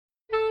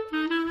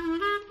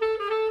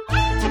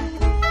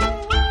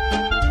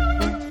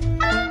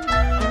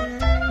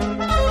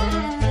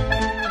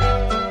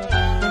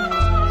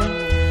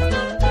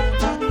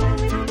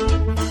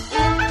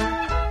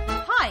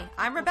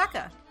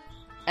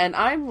And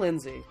I'm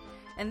Lindsay.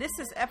 And this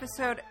is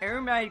episode,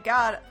 oh my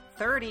god,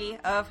 30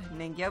 of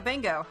Ningyo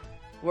Bingo.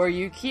 Where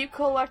you keep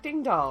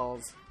collecting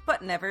dolls,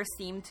 but never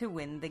seem to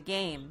win the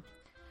game.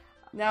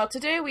 Now,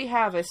 today we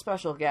have a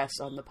special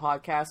guest on the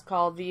podcast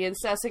called the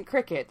incessant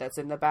cricket that's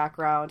in the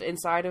background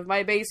inside of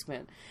my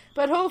basement.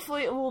 But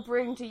hopefully it will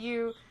bring to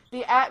you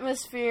the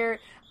atmosphere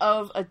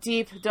of a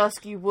deep,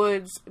 dusky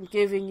woods,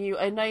 giving you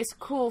a nice,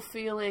 cool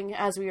feeling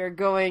as we are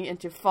going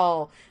into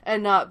fall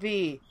and not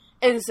be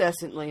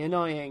incessantly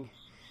annoying.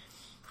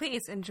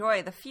 Please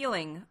enjoy the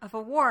feeling of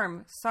a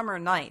warm summer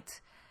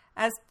night.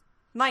 As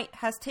night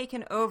has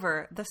taken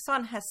over, the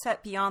sun has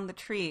set beyond the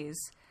trees.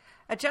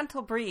 A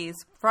gentle breeze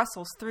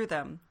rustles through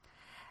them,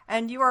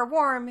 and you are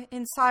warm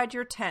inside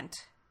your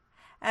tent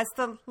as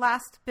the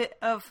last bit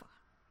of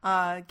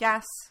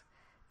gas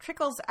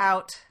trickles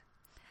out,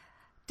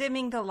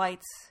 dimming the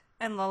lights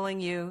and lulling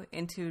you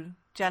into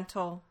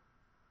gentle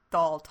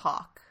doll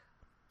talk.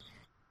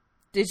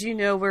 Did you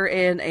know we're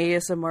in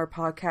ASMR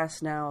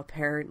podcast now?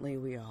 Apparently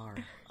we are.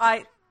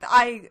 I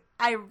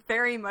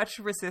very much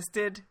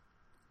resisted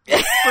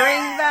whispering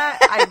that.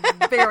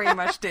 I very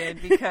much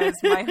did, because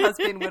my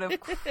husband would have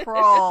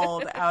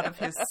crawled out of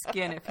his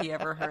skin if he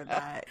ever heard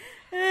that.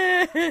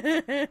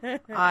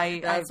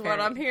 That's what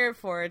I'm here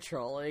for,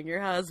 trolling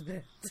your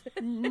husband.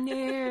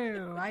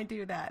 No, I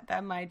do that.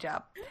 That's my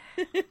job.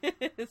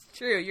 It's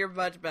true. You're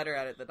much better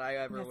at it than I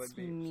ever would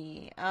be.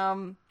 Me.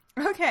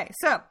 Okay,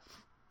 so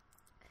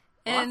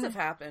lots have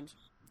happened.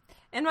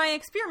 In my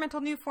experimental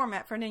new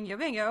format for Ningyo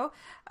Bingo,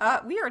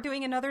 we are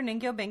doing another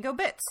Ningyo Bingo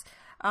Bits.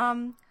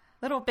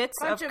 Little bits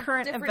of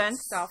current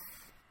events. Stuff.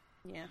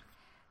 Yeah.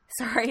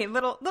 Sorry,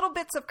 little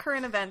bits of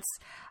current events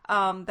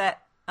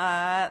that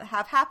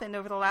have happened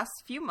over the last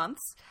few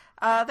months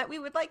that we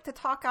would like to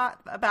talk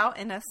about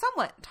in a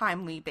somewhat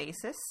timely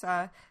basis.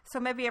 So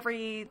maybe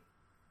every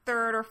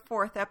third or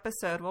fourth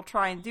episode we'll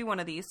try and do one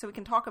of these so we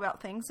can talk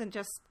about things and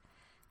just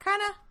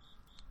kind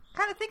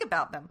of think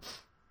about them.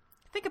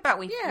 Think about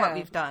what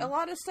we've done. A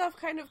lot of stuff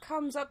kind of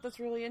comes up that's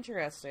really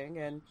interesting,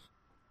 and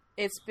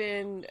it's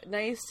been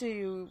nice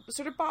to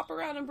sort of pop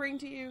around and bring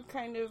to you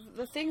kind of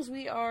the things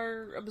we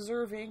are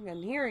observing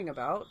and hearing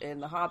about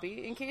in the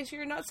hobby, in case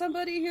you're not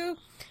somebody who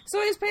is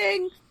always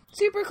paying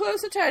super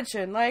close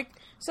attention, like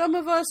some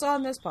of us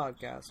on this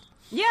podcast.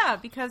 Yeah,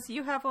 because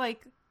you have,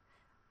 like,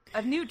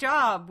 a new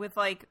job with,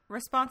 like,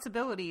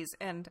 responsibilities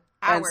and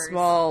hours. And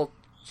small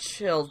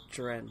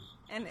children.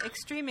 And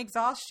extreme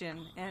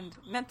exhaustion and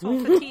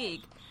mental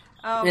fatigue.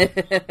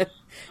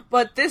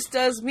 But this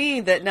does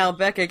mean that now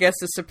Becca gets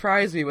to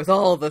surprise me with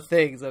all the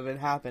things that have been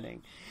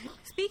happening.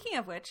 Speaking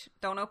of which,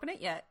 don't open it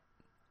yet.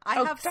 I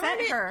have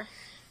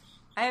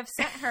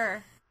sent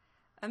her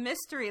a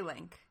mystery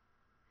link.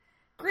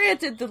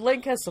 Granted, the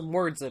link has some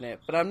words in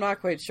it, but I'm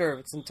not quite sure of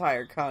its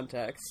entire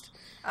context.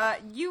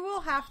 You will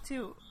have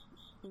to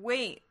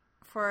wait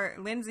for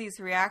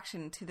Lindsay's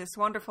reaction to this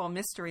wonderful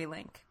mystery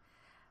link.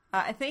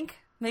 I think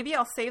maybe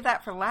I'll save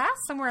that for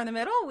last, somewhere in the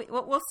middle.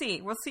 We'll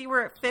see. We'll see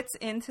where it fits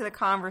into the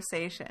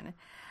conversation.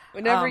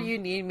 Whenever you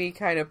need me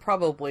kind of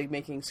probably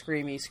making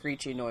screamy,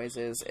 screechy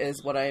noises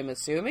is what I am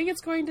assuming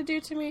it's going to do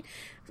to me.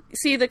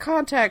 See, the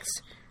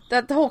context,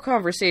 that the whole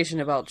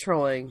conversation about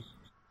trolling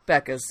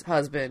Becca's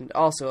husband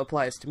also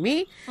applies to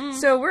me,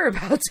 so we're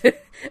about to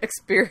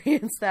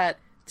experience that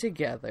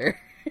together.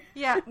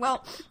 Yeah,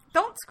 well,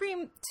 don't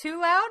scream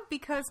too loud,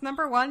 because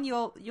number one,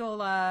 you'll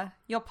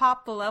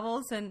pop the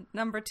levels, and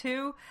number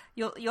two,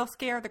 you'll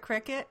scare the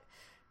cricket.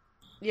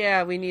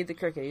 Yeah, we need the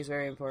cricket. He's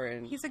very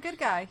important. He's a good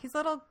guy. He's a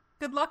little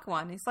good luck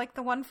one. He's like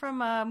the one from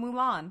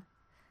Mulan.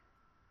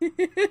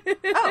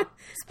 Oh,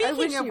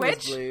 speaking of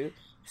which,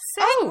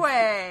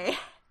 segue.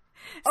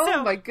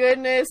 Oh my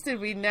goodness!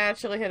 Did we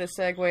naturally hit a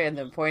segue and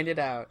then point it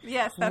out?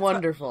 Yes, that's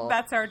wonderful.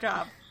 That's our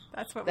job.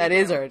 That's what that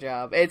is our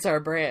job. It's our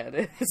brand.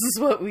 This is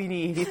what we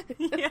need.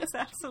 Yes,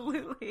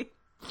 absolutely.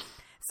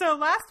 So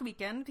last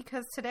weekend,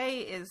 because today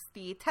is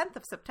the 10th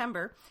of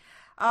September,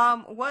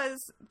 was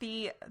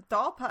the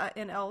Dalpa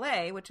in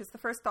LA, which is the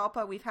first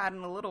Dalpa we've had in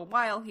a little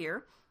while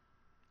here.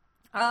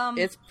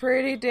 It's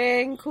pretty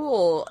dang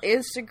cool.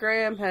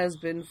 Instagram has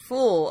been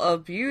full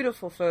of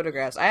beautiful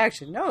photographs. I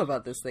actually know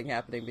about this thing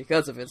happening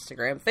because of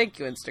Instagram. Thank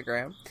you,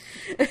 Instagram.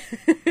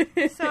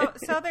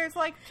 So there's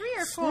like 3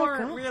 or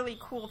 4 really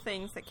cool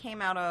things that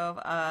came out of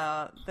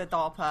the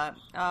Dalpa.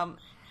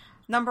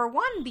 Number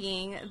one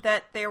being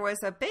that there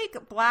was a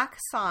big black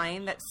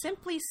sign that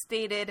simply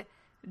stated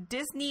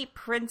Disney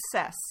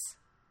Princess.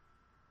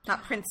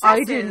 Not princesses.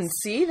 I didn't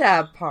see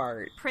that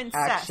part. Princess.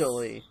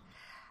 Actually.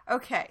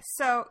 Okay,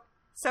 so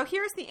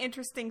here's the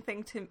interesting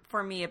thing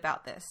for me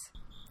about this.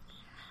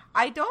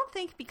 I don't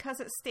think because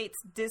it states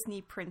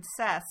Disney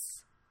Princess,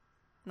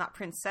 not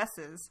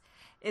princesses,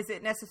 is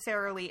it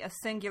necessarily a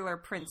singular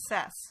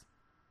princess.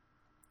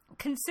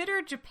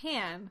 Consider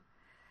Japan.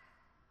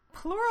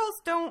 Plurals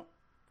don't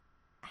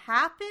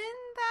happen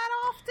that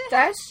often.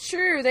 That's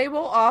true. They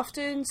will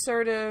often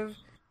sort of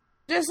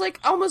just like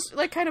almost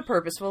like kind of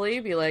purposefully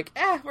be like,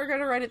 we're going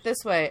to write it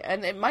this way.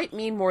 And it might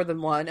mean more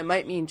than one. It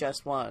might mean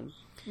just one.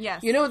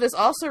 Yes. You know, this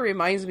also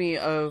reminds me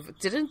of,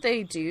 didn't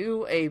they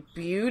do a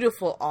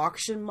beautiful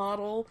auction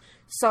model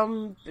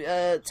some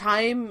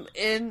time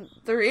in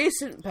the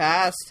recent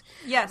past?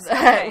 Yes.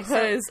 That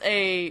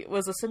Okay,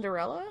 was a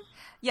Cinderella?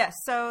 yes,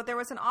 so there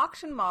was an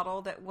auction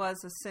model that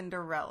was a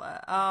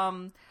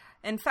Cinderella.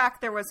 In fact,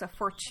 there was a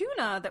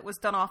Fortuna that was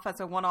done off as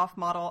a one-off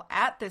model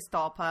at this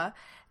Dalpa,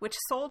 which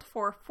sold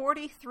for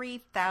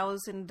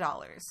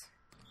 $43,000.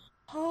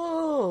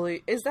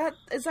 Holy, is that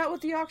what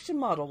the auction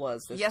model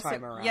was this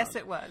time around? Yes,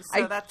 it was.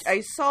 So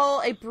I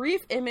saw a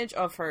brief image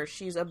of her.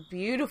 She's a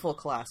beautiful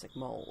classic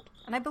mold.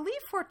 And I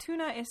believe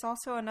Fortuna is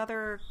also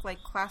another,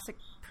 like, classic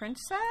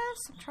princess?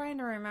 I'm trying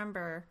to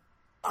remember.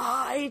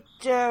 I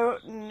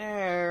don't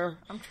know.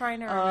 I'm trying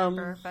to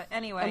remember, but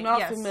anyway, I'm not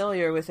yes.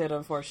 familiar with it,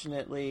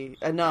 unfortunately,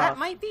 enough. That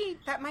might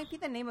be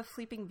the name of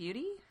Sleeping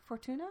Beauty,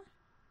 Fortuna?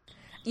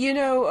 You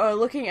know,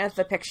 looking at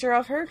the picture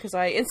of her, because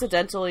I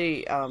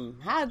incidentally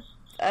had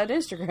an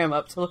Instagram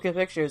up to look at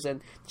pictures,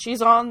 and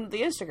she's on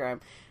the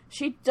Instagram.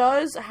 She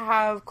does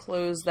have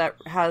clothes that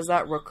has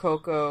that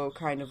Rococo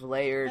kind of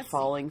layered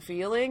falling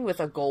feeling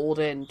with a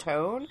golden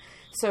tone.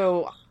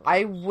 So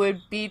I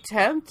would be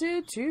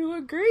tempted to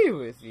agree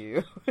with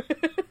you.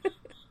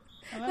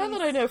 Not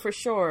that I know for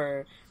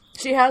sure.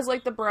 She has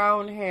like the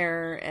brown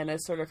hair and a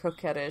sort of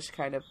coquettish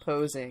kind of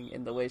posing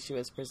in the way she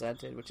was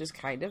presented, which is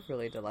kind of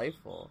really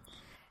delightful.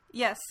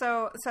 Yes,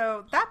 so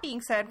that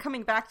being said,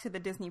 coming back to the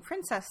Disney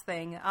princess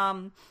thing,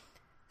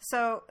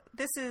 so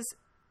this is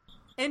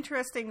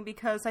interesting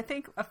because I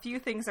think a few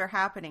things are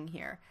happening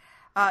here.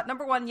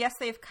 Number one, yes,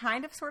 they've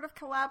kind of sort of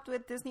collabed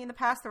with Disney in the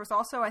past. There was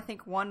also, I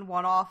think,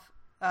 one-off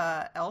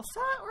Elsa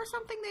or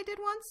something they did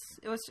once.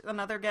 It was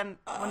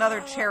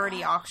another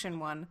charity auction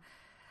one.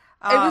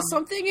 It was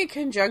something in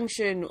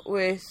conjunction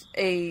with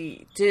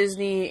a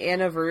Disney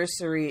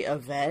anniversary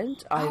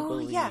event, I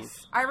believe. Oh,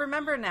 yes. I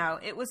remember now.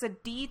 It was a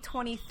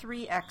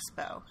D23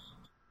 Expo.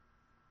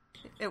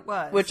 It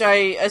was. Which I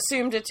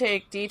assume to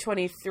take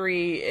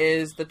D23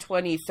 is the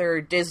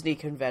 23rd Disney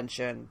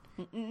convention.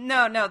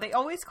 No. They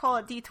always call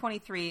it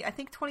D23. I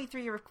think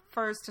 23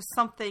 refers to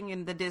something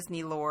in the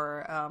Disney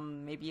lore.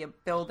 Maybe a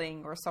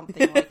building or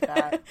something like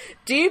that.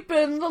 Deep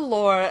in the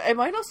lore. It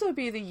might also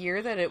be the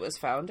year that it was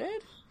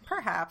founded.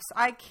 Perhaps.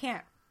 I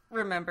can't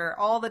remember.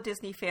 All the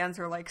Disney fans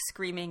are like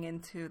screaming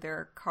into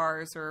their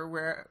cars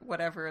or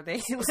whatever they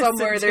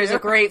somewhere there's a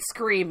great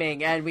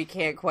screaming and we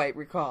can't quite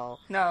recall.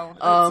 No,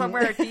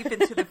 somewhere deep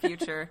into the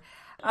future.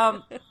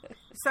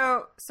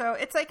 So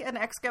it's like an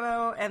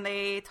expo, and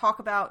they talk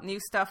about new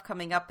stuff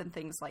coming up and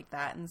things like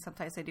that, and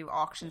sometimes they do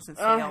auctions and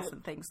sales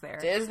and things there.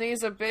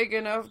 Disney's a big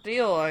enough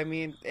deal. I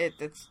mean,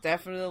 it's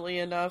definitely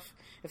enough.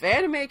 If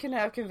anime can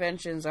have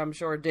conventions, I'm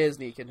sure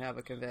Disney can have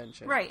a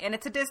convention. Right, and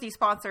it's a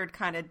Disney-sponsored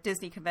kind of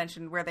Disney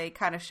convention where they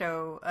kind of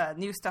show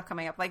new stuff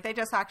coming up. Like, they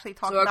just actually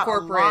talk about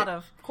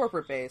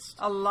corporate-based.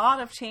 A lot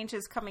of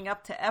changes coming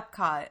up to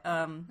Epcot.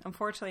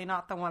 Unfortunately,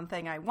 not the one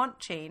thing I want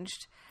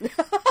changed.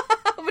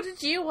 What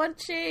did you want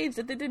changed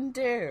that they didn't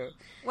do?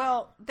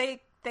 Well, they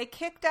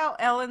kicked out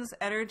Ellen's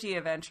Energy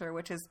Adventure,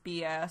 which is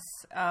BS,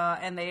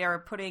 and they are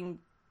putting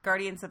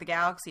Guardians of the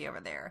Galaxy over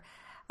there.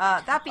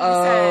 That being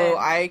said... Oh,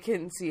 I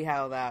can see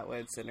how that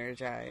would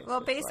synergize.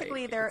 Well,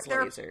 basically, they're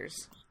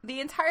lasers.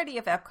 The entirety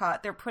of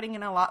Epcot, they're putting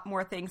in a lot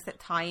more things that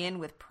tie in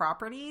with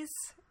properties,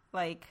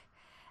 like...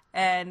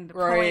 And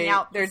pulling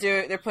out,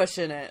 they're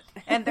pushing it,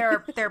 and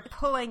they're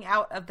pulling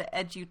out of the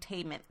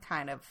edutainment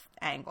kind of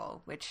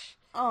angle, which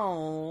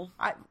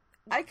I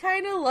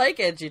kind of like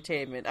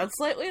edutainment. I'm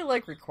slightly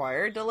like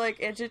required to like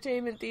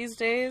edutainment these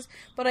days,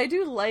 but I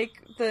do like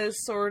the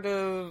sort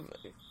of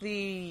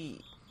the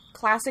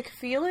classic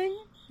feeling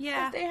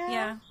that they have.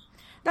 Yeah,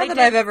 not that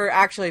I've ever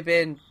actually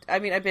been. I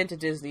mean, I've been to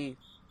Disney.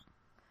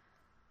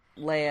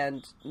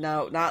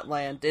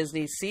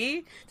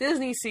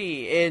 Disney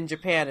Sea in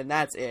Japan, and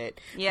that's it.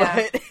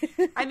 Yeah.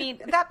 But... I mean,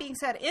 that being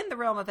said, in the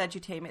realm of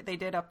edutainment, they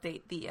did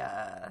update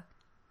the,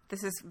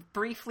 this is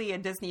briefly a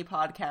Disney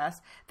podcast.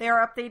 They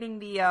are updating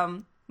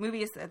the,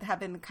 movies that have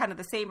been kind of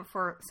the same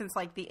since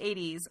like the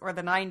 80s or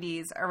the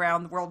 90s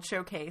around the World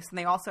Showcase. And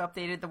they also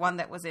updated the one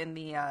that was in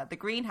the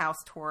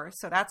Greenhouse tour.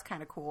 So that's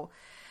kind of cool.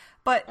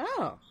 But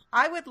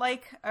I would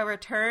like a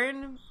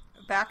return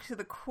back to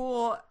the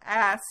cool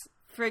ass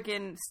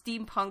friggin'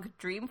 steampunk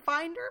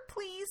Dreamfinder,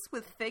 please,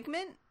 with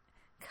Figment,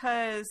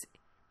 because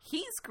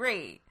he's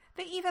great.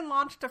 They even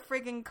launched a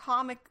friggin'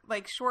 comic,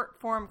 like,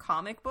 short-form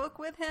comic book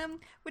with him,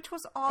 which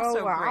was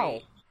also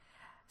great.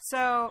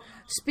 So...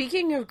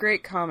 Speaking of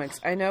great comics,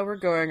 I know we're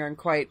going on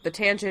quite... The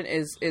tangent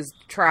is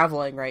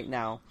traveling right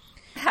now.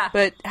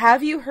 But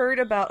have you heard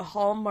about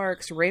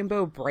Hallmark's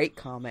Rainbow Bright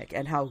comic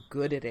and how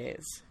good it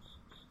is?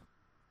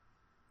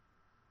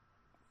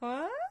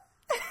 What?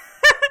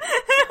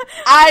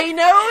 I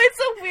know it's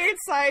a weird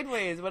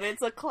sideways, but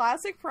it's a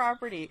classic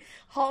property.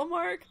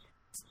 Hallmark,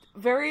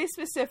 very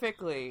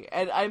specifically,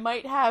 and I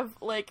might have,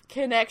 like,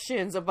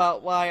 connections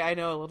about why I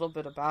know a little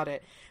bit about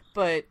it,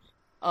 but,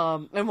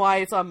 and why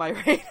it's on my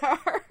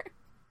radar.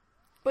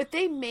 But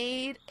they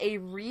made a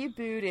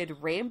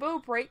rebooted Rainbow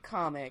Bright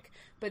comic,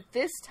 but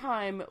this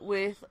time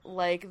with,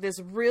 like, this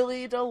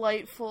really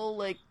delightful,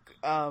 like,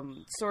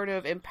 sort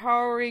of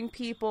empowering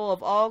people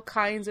of all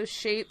kinds of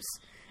shapes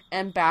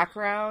and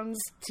backgrounds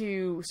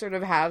to sort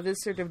of have this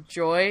sort of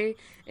joy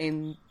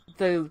in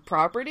the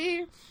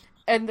property.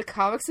 And the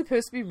comic's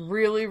supposed to be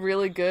really,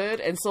 really good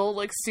and sold,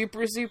 like,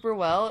 super, super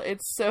well.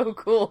 It's so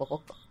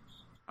cool.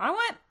 I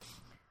want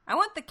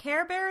the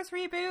Care Bears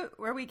reboot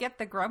where we get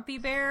the grumpy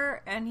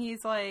bear and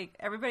he's like,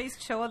 everybody's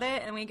chill with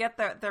it, and we get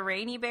the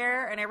rainy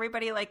bear and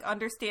everybody like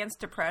understands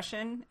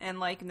depression and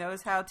like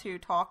knows how to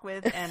talk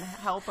with and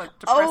help a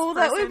depressed person.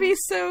 That would be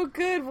so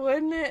good,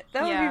 wouldn't it?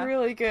 That would be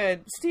really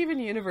good. Steven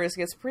Universe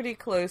gets pretty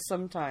close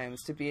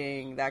sometimes to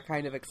being that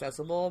kind of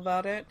accessible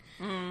about it.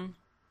 Mm.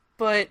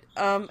 But,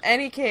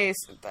 any case,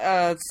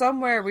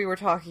 somewhere we were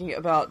talking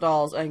about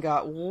dolls and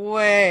got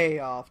way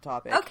off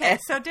topic. Okay,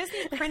 so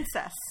Disney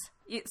Princess.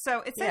 So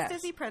it says Yes.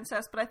 Disney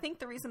Princess, but I think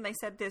the reason they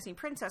said Disney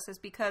Princess is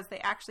because they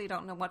actually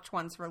don't know which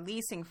one's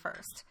releasing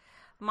first.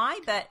 My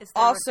bet is...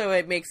 Also,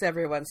 it makes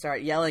everyone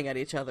start yelling at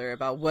each other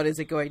about what is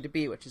it going to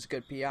be, which is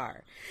good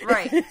PR.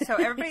 Right. So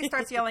everybody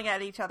starts yelling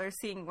at each other,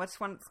 seeing which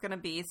one it's going to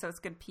be, so it's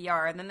good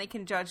PR, and then they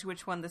can judge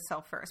which one to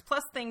sell first.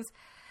 Plus, things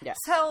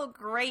sell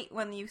great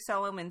when you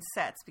sell them in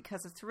sets,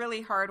 because it's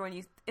really hard when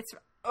you...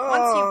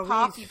 Once you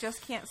pop, you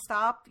just can't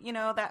stop, you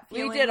know, that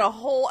feeling. We did a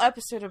whole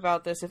episode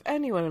about this. If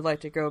anyone would like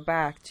to go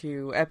back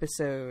to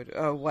episode...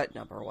 what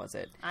number was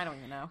it? I don't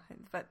even know,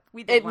 but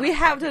we did We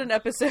have done an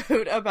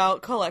episode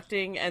about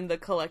collecting and the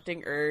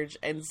collecting urge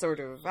and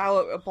sort of how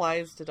it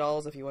applies to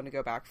dolls if you want to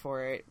go back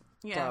for it.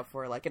 Yeah.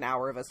 For like an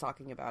hour of us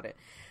talking about it.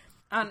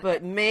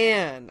 But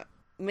man,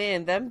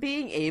 them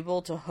being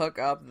able to hook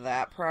up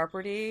that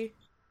property,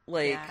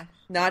 like,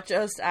 not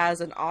just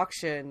as an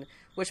auction...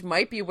 which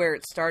might be where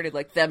it started,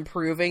 like them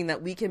proving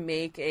that we can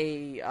make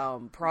a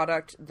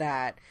product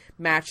that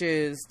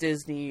matches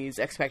Disney's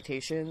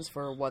expectations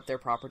for what their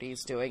property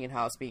is doing and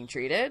how it's being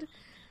treated.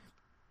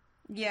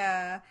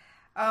 Yeah.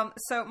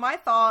 So my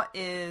thought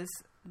is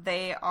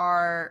they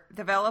are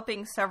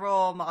developing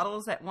several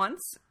models at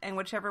once, and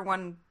whichever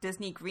one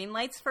Disney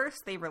greenlights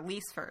first, they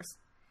release first.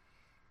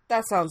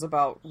 That sounds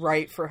about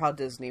right for how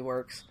Disney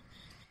works.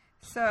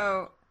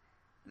 So...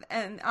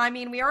 And, I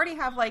mean, we already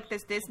have, like,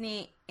 this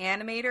Disney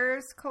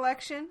Animators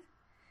collection.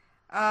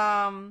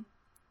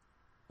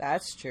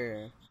 That's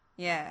true.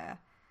 Yeah.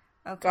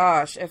 Okay.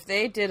 Gosh, if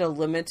they did a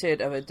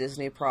limited of a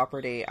Disney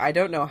property, I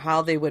don't know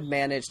how they would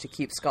manage to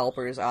keep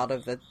scalpers out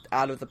of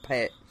the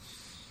pit.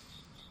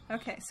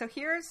 Okay, so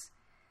here's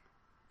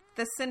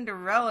the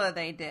Cinderella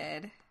they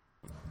did,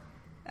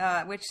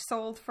 which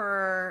sold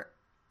for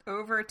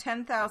over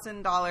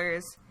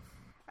 $10,000.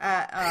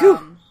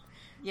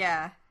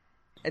 Yeah.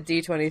 A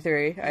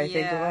D23, I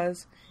think it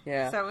was.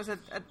 Yeah. So it was a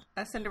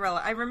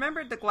Cinderella. I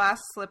remembered the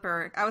glass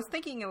slipper. I was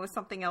thinking it was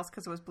something else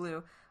because it was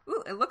blue.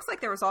 Ooh, it looks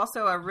like there was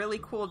also a really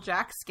cool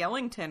Jack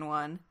Skellington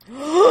one.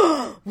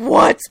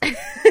 What?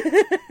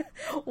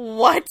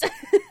 What?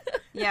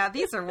 Yeah,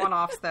 these are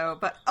one-offs though.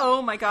 But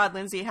oh my God,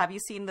 Lindsay, have you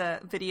seen the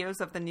videos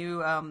of the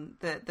new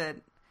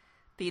the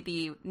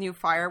new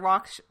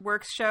Fireworks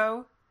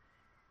show?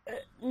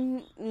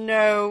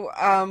 No,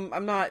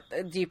 I'm not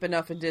deep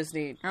enough in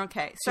Disney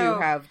to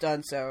have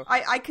done so.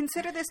 I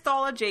consider this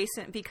doll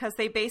adjacent because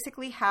they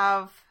basically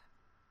have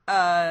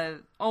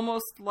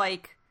almost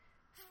like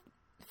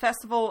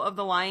Festival of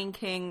the Lion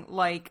King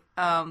like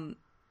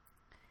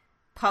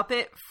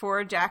puppet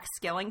for Jack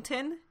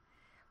Skellington,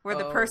 where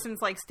the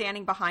person's like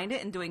standing behind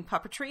it and doing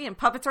puppetry, and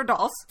puppets are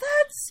dolls.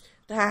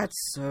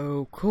 That's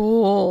so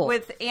cool.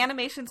 With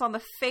animations on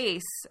the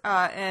face,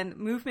 and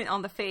movement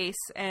on the face,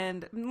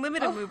 and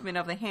limited movement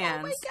of the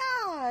hands. Oh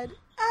my God.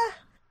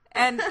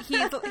 And he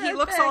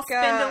looks all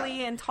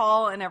spindly and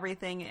tall and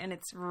everything, and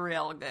it's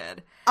real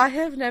good. I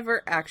have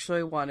never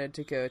actually wanted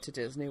to go to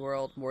Disney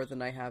World more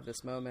than I have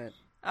this moment.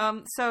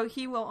 So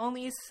he will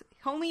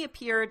only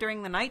appear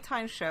during the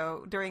nighttime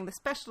show during the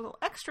special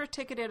extra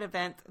ticketed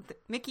event,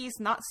 Mickey's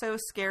Not So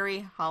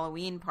Scary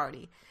Halloween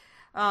Party.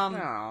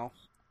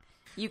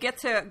 You get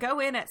to go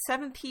in at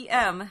 7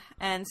 p.m.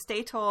 and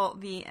stay till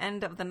the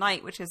end of the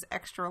night, which is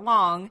extra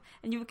long.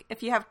 And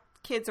if you have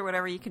kids or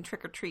whatever, you can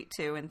trick or treat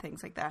too and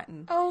things like that.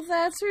 And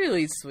that's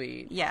really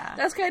sweet. Yeah,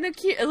 that's kind of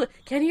cute.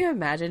 Can you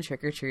imagine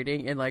trick or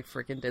treating in like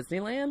freaking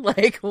Disneyland?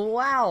 Like,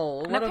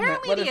 wow, what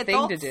a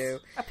thing to do.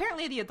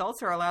 Apparently, the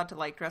adults are allowed to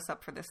like dress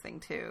up for this thing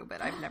too,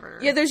 but I've never.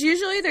 Yeah, there's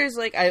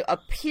like a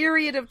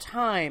period of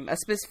time, a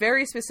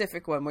very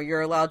specific one where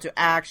you're allowed to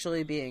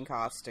actually be in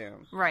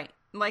costume. Right.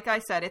 Like I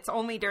said, it's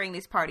only during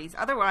these parties.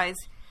 Otherwise,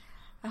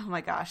 oh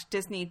my gosh,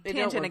 Disney they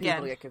tangent don't want again.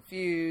 People get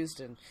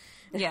confused and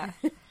yeah.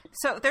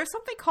 So there's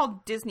something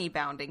called Disney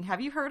bounding.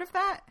 Have you heard of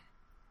that?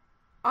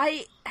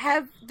 I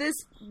have. This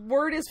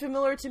word is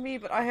familiar to me,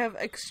 but I have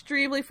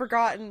extremely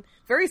forgotten.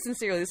 Very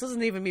sincerely, this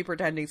isn't even me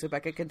pretending, so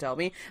Becca can tell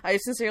me. I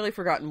have sincerely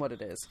forgotten what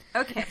it is.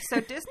 Okay, so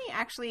Disney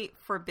actually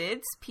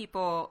forbids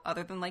people,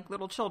 other than like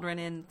little children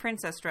in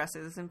princess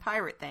dresses and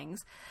pirate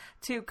things,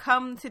 to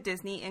come to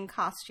Disney in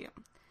costume.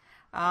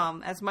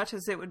 As much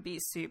as it would be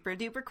super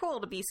duper cool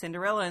to be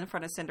Cinderella in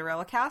front of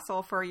Cinderella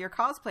Castle for your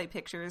cosplay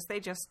pictures, they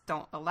just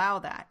don't allow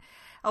that.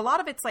 A lot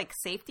of it's like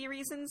safety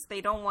reasons.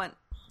 They don't want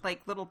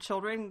like little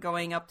children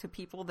going up to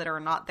people that are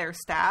not their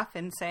staff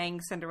and saying,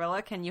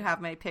 Cinderella, can you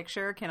have my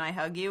picture? Can I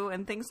hug you?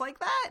 And things like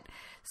that.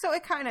 So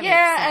it kind of makes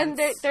sense.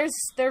 And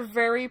they're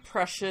very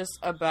precious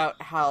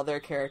about how their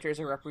characters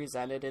are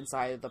represented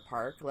inside of the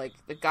park. Like,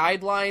 the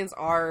guidelines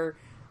are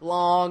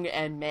long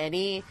and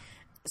many,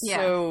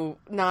 so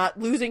not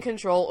losing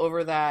control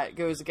over that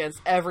goes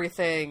against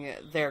everything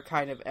their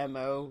kind of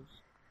MO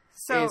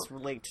is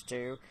linked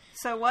to.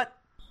 So what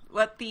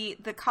the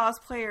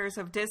cosplayers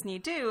of Disney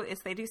do is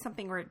they do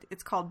something where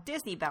it's called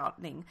Disney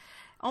bounding.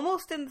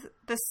 Almost in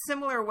the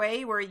similar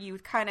way where you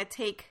kind of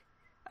take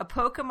a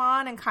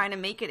Pokemon and kind of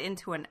make it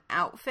into an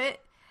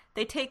outfit.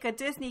 They take a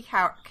Disney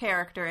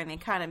character and they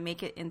kind of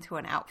make it into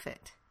an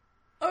outfit.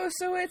 Oh,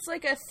 so it's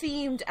like a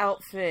themed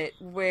outfit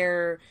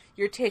where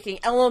you're taking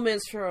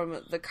elements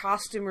from the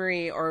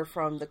costumery or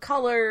from the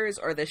colors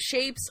or the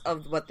shapes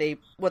of what the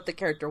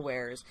character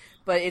wears,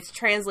 but it's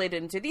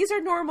translated into, these are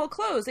normal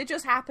clothes. They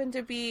just happen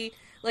to be,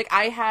 like,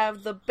 I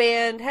have the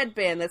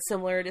headband that's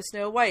similar to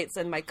Snow White's,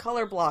 and my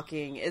color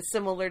blocking is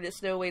similar to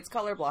Snow White's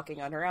color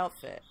blocking on her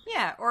outfit.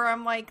 Yeah, or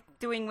I'm, like,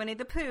 doing Winnie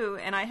the Pooh,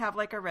 and I have,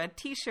 like, a red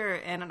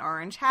t-shirt and an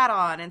orange hat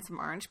on and some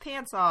orange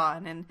pants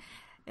on, and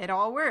it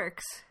all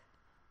works.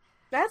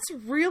 That's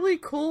really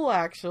cool,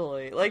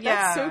 actually. Like,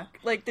 that's so,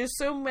 like, there's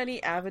so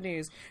many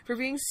avenues for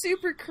being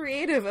super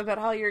creative about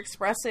how you're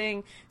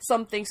expressing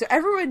something, so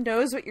everyone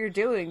knows what you're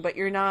doing, but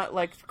you're not,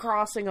 like,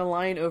 crossing a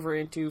line over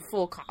into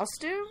full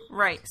costume.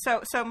 Right.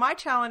 So my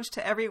challenge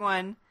to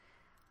everyone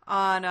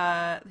on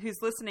who's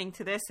listening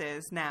to this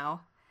is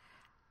now,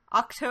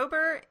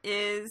 October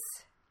is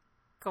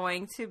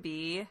going to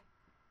be,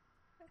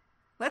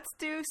 let's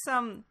do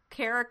some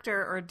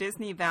character or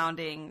Disney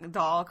bounding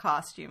doll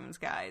costumes,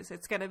 guys.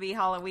 It's going to be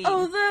Halloween.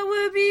 Oh, that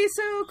would be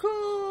so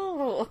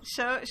cool.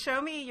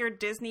 Show me your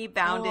Disney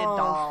bounded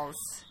dolls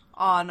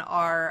on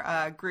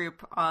our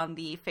group on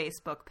the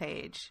Facebook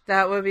page.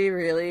 That would be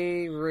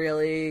really,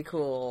 really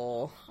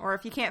cool. Or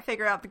if you can't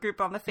figure out the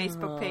group on the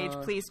Facebook page,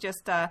 please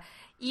just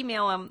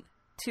email them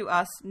to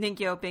us,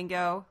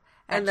 ningyobingo@gmail.com.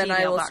 And then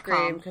I will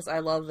scream because I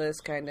love this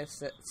kind of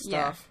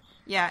stuff.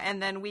 Yeah,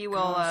 and then we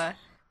will...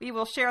 we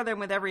will share them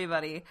with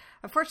everybody.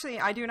 Unfortunately,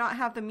 I do not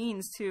have the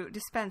means to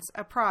dispense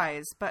a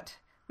prize, but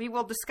we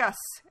will discuss,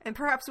 and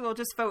perhaps we will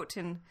just vote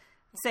and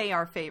say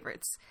our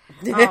favorites.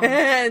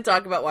 And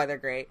talk about why they're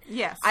great.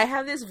 Yes. I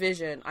have this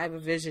vision. I have a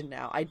vision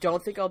now. I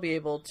don't think I'll be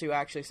able to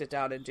actually sit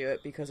down and do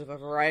it because of a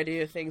variety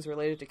of things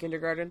related to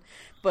kindergarten,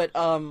 but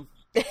an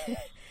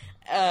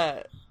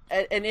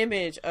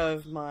image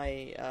of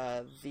my,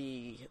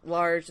 the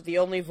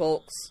only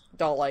Volks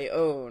doll I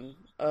own,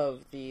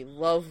 of the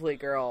lovely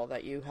girl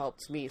that you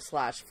helped me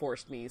 /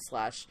 forced me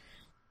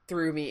 /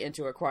 threw me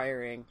into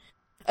acquiring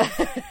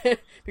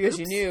because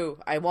you knew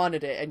I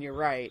wanted it, and you're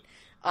right.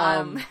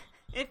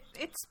 It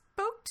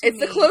spoke to me. It's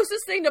the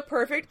closest thing to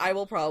perfect I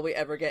will probably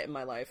ever get in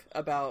my life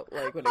about,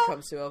 like, when it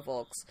comes to a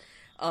Volks.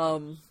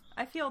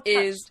 I feel touched.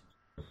 Is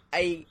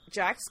a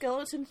Jack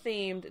Skellington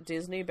themed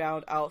Disney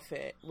bound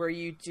outfit where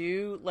you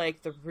do,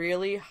 like, the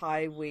really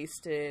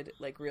high-waisted,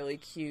 like, really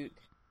cute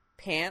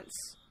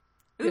pants.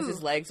 Because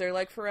his legs are,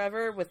 like,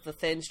 forever, with the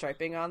thin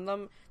striping on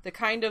them. The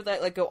kind of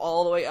that, like, go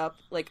all the way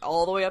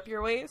up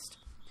your waist.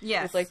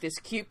 Yes. With, like, this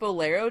cute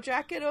bolero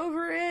jacket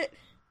over it.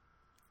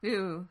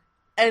 Ooh.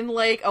 And,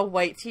 like, a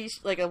white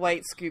a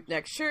white scoop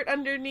neck shirt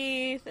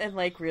underneath. And,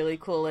 like, really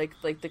cool,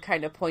 like the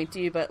kind of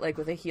pointy, but, like,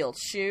 with a heeled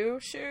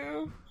shoe.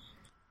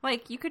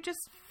 Like, you could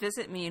just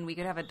visit me and we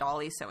could have a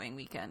dolly sewing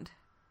weekend.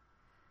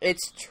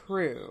 It's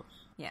true.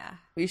 Yeah.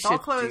 We should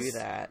do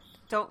that.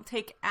 Don't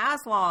take as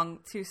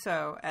long to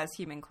sew as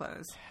human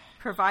clothes,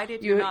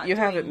 provided you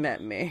haven't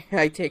met me.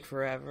 I take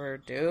forever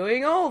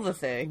doing all the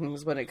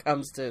things when it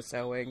comes to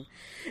sewing.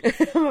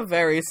 I'm a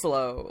very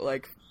slow,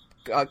 like,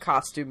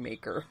 costume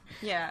maker.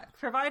 Yeah,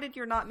 provided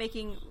you're not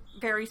making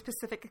very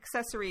specific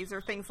accessories or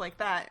things like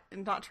that,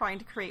 and not trying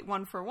to create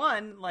one for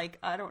one, like,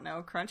 I don't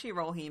know,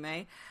 Crunchyroll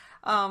Hime.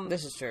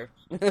 This is true.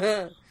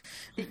 It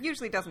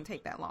usually doesn't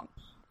take that long.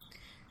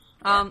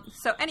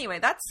 So anyway,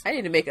 I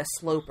need to make a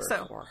sloper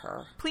for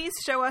her. Please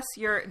show us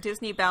your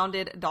Disney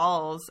bounded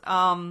dolls.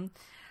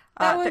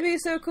 That would be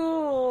so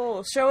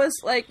cool. Show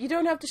us, like, you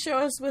don't have to show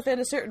us within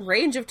a certain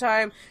range of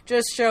time.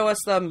 Just show us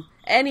them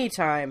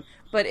anytime.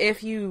 But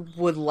if you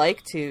would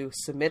like to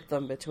submit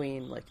them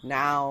between, like,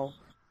 now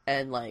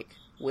and, like,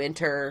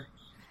 winter,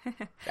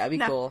 that'd be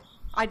cool.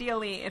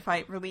 Ideally, if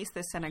I release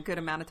this in a good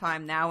amount of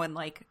time, now and,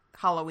 like,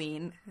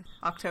 Halloween,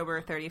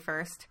 October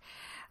 31st,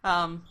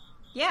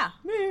 yeah,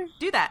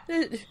 do that.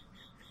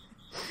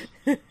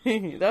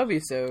 That'd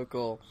be so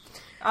cool.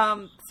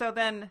 So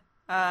then,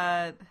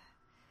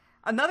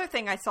 another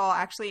thing I saw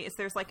actually is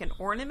there's like an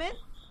ornament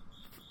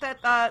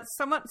that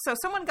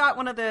someone got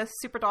one of the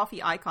Super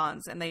Dollfie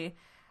icons, and they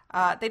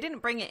didn't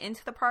bring it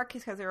into the park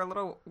because they're a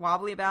little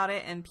wobbly about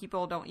it, and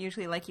people don't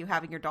usually like you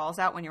having your dolls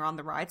out when you're on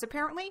the rides,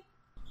 apparently.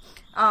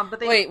 But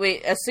they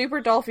Wait, a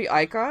Super Dolphy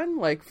icon?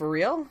 Like, for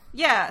real?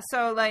 Yeah,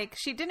 so, like,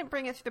 she didn't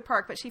bring it through the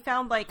park, but she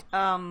found, like,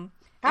 How'd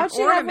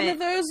she have one of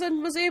those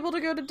and was able to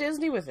go to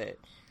Disney with it?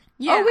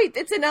 Yeah. Oh, wait,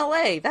 it's in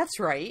LA. That's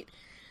right.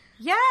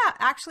 Yeah,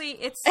 actually,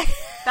 it's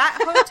that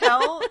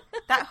hotel.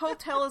 That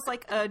hotel is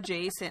like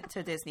adjacent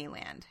to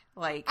Disneyland.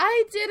 Like,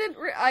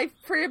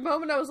 for a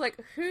moment I was like,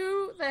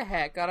 who the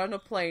heck got on a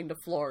plane to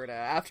Florida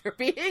after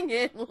being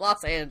in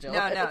Los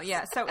Angeles? No,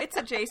 yeah. So it's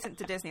adjacent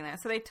to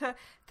Disneyland. So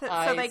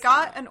they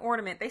got an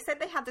ornament. They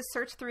said they had to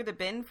search through the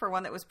bin for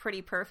one that was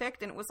pretty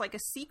perfect, and it was like a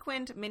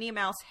sequined Minnie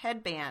Mouse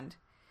headband.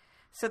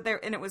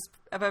 And it was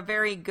of a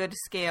very good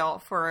scale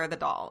for the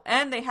doll.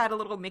 And they had a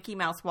little Mickey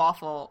Mouse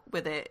waffle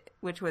with it,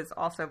 which was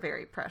also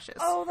very precious.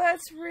 Oh,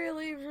 that's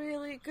really,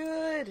 really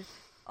good.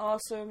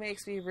 Also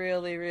makes me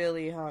really,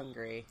 really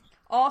hungry.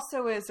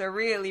 Also is a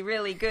really,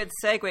 really good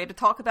segue to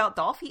talk about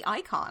Dolphy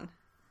Icon.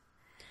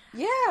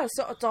 Yeah,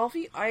 so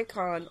Dolphy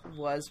Icon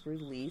was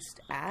released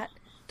at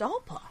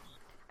Dolpa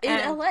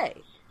in LA.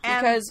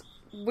 Because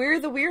we're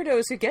the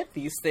weirdos who get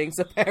these things,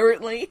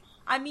 apparently.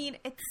 I mean,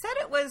 it said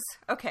it was...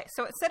 Okay,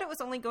 so it said it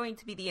was only going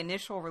to be the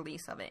initial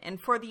release of it.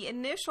 And for the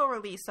initial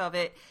release of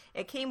it,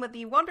 it came with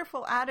the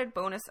wonderful added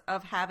bonus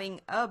of having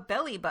a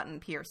belly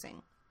button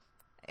piercing.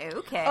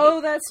 Okay.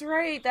 Oh, that's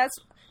right.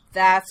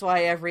 That's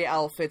why every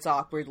outfit's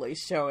awkwardly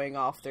showing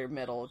off their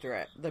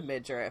the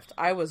midriff.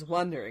 I was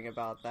wondering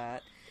about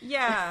that.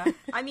 Yeah.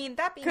 I mean,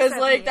 that being said... Because,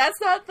 like,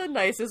 that's not the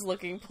nicest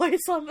looking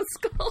place on the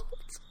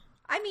sculpt.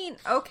 I mean,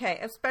 okay,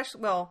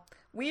 especially... Well,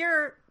 we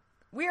are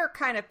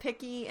kind of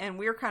picky, and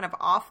we're kind of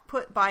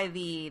off-put by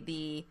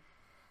the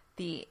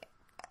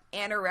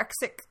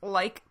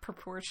anorexic-like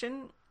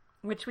proportion,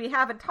 which we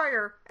have an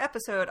entire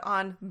episode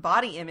on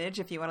body image,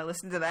 if you want to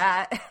listen to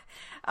that.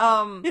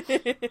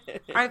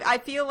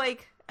 I feel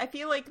like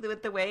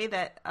with the way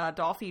that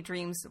Dolphy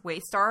Dream's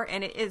waists are,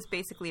 and it is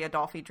basically a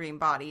Dolphy Dream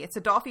body. It's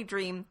a Dolphy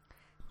Dream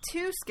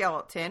 2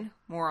 skeleton,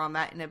 more on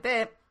that in a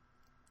bit,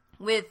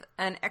 with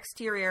an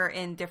exterior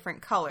in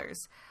different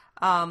colors.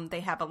 They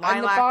have a lilac.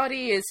 And the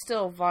body is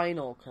still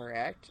vinyl,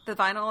 correct? The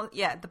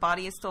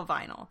body is still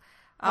vinyl.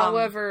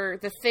 However,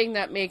 the thing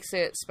that makes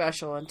it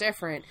special and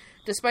different,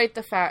 despite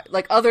the fact,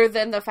 like, other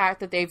than the fact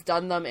that they've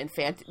done them in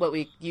what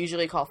we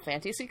usually call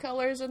fantasy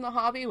colors in the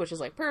hobby, which is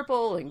like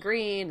purple and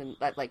green and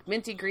that like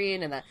minty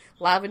green and that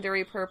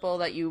lavendery purple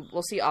that you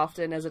will see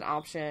often as an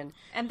option,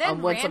 and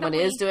then when someone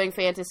is doing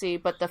fantasy,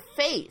 but the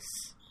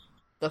face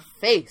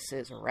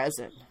is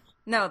resin.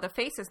 No, the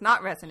face is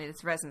not resin;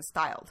 it's resin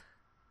styled.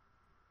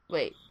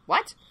 Wait,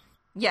 what?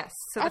 Yes.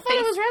 So I thought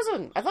it was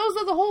resin. I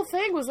thought the whole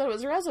thing was that it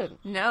was resin.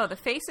 No, the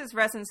face is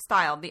resin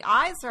styled. The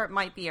eyes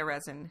might be a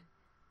resin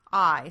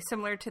eye,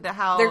 similar to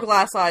how... They're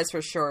glass eyes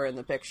for sure in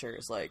the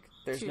pictures. Like,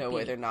 there's no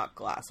way they're not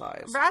glass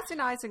eyes. Resin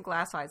eyes and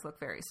glass eyes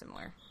look very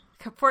similar.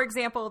 For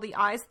example, the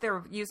eyes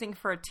they're using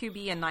for a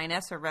 2B and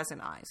 9S are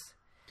resin eyes.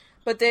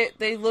 But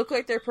they look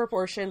like they're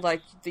proportioned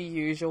like the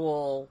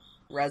usual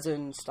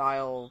resin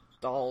style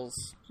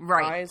dolls'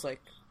 eyes.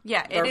 Like,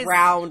 yeah, they're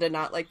round and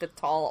not like the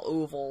tall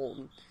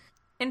oval.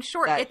 In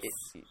short,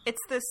 it's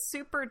the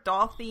super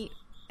Dolphy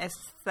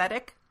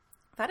aesthetic.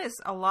 That is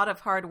a lot of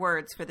hard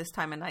words for this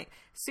time of night.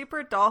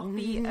 Super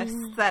Dolphy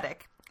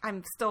aesthetic.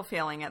 I'm still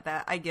failing at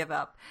that. I give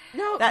up.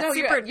 You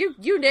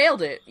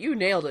nailed it. You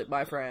nailed it,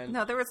 my friend.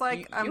 No, there was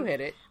like... you hit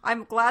it.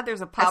 I'm glad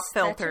there's a pop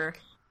filter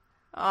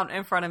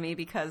in front of me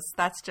because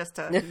that's just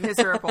a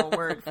miserable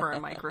word for a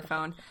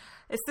microphone.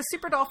 It's the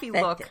super Dolphy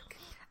look.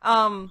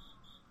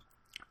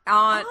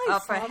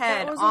 Up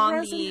ahead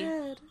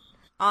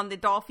on the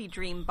Dolphy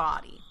Dream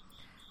body.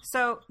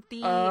 So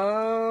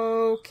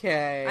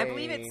okay, I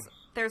believe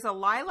there's a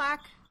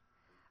lilac,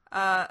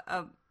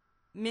 a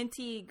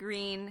minty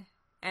green,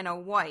 and a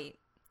white,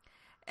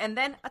 and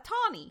then a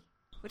tawny,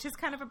 which is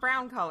kind of a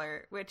brown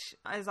color, which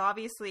is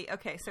obviously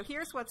okay. So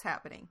here's what's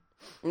happening.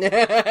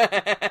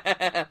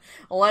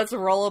 Let's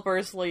roll up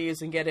our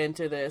sleeves and get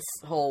into this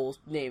whole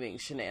naming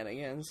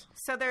shenanigans.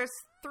 So there's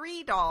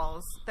 3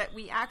 dolls that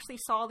we actually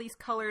saw these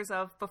colors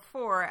of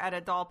before at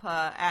a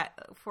Dolpa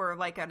for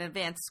like an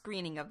advanced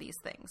screening of these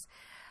things.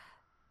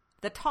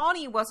 The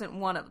tawny wasn't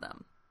one of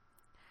them.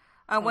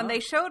 When they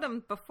showed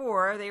them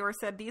before, they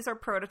said these are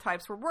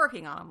prototypes. We're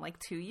working on them like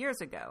 2 years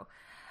ago.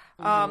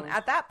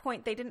 At that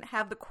point, they didn't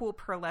have the cool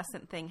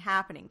pearlescent thing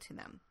happening to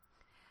them.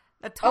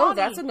 The tawny,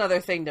 that's another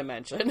thing to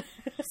mention.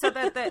 So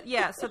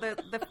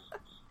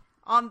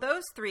on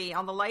those 3,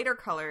 on the lighter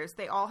colors,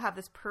 they all have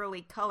this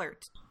pearly color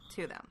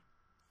to them.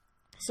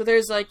 So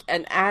there's like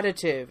an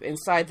additive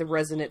inside the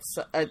resin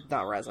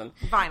not resin.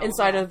 Vinyl.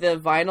 Inside of the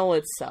vinyl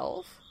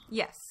itself?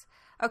 Yes.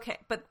 Okay,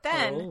 but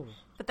then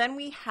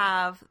we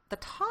have the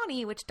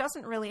tawny, which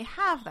doesn't really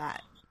have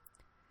that.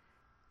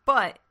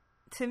 But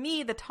to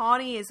me, the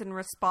tawny is in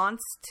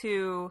response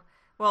to,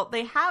 well,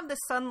 they have the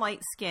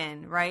sunlight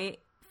skin, right?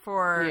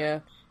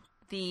 For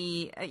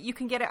you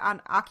can get it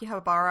on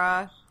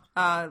Akihabara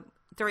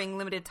during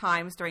limited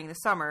times during the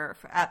summer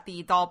at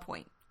the doll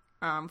point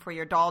for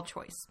your doll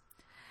choice.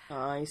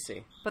 I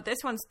see. But this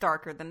one's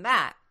darker than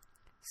that.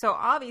 So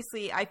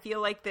obviously, I feel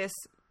like this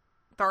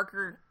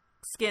darker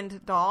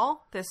skinned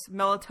doll, this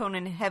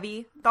melatonin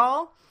heavy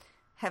doll,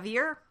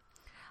 heavier,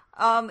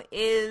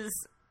 is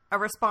a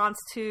response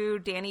to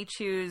Danny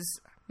Chu's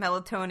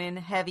melatonin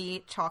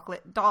heavy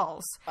chocolate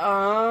dolls.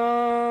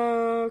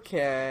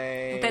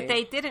 Okay. That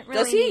they didn't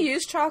really... Does he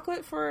use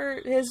chocolate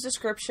for his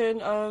description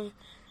of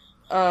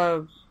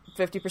 50%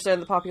 of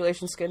the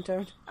population skin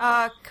tone?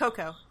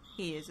 Cocoa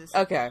he uses.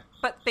 Okay.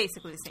 But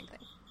basically the same thing.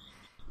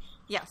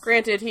 Yes.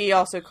 Granted, he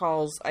also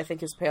calls, I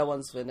think, his pale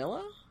ones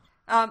vanilla?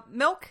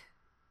 Milk,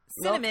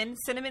 cinnamon. Milk?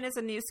 Cinnamon is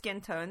a new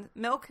skin tone.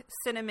 Milk,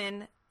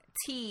 cinnamon,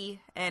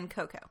 tea, and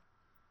cocoa.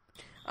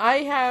 I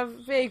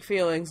have vague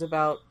feelings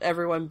about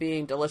everyone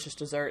being delicious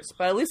desserts,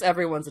 but at least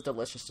everyone's a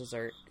delicious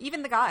dessert.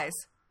 Even the guys.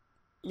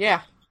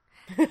 Yeah.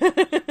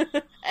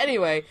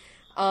 Anyway,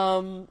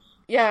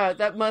 yeah,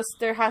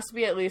 there has to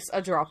be at least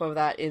a drop of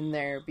that in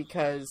there,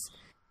 because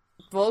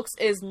Volks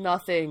is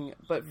nothing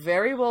but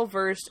very well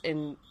versed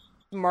in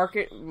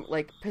market,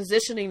 like,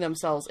 positioning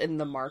themselves in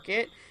the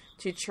market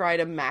to try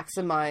to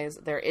maximize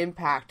their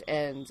impact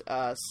and,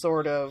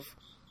 sort of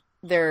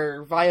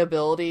their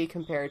viability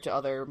compared to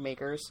other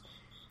makers.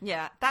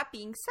 Yeah, that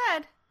being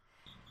said,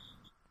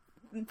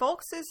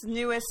 Volks'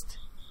 newest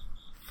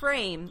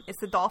frame is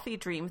the Dolphy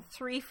Dream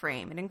 3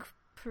 frame.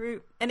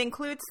 It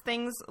includes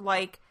things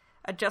like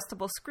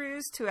adjustable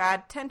screws to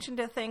add tension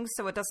to things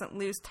so it doesn't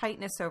lose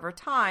tightness over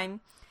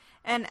time,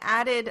 and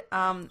added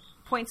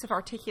points of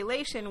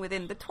articulation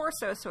within the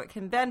torso so it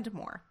can bend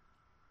more.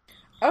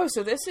 Oh,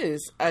 so this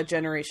is a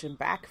generation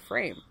back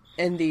frame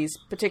in these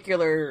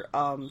particular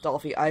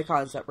Dolphy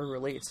icons that were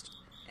released.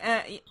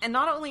 And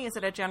not only is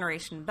it a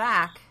generation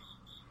back,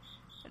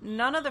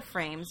 none of the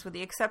frames, with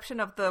the exception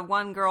of the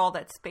one girl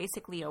that's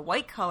basically a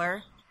white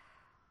color,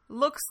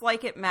 looks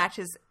like it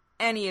matches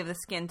any of the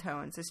skin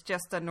tones. It's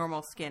just a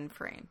normal skin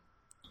frame.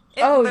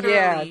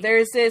 Yeah,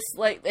 there's this,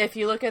 like, if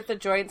you look at the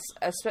joints,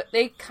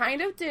 they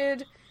kind of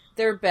did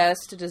their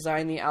best to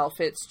design the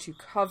outfits to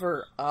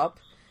cover up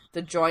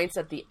the joints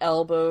at the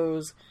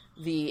elbows,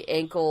 the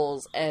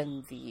ankles,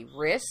 and the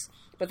wrists.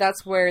 But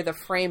that's where the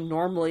frame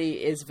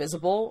normally is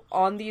visible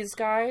on these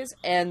guys,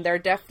 and they're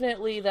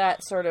definitely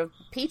that sort of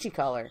peachy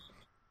color.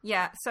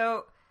 Yeah,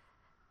 so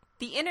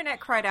the internet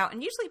cried out,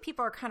 and usually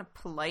people are kind of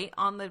polite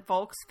on the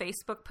Volks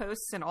Facebook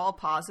posts and all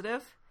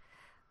positive.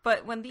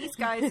 But when these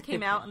guys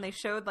came out and they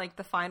showed, like,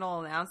 the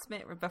final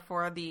announcement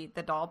before the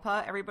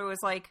Dolpa, everybody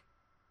was like,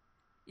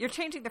 "You're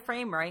changing the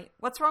frame, right?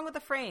 What's wrong with the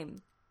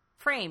frame?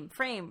 Frame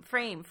color.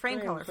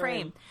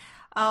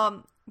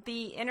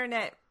 The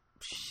internet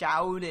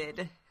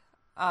shouted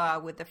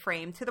with the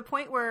frame, to the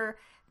point where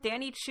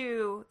Danny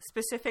Chu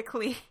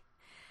specifically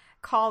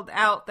called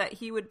out that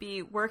he would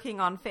be working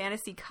on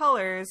fantasy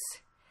colors,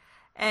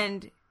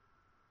 and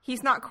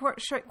he's not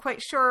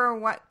quite sure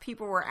what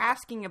people were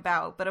asking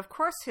about, but of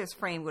course his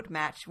frame would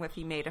match if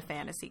he made a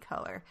fantasy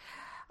color.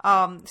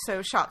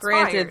 So shots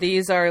Granted, fired.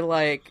 these are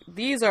like,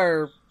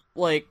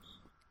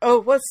 oh,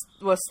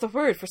 what's the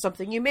word for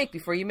something you make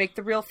before you make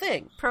the real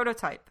thing?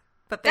 Prototype.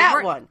 But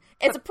one.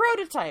 It's a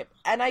prototype,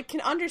 and I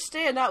can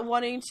understand not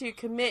wanting to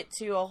commit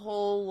to a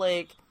whole,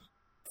 like,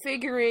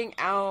 figuring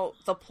out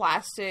the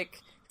plastic.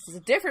 It's a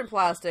different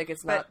plastic.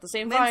 It's not the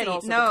same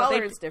vinyl, so the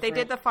color is different.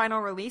 They did the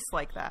final release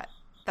like that.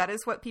 That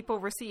is what people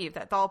received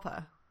at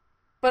Dolpa.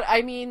 But,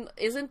 I mean,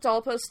 isn't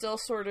Dolpa still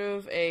sort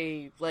of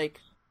a, like,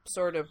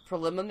 sort of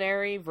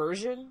preliminary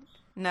version?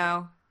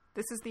 No.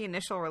 This is the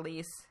initial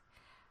release.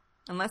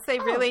 Unless they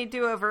really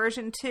do a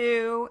version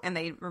 2 and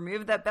they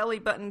remove that belly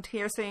button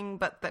piercing,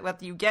 but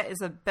what you get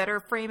is a better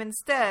frame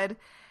instead,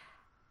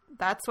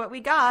 that's what we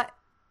got.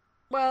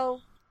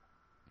 Well,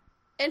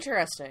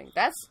 interesting.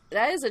 That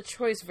is a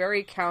choice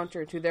very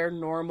counter to their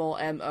normal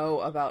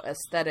MO about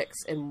aesthetics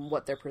and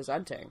what they're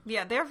presenting.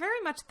 Yeah, they're very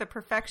much the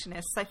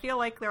perfectionists. I feel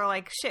like they're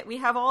like, shit, we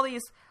have all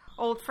these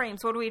old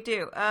frames. What do we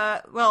do?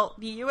 Well,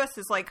 the US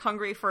is, like,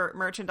 hungry for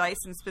merchandise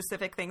and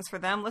specific things for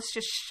them. Let's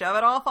just shove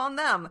it off on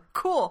them.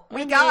 Cool.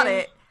 We got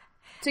it.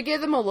 To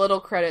give them a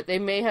little credit, they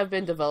may have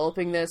been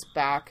developing this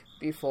back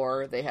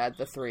before they had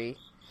the 3.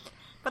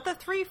 But the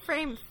 3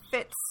 frame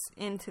fits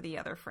into the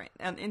other frame,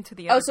 into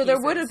the other so there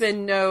would have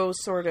been no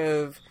sort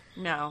of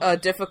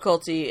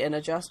difficulty in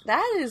adjust.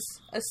 That is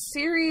a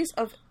series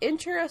of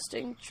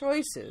interesting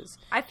choices.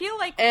 I feel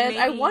like, and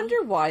I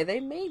wonder why they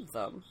made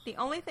them. The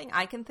only thing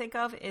I can think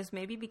of is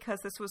maybe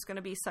because this was going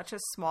to be such a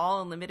small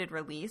and limited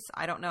release.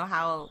 I don't know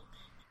how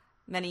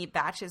many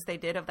batches they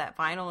did of that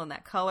vinyl and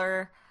that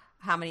color,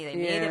 how many they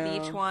made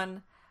of each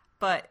one,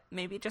 but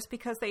maybe just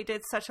because they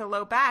did such a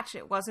low batch,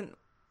 it wasn't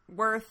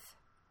worth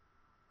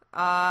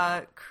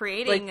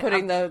creating, like,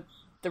 putting the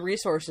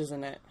resources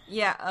in it.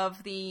 Yeah,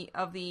 of the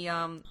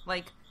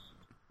like,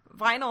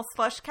 vinyl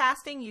slush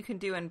casting you can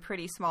do in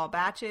pretty small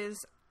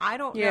batches. I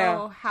don't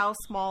know how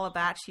small a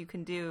batch you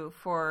can do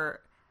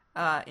for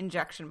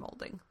injection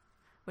molding,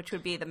 which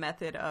would be the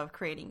method of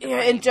creating the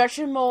frame.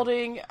 Injection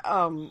molding,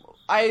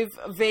 I've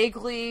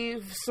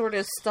vaguely sort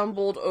of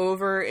stumbled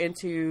over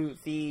into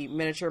the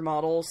miniature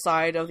model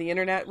side of the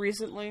internet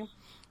recently,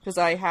 because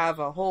I have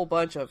a whole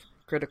bunch of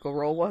Critical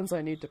Role ones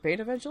I need to paint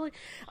eventually.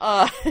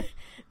 And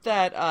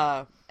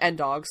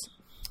dogs.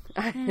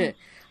 I think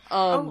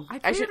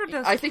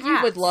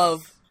you would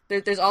love.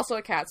 There's also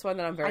a cats one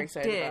that I'm very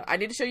excited did. about. I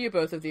need to show you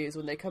both of these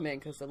when they come in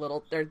because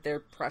they're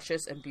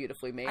precious and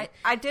beautifully made.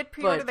 I did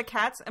pre-order the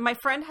cats, and my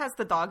friend has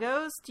the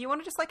doggos. Do you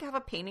want to just like have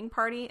a painting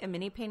party, a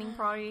mini painting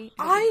party?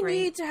 I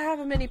need to have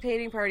a mini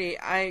painting party.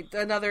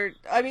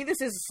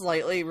 This is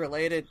slightly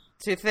related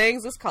to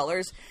things, this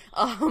colors.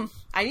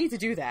 I need to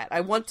do that.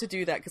 I want to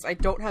do that because I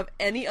don't have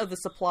any of the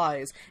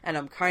supplies, and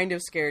I'm kind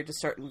of scared to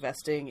start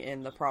investing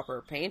in the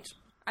proper paint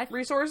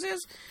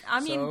resources.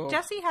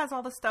 Jesse has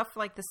all the stuff,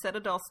 like the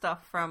Citadel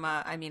stuff from,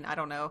 I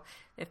don't know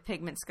if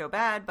pigments go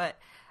bad, but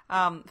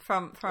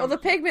from... Well, the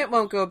pigment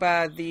won't go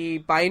bad. The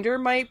binder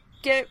might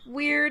get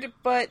weird,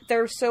 but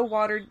they're so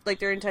watered, like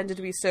they're intended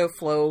to be so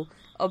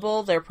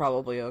flowable, they're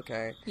probably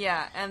okay.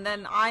 Yeah, and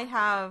then I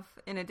have,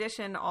 in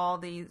addition, all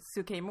the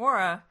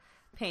Sukemura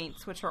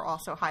paints, which are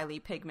also highly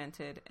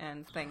pigmented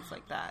and things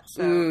like that.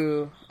 So.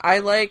 Ooh, I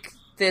like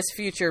this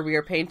future we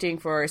are painting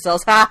for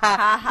ourselves.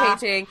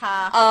 Painting.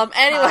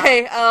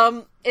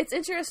 It's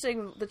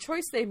interesting the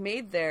choice they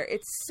made there.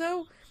 It's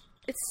so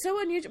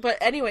unusual. But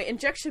anyway,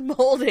 injection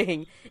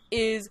molding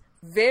is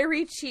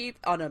very cheap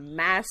on a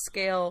mass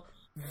scale,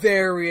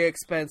 very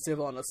expensive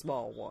on a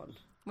small one.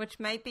 Which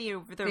might be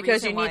the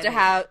because reason you need to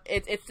have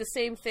it. It's the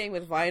same thing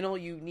with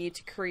vinyl. You need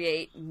to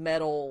create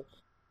metal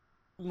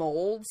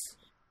molds,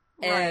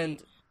 right.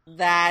 And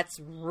that's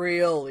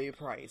really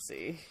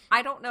pricey.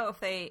 I don't know if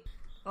they.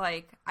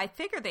 I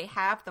figure they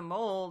have the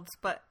molds,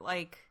 but,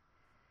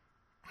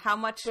 how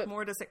much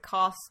more does it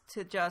cost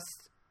to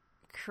just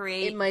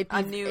create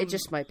a new... It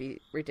just might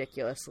be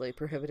ridiculously,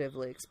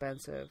 prohibitively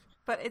expensive.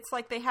 But it's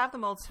like they have the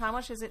molds. How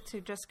much is it to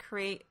just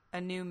create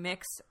a new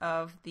mix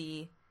of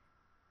the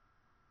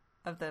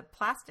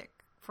plastic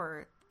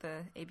for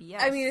the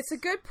ABS? It's a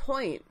good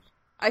point.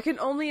 I can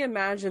only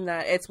imagine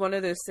that it's one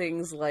of those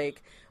things,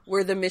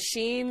 where the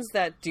machines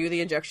that do the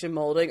injection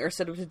molding are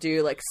set up to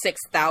do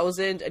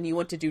 6,000 and you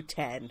want to do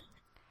 10.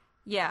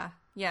 Yeah.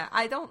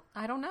 I don't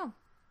know.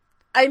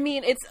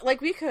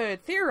 It's we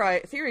could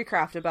theory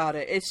craft about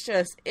it. It's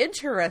just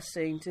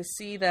interesting to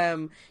see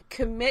them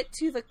commit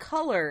to the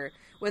color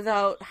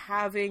without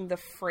having the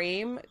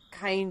frame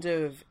kind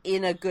of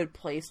in a good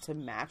place to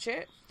match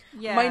it.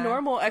 Yeah. My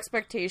normal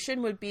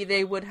expectation would be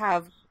they would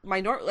have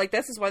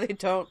this is why they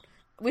don't.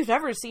 We've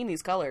never seen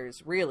these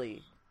colors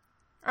really,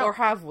 or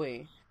have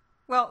we?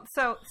 Well,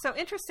 so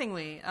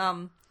interestingly,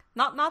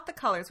 not the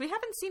colors. We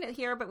haven't seen it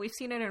here, but we've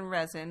seen it in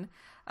resin.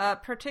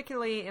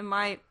 Particularly in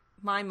my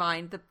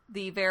mind,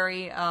 the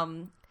very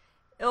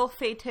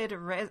ill-fated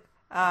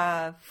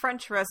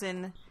French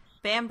resin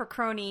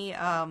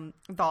Bambercroni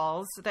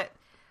dolls that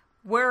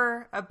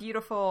were a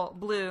beautiful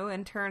blue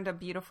and turned a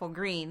beautiful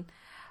green.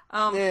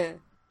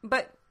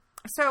 But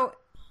so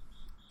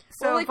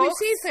we've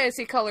seen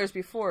fantasy colors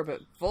before,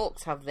 but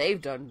Volks, have they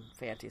done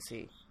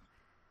fantasy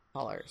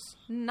colors?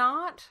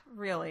 Not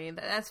really.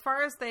 As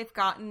far as they've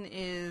gotten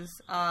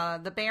is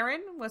the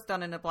Baron was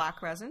done in a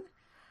black resin.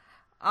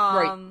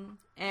 Right.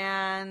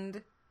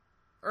 And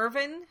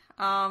Irvin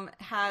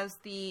has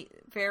the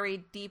very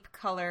deep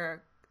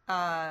color,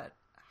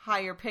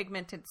 higher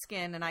pigmented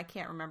skin, and I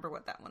can't remember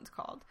what that one's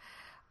called.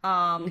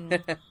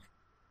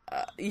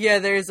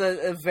 There's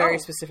a very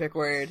specific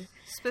word.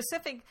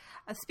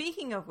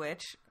 Speaking of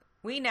which,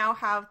 we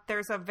now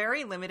there's a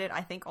very limited,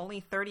 I think only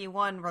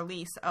 31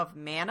 release of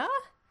Mana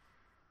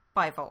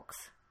by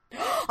Volks.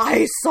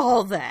 I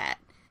saw that.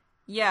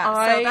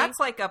 Yeah, so that's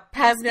like a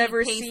have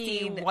never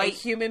seen white a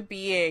human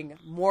being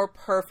more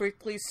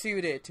perfectly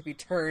suited to be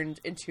turned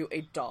into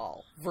a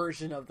doll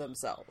version of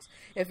themselves.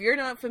 If you're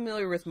not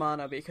familiar with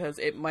Mana, because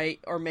it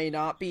might or may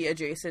not be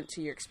adjacent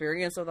to your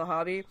experience of the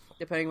hobby,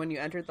 depending when you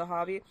entered the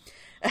hobby,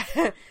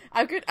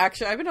 I've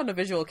been on a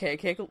visual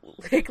kick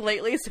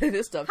lately, so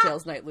this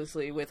dovetails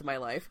nicely with my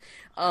life.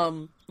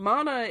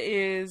 Mana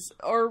is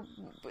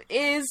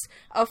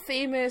a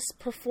famous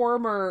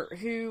performer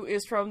who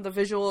is from the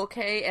visual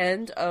kei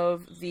end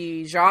of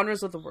the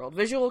genres of the world.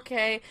 Visual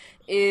kei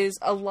is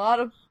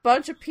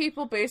bunch of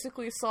people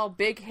basically saw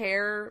big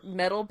hair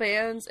metal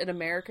bands in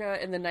America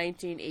in the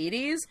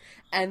 1980s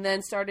and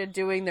then started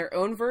doing their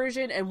own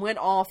version and went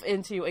off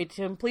into a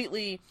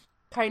completely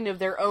kind of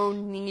their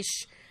own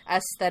niche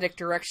aesthetic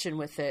direction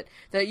with it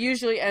that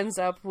usually ends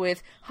up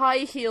with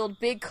high-heeled,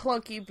 big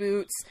clunky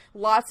boots,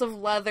 lots of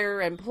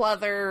leather and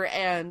pleather,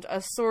 and a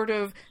sort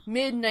of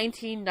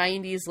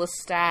mid-1990s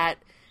Lestat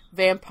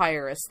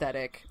vampire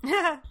aesthetic.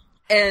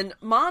 And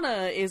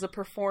Mana is a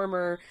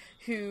performer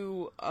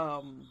who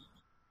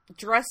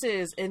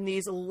dresses in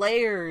these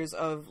layers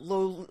of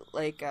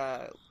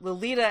Lolita-esque,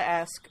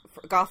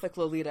 Gothic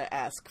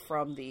Lolita-esque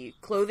from the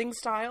clothing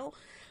style.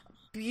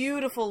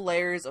 Beautiful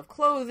layers of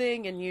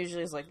clothing, and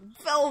usually is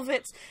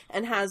velvets,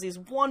 and has these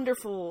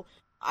wonderful,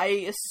 I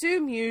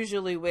assume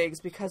usually wigs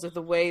because of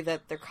the way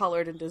that they're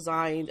colored and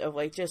designed, of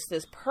just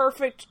this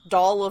perfect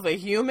doll of a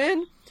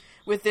human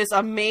with this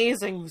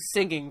amazing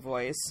singing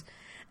voice.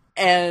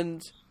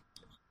 And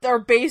they're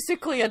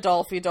basically a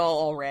Dolphy doll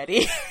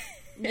already.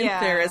 in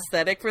their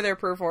aesthetic for their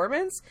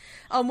performance.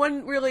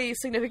 One really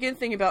significant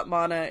thing about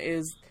Mana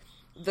is,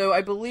 though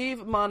I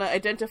believe Mana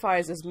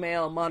identifies as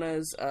male,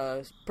 Mana's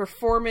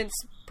performance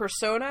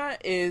persona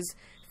is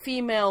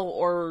female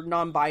or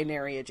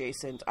non-binary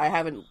adjacent. I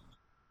haven't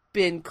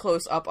been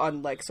close up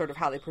on like sort of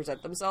how they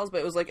present themselves, but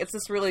it was like it's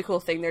this really cool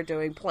thing they're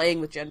doing, playing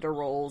with gender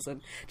roles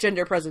and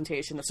gender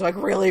presentation. It's like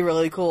really,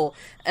 really cool,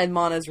 and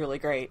Mana's really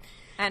great.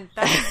 And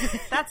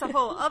that's a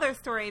whole other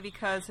story,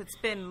 because it's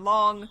been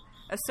long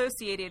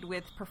associated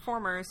with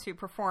performers who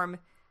perform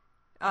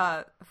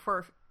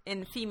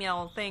in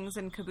female things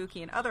in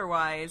kabuki and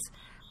otherwise.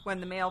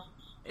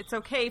 It's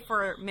okay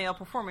for male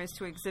performers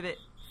to exhibit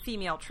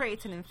female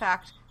traits and in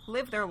fact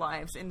live their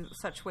lives in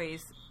such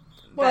ways.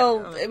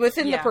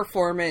 Within the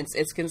performance,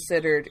 it's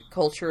considered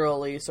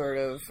culturally sort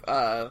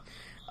of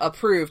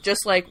approved.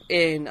 Just like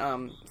in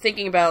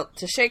thinking about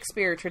to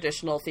Shakespeare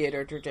traditional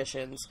theater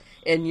traditions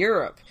in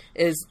Europe,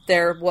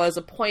 there was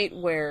a point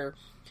where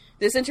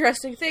this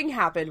interesting thing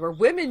happened where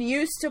women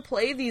used to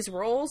play these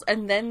roles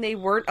and then they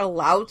weren't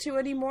allowed to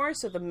anymore,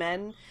 so the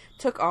men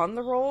took on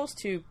the roles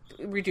to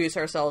reduce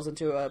ourselves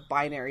into a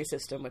binary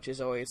system, which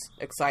is always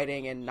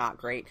exciting and not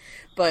great.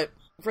 But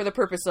for the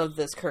purpose of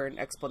this current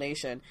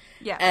explanation.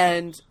 Yeah.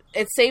 And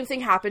it's same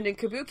thing happened in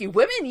kabuki.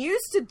 Women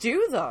used to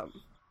do them.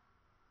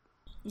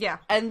 Yeah.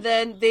 And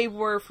then they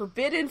were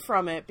forbidden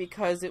from it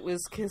because it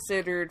was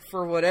considered,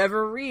 for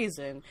whatever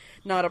reason,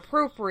 not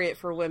appropriate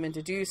for women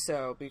to do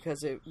so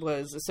because it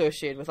was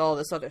associated with all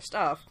this other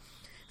stuff.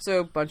 So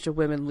a bunch of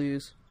women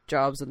lose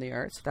jobs in the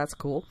arts. That's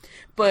cool.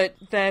 But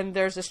then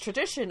there's this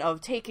tradition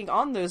of taking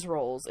on those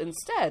roles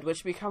instead,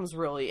 which becomes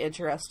really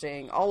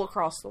interesting all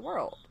across the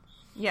world.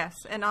 Yes,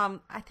 and I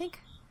can't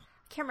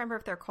remember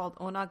if they're called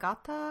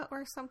onagata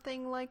or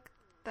something like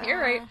that. You're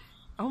right.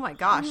 Oh my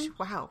gosh!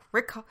 Mm-hmm. Wow,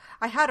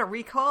 I had a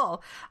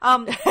recall.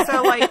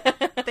 So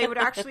like they would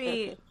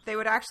actually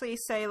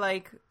say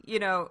like, you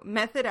know,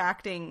 method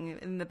acting,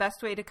 and the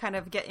best way to kind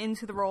of get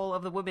into the role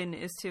of the woman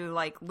is to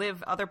like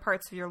live other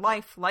parts of your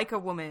life like a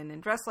woman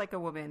and dress like a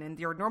woman and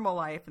your normal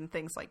life and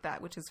things like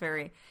that, which is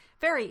very,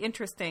 very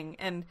interesting.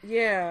 And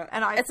yeah,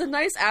 and it's a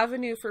nice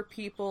avenue for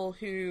people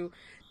who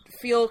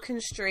feel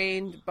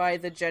constrained by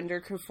the gender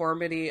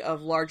conformity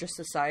of larger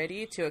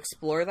society to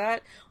explore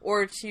that,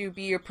 or to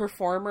be a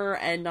performer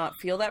and not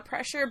feel that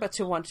pressure, but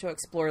to want to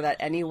explore that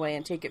anyway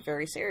and take it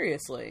very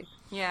seriously.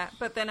 Yeah,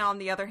 but then on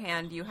the other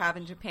hand, you have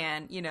in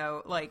Japan, you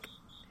know, like,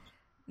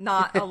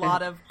 not a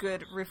lot of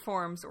good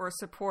reforms or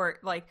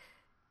support. Like,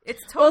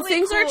 it's totally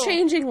things cool. are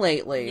changing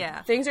lately.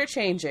 Yeah. Things are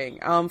changing.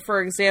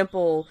 For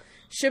example,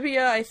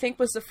 Shibuya, I think,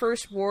 was the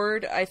first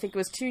ward, I think it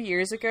was 2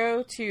 years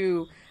ago,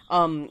 to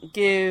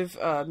give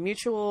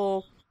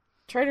mutual,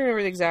 trying to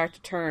remember the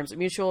exact terms,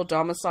 mutual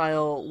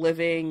domicile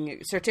living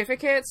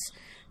certificates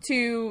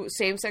to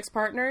same-sex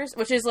partners,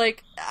 which is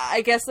like,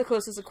 I guess the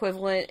closest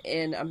equivalent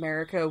in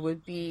America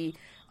would be,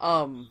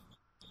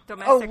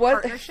 domestic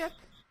partnership?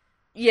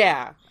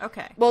 Yeah.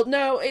 Okay. Well,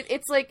 no,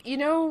 it's like, you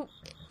know,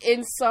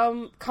 in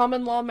some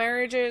common law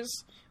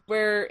marriages,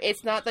 where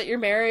it's not that you're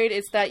married,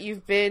 it's that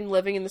you've been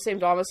living in the same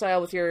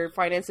domicile with your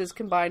finances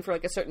combined for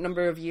like a certain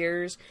number of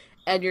years,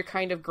 and you're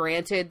kind of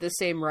granted the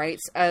same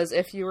rights as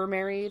if you were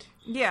married.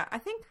 Yeah, I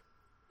think,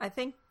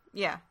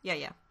 yeah.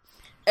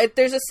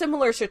 There's a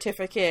similar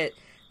certificate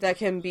that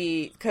can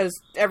be, because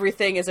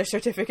everything is a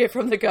certificate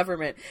from the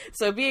government.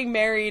 So being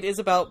married is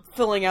about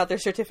filling out their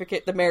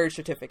certificate, the marriage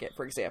certificate,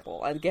 for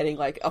example, and getting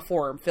like a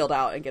form filled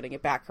out and getting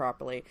it back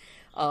properly.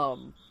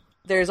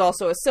 There's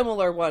also a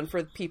similar one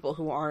for people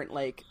who aren't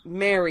like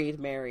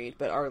married,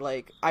 but are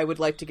like, I would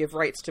like to give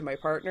rights to my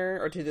partner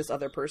or to this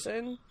other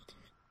person,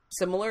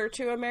 similar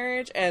to a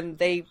marriage. And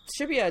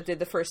Shibuya did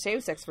the first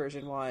same-sex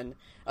version one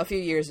a few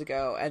years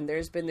ago, and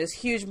there's been this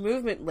huge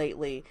movement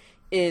lately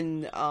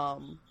in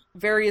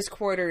various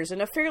quarters in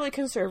a fairly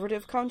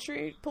conservative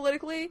country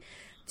politically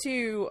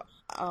to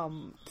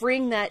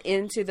bring that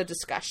into the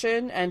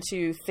discussion and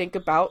to think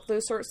about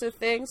those sorts of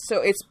things.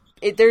 So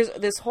there's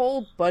this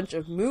whole bunch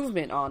of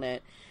movement on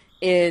it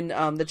in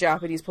the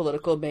Japanese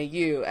political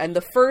milieu, and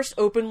the first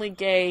openly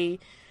gay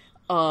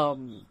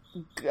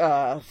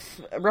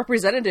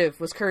representative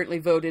was currently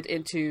voted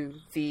into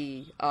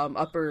the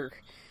upper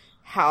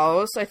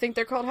house. I think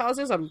they're called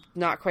houses. I'm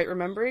not quite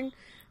remembering.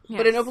 Yes.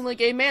 But an openly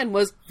gay man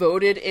was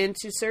voted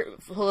into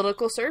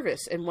political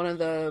service in one of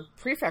the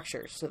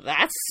prefectures. So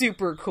that's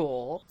super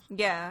cool.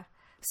 Yeah.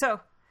 So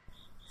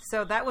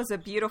that was a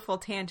beautiful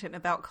tangent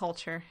about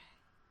culture.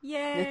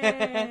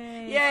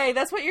 Yay! Yay!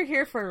 That's what you're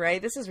here for,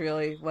 right? This is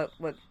really what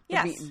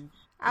yes,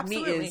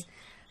 absolutely. Meat is.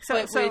 So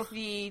with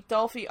the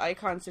Dolphy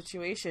icon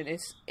situation,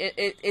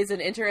 it is an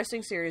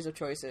interesting series of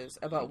choices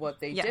about what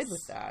they did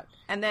with that.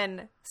 And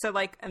then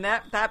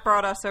that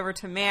brought us over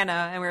to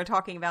Mana, and we were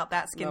talking about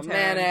that skin tone.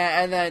 Mana,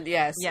 and then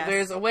yes,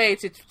 there's a way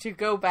to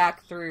go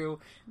back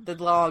through the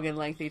long and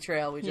lengthy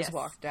trail we just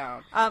walked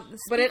down.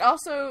 But it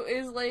also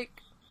is like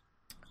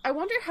I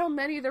wonder how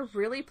many they're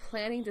really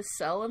planning to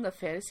sell in the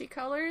fantasy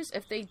colors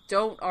if they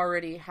don't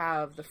already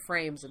have the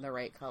frames in the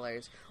right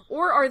colors.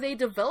 Or are they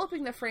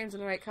developing the frames in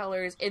the right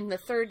colors in the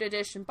 3rd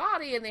edition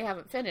body and they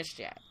haven't finished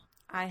yet?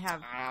 I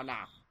don't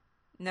know.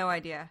 No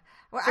idea.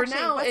 Well, For actually,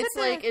 now, wasn't it's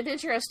like an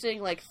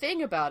interesting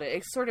thing about it.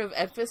 It sort of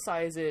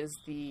emphasizes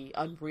the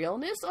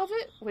unrealness of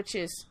it, which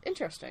is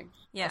interesting.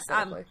 Yeah,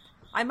 aesthetically.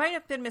 I might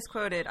have been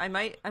misquoted.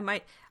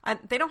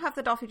 They don't have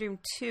the Dolphy Dream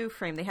 2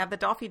 frame. They have the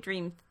Dolphy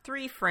Dream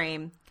 3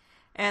 frame,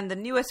 and the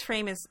newest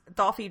frame is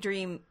Dolphy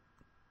Dream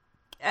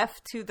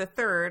F to the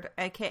 3rd,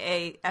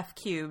 aka F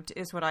cubed,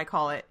 is what I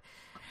call it.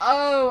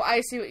 Oh,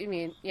 I see what you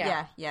mean.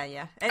 Yeah. I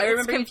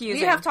remember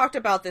confusing. We have talked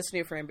about this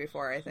new frame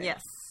before, I think.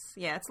 Yes.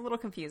 Yeah, it's a little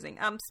confusing.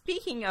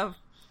 Speaking of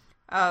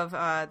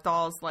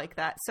dolls like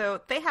that,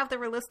 so they have the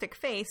realistic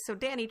face, so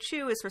Danny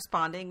Chu is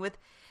responding with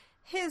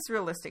his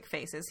realistic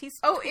faces.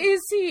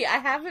 Is he? I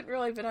haven't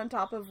really been on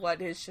top of what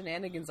his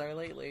shenanigans are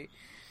lately.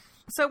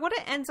 So what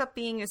it ends up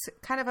being is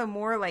kind of a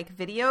more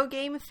video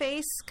game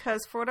face,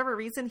 because for whatever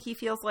reason he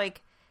feels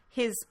like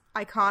his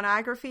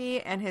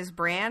iconography and his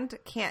brand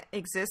can't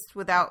exist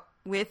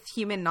with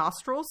human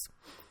nostrils.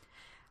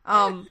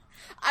 Granted,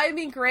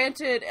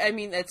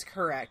 that's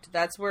correct.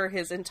 That's where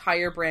his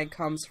entire brand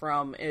comes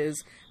from,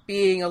 is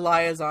being a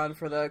liaison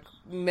for the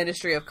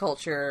Ministry of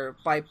Culture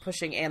by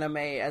pushing anime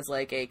as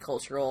a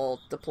cultural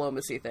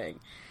diplomacy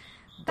thing.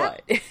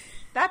 But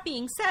that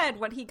being said,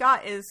 what he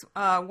got is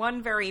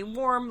one very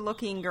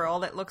warm-looking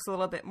girl that looks a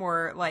little bit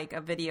more like a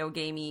video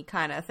gamey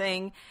kind of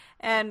thing,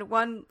 and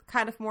one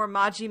kind of more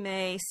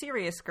Majime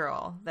serious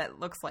girl that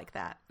looks like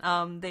that.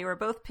 They were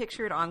both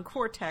pictured on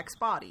Cortex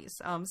bodies,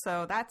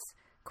 so that's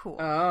cool.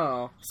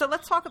 Oh. So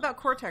let's talk about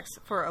Cortex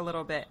for a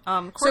little bit.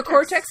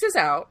 Cortex is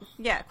out.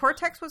 Yeah,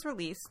 Cortex was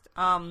released.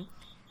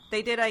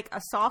 They did a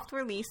soft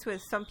release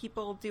with some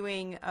people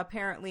doing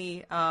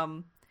apparently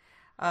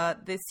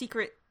the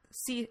secret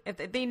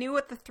if they knew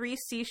what the 3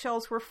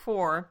 seashells were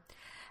for,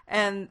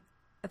 and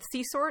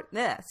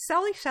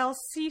Sally sells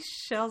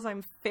seashells.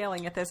 I'm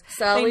failing at this.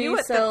 Sally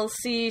sells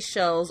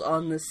seashells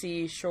on the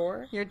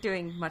seashore. You're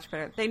doing much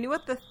better. They knew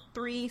what the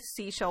 3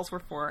 seashells were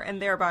for, and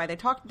thereby they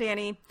talked to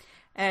Danny,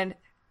 and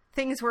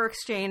things were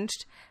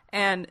exchanged,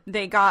 and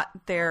they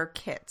got their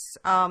kits.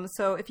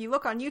 So if you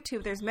look on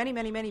YouTube, there's many,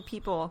 many, many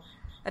people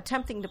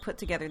attempting to put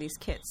together these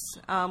kits.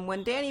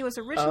 When Danny was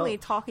originally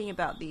talking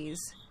about these,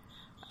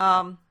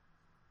 I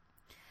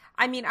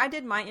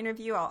did my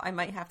interview. I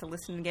might have to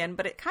listen again,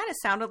 but it kind of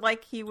sounded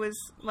like he was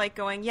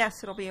going,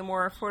 yes, it'll be a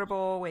more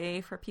affordable way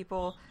for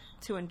people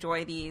to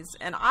enjoy these.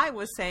 And I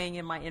was saying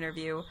in my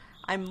interview,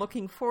 I'm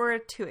looking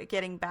forward to it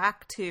getting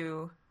back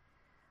to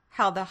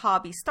how the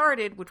hobby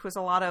started, which was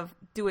a lot of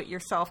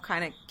do-it-yourself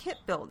kind of kit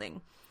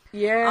building.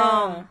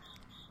 Yeah.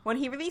 When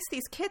he released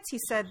these kits, he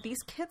said,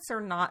 these kits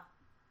are not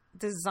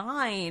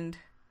designed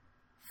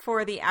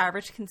for the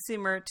average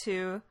consumer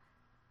to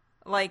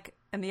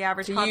and the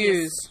average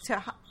hobbyist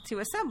to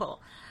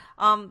assemble.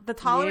 The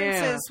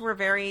tolerances were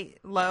very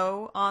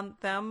low on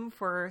them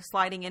for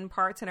sliding in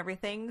parts and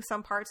everything.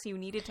 Some parts you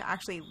needed to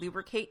actually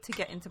lubricate to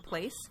get into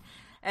place.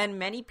 And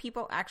many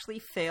people actually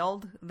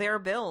failed their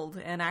build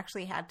and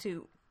actually had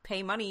to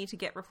pay money to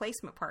get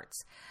replacement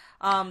parts.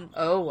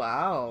 Oh,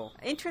 wow.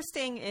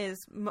 Interesting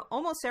is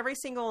almost every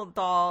single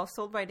doll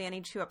sold by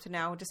Danny Chu up to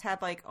now just had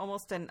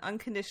almost an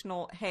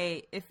unconditional,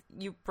 hey, if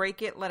you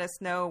break it, let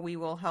us know. We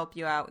will help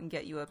you out and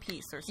get you a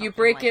piece or something. You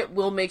break it,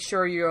 we'll make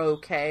sure you're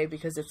okay,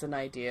 because it's an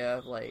idea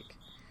of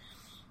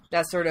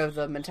that's sort of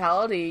the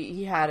mentality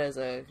he had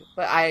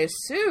but I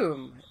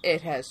assume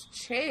it has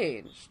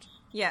changed.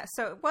 Yeah,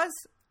 so it was,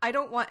 I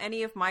don't want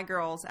any of my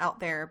girls out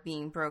there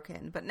being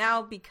broken, but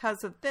now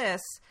because of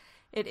this,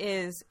 it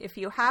is, if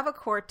you have a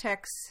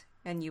Cortex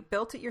and you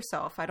built it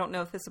yourself, I don't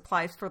know if this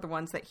applies for the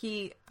ones that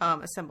he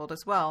assembled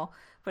as well,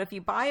 but if you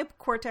buy a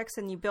Cortex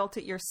and you built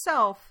it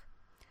yourself,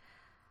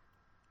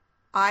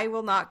 I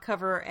will not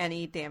cover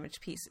any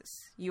damaged pieces.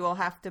 You will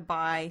have to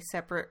buy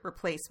separate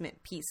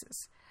replacement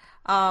pieces,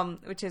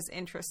 which is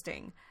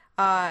interesting.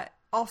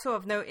 Also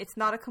of note, it's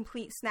not a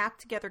complete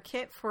snap-together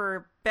kit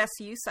for best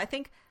use. I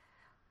think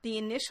the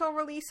initial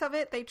release of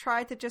it, they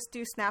tried to just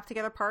do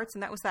snap-together parts,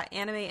 and that was that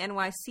Anime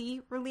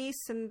NYC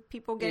release, and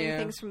people getting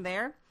things from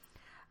there.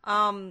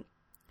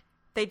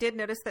 They did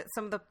notice that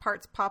some of the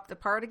parts popped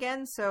apart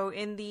again, so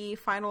in the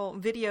final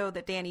video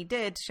that Danny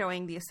did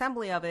showing the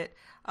assembly of it,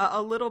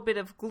 a little bit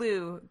of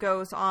glue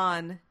goes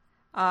on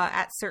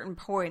at certain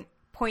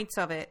points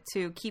of it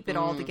to keep it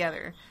all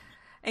together.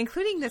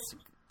 Including this,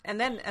 and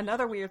then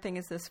another weird thing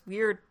is this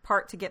weird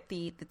part to get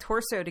the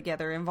torso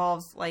together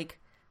involves,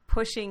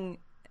 pushing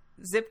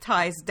zip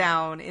ties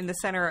down in the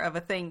center of a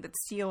thing that's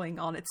sealing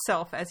on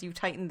itself as you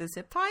tighten the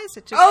zip ties.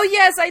 Oh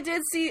yes, I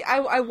did see.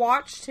 I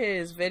watched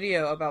his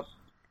video about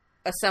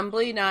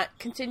assembly, not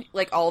continue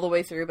all the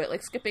way through,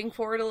 but skipping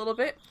forward a little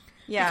bit.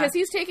 Yeah, because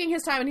he's taking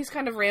his time and he's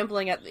kind of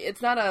rambling.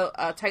 It's not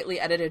a tightly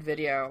edited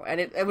video,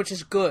 and which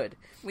is good.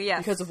 Yes.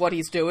 Because of what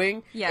he's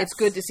doing. Yes. It's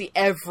good to see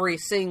every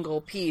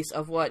single piece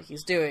of what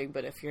he's doing.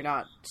 But if you're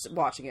not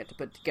watching it to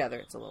put together,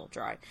 it's a little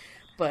dry.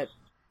 But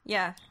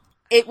yeah.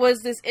 it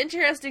was this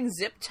interesting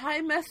zip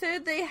tie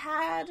method they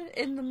had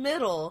in the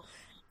middle.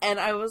 And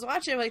I was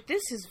watching, like,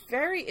 this is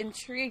very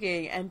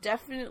intriguing, and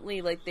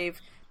definitely, like, they've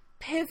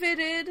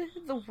pivoted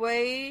the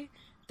way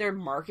they're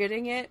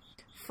marketing it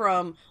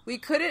from, we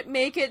couldn't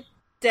make it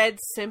dead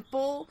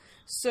simple,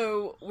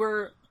 so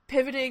we're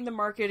pivoting the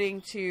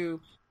marketing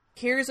to,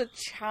 here's a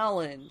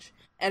challenge,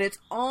 and it's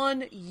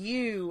on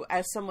you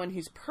as someone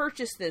who's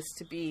purchased this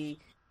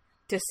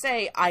to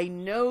say, I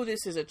know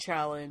this is a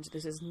challenge,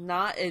 this is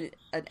not an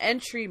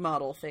entry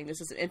model thing,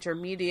 this is an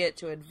intermediate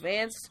to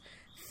advanced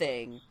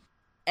thing.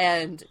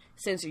 And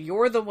since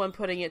you're the one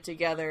putting it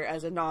together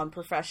as a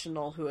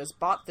non-professional who has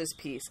bought this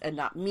piece and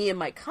not me and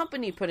my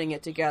company putting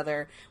it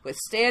together with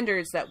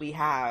standards that we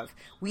have,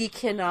 we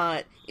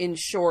cannot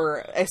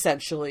ensure,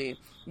 essentially,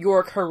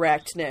 your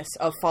correctness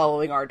of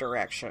following our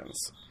directions.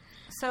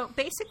 So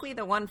basically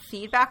the one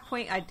feedback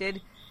point I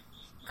did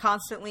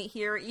constantly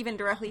hear, even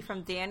directly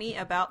from Danny,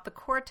 about the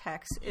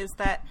Cortex is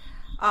that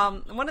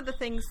one of the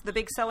things, the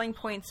big selling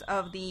points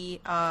of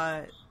the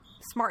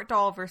Smart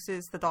Doll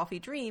versus the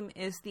Dolphy Dream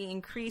is the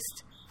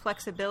increased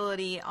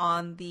flexibility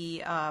on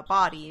the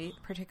body,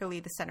 particularly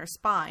the center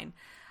spine.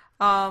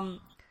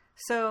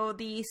 So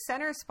the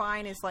center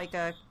spine is like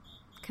a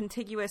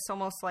contiguous,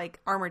 almost like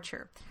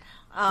armature.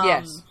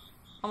 Yes.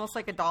 Almost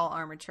like a doll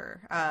armature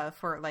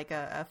for like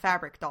a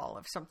fabric doll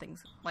or something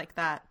like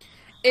that.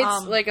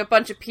 It's like a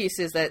bunch of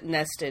pieces that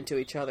nest into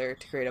each other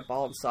to create a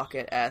ball and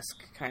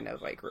socket-esque kind of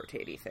like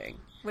rotatey thing.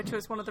 Which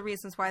was one of the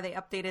reasons why they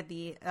updated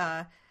the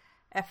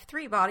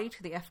F3 body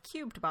to the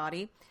F-cubed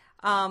body.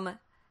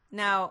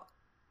 Now,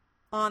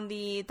 on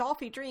the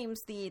Dolphy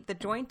Dreams, the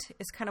joint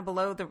is kind of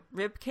below the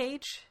rib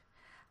cage,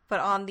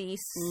 but on the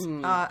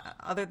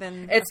other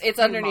than it's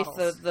underneath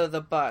models,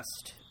 the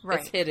bust. Right.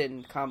 It's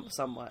hidden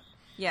somewhat.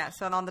 Yeah,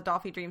 so on the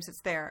Dolphy Dreams,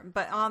 it's there,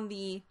 but on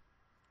the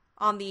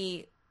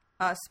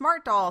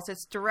Smart Dolls,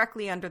 it's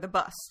directly under the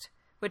bust,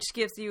 which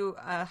gives you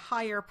a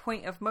higher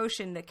point of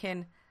motion that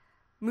can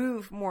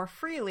move more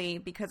freely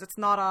because it's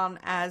not on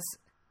as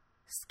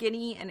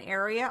skinny an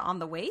area on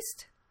the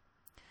waist.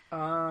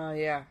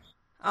 Yeah.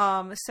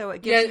 So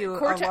it gives you a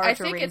larger I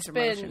think range it's of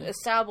been motion.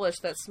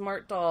 established that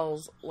Smart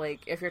Dolls, like,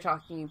 if you're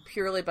talking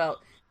purely about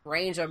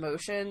range of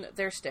motion,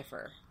 they're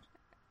stiffer.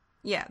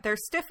 Yeah, they're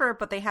stiffer,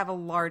 but they have a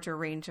larger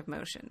range of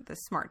motion, the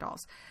Smart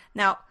Dolls.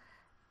 Now,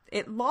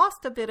 it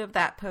lost a bit of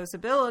that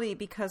posability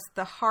because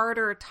the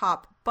harder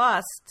top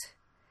bust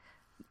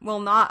will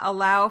not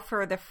allow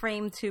for the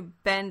frame to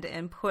bend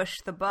and push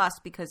the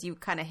bust because you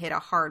kind of hit a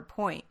hard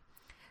point.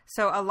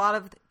 So a lot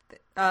of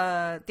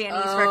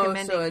Danny's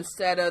recommending. So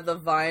instead of the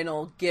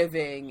vinyl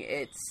giving,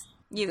 it's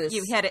you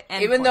hit an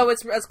end even point. though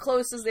it's as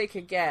close as they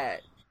could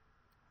get.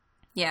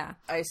 Yeah,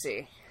 I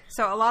see.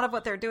 So a lot of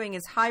what they're doing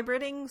is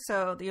hybriding.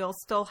 So you'll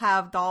still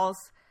have dolls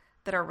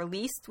that are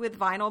released with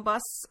vinyl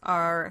busts,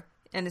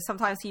 and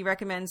sometimes he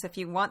recommends if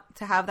you want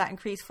to have that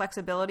increased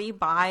flexibility,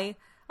 buy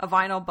a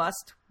vinyl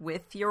bust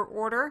with your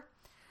order.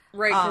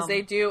 Right, because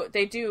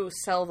they do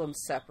sell them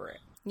separate.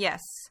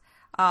 Yes.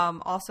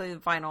 Also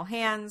vinyl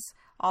hands.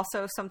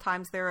 Also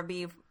sometimes there will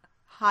be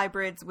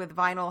hybrids with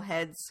vinyl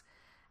heads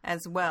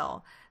as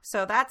well.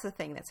 So that's a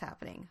thing that's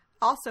happening.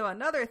 Also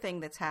another thing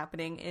that's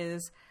happening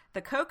is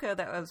the Coco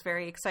that was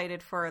very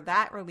excited for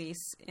that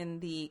release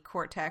in the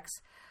Cortex.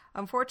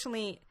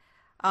 Unfortunately,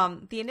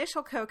 the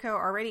initial Coco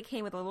already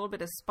came with a little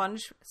bit of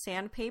sponge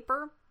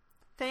sandpaper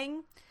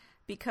thing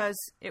because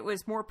it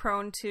was more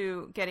prone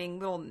to getting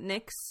little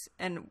nicks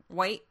and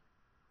white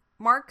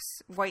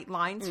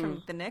lines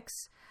from the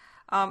nicks.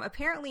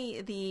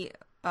 Apparently, the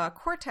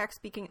Cortex,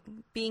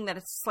 being that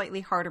it's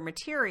slightly harder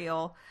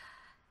material,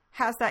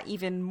 has that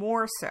even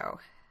more so.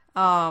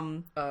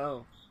 And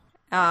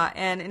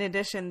in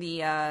addition,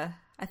 I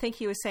think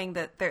he was saying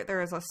that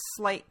there is a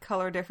slight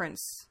color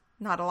difference,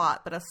 not a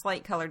lot, but a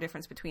slight color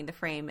difference between the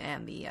frame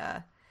and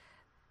the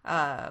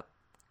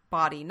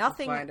body.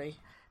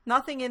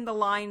 Nothing in the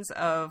lines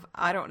of,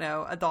 I don't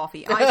know, a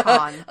Dolphy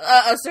icon.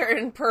 A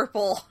certain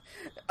purple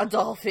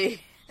Adolphi.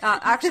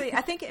 Actually,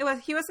 I think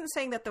he wasn't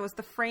saying that there was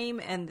the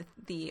frame and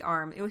the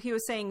arm. He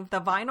was saying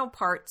the vinyl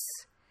parts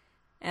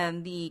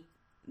and the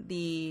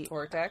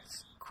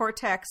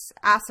Cortex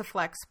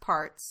Aciflex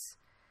parts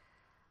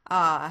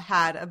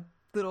had a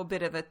little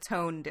bit of a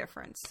tone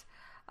difference.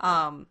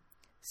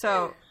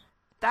 So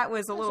that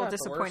was a little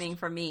disappointing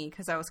for me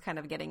because I was kind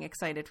of getting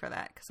excited for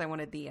that because I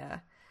wanted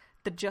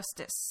the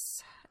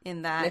justice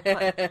in that.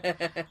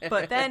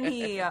 But then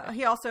he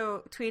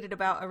also tweeted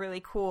about a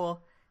really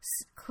cool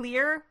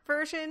clear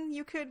version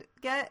you could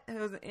get. It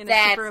was in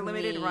a super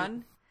limited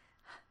run.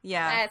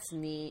 Yeah, that's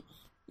neat.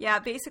 Yeah,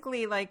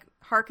 basically like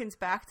harkens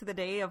back to the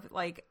day of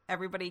like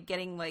everybody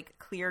getting like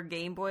clear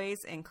Game Boys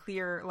and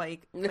clear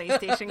like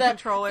PlayStation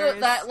controllers.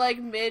 That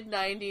like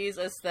mid-90s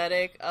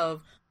aesthetic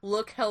of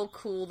look how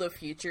cool the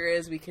future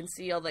is. We can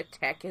see all the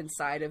tech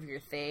inside of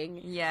your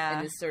thing. Yeah.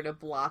 In this sort of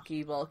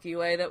blocky, bulky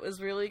way that was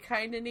really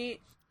kind of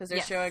neat. Because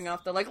they're showing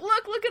off the, like,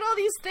 look at all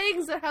these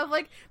things that have,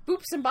 like,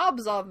 boops and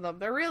bobs on them.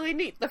 They're really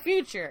neat. The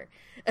future.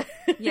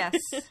 Yes.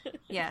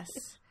 Yes.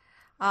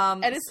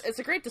 And it's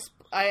a great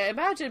I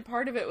imagine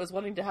part of it was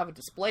wanting to have a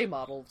display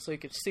model so you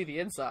could see the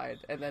inside,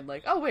 and then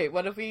like, oh wait,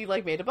 what if we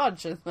like made a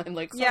bunch and then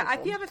like yeah, I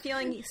have a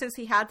feeling since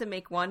he had to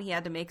make one, he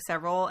had to make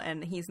several,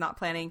 and he's not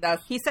planning.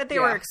 He said they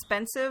were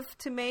expensive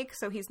to make,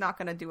 so he's not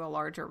going to do a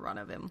larger run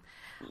of him.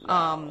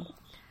 No.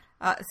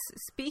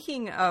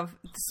 Speaking of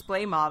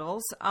display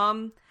models,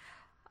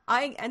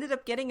 I ended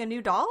up getting a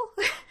new doll.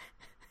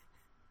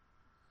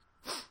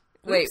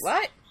 Wait,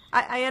 what?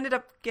 I ended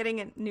up getting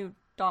a new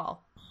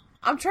doll.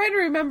 I'm trying to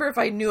remember if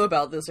I knew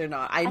about this or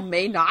not. I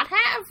may not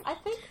have. I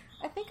think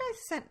I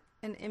sent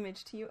an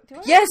image to you. Do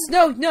I? Yes,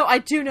 no, I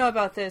do know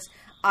about this.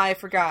 I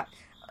forgot.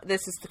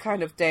 This is the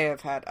kind of day I've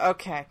had.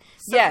 Okay.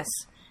 So, yes.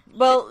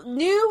 Well,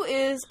 new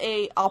is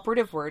a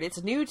operative word.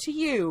 It's new to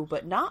you,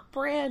 but not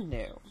brand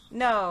new.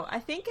 No, I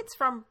think it's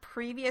from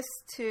previous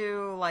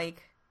to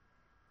like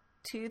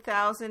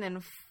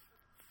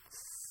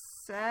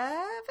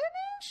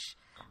 2007-ish.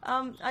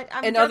 I'm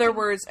in other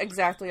words,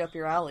 exactly up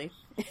your alley.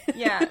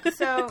 Yeah,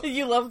 so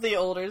you love the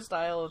older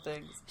style of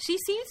things. She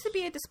seems to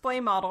be a display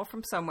model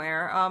from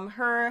somewhere.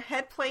 Her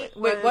head plate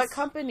was... Wait, what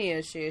company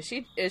is she?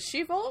 Is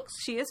she Volks?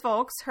 She is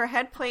Volks. Her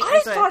head plate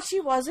I thought she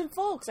wasn't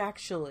Volks,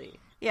 actually.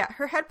 Yeah,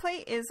 her head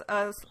plate is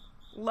a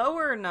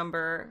lower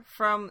number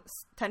from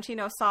Tenchi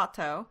no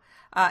Sato.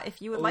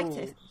 If you would like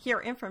to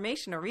hear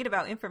information or read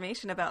about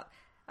information about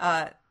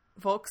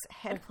Volks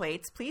head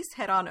plates, please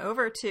head on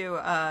over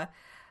to...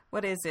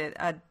 what is it?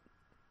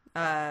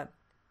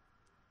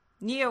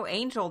 Neo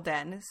Angel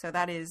Den. So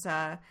that is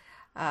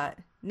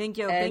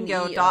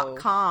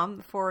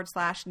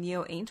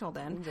ningyobingo.com/Neo Angel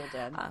Den.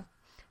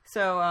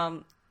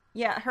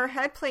 Yeah, her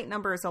head plate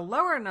number is a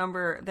lower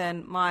number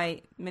than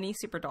my mini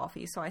Super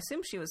Dolphy, so I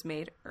assume she was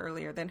made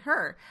earlier than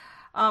her.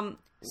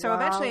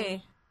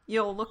 Eventually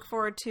you'll look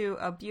forward to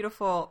a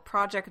beautiful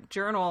project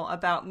journal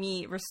about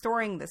me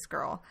restoring this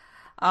girl.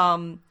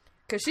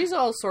 Because she's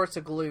all sorts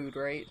of glued,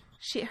 right?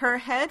 Her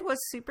head was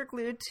super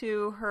glued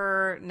to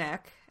her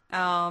neck,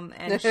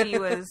 and she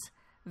was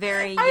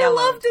very yellow. I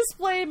love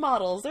display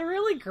models. They're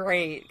really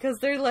great because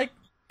they're like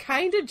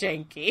kind of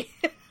janky.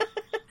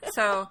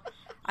 So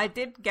I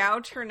did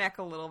gouge her neck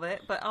a little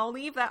bit, but I'll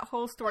leave that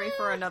whole story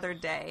for another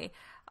day.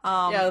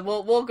 Yeah,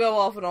 we'll go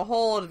off on a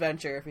whole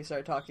adventure if we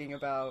start talking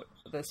about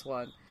this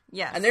one.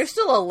 Yes. And there's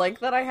still a link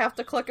that I have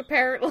to click,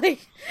 apparently.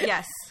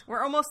 Yes,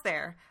 we're almost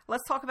there.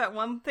 Let's talk about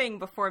one thing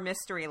before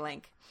Mystery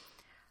Link.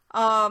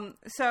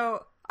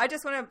 So I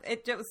just want to,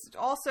 it was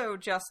also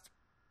just,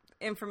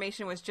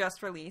 information was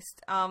just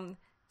released.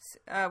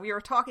 We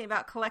were talking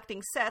about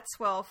collecting sets.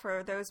 Well,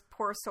 for those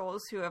poor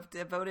souls who have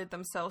devoted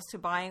themselves to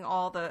buying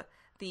all the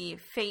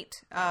Fate,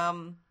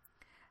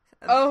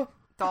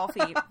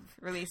 Dolphy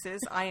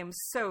releases, I am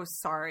so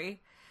sorry.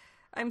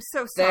 I'm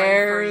so sorry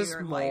There's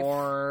for your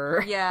more.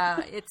 life.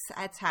 Yeah,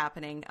 it's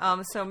happening.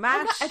 So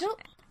MASH I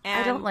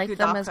don't like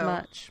them as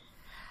much.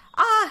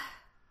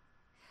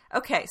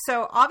 Okay,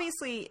 so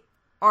obviously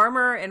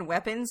armor and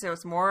weapons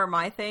is more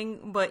my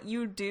thing, but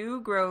you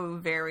do grow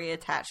very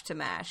attached to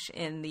MASH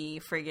in the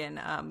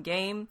friggin'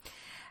 game.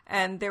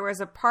 And there was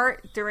a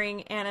part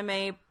during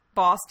Anime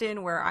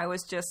Boston where I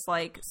was just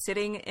like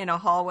sitting in a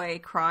hallway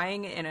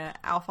crying in a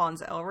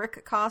Alphonse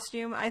Elric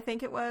costume, I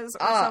think it was,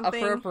 or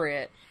something.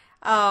 Appropriate.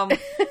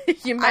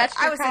 You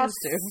matched your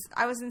costume.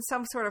 I was in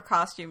some sort of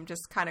costume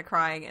just kind of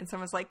crying, and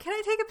someone's like, "Can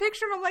I take a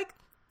picture?" And I'm like,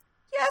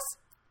 "Yes."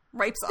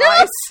 Wipes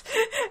eyes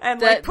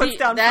and like puts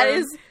down that phone.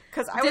 Is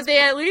did they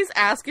at least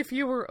ask if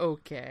you were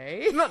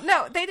okay?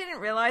 No, they didn't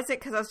realize it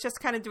because I was just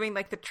kind of doing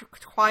like the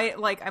quiet,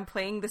 like I'm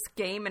playing this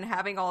game and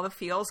having all the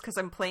feels because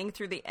I'm playing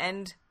through the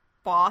end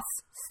boss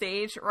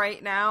stage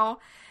right now,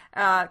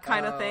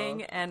 kind of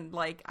thing. And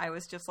like I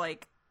was just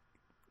like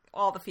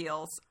all the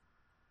feels.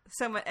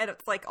 Someone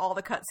edits like all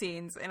the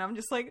cutscenes, and I'm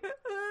just like,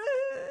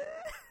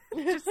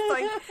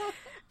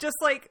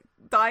 just like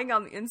dying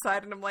on the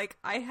inside. And I'm like,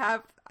 I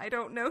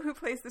don't know who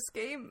plays this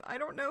game. I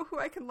don't know who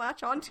I can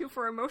latch onto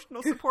for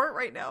emotional support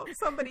right now.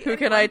 Somebody, who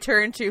can I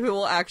turn to who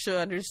will actually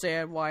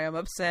understand why I'm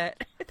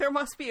upset? There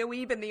must be a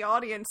weeb in the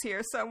audience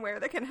here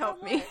somewhere that can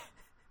help me.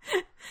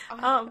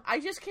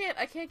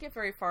 I can't get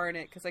very far in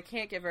it because I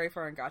can't get very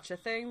far in gacha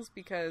things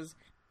because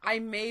I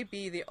may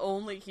be the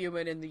only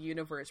human in the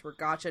universe where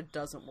gacha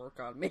doesn't work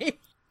on me.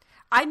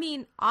 I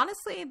mean,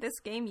 honestly, this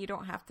game, you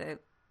don't have to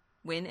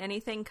win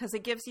anything because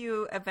it gives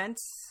you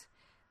events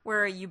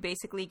where you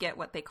basically get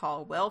what they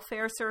call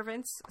welfare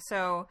servants.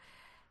 So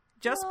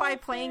just by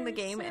playing the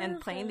game and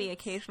playing the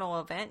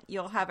occasional event,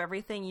 you'll have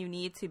everything you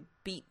need to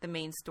beat the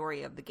main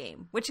story of the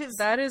game, which is...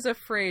 That is a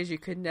phrase you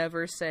could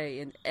never say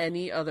in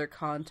any other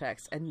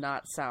context and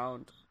not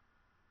sound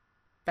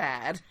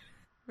bad.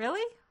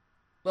 Really?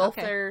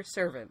 Welfare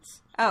servants.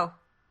 Oh,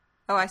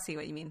 I see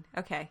what you mean.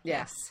 Okay.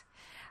 Yes.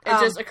 It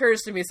just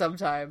occurs to me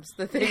sometimes,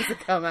 the things that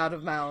come out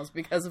of mouths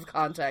because of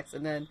context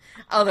and then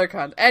other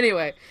context.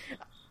 Anyway.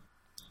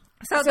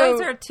 So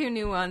those are two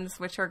new ones,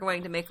 which are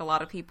going to make a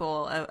lot of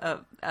people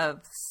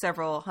of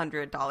several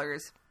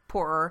 $100s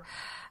poorer.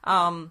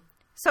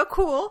 So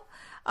cool.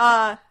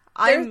 They're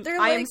I am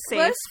like safe.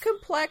 less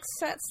complex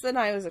sets than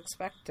I was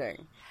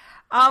expecting.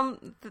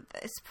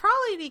 It's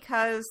probably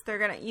because they're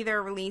gonna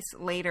either release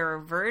later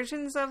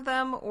versions of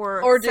them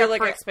or do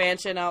like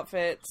expansion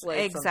outfits. Like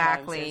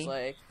exactly, sometimes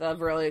there's like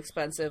the really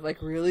expensive,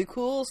 like really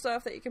cool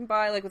stuff that you can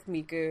buy, like with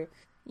Miku.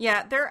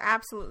 Yeah, they're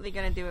absolutely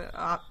going to do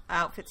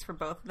outfits for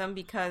both of them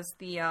because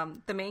the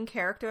main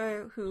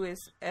character, who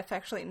is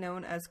affectionately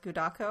known as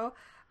Gudako,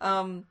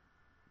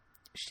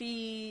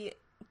 she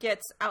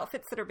gets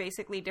outfits that are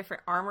basically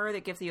different armor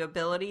that gives you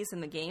abilities in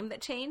the game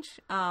that change,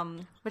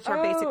 which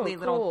are basically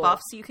little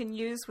buffs you can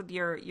use with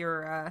your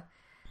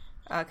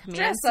command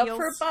Dress seals. up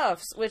for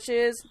buffs, which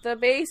is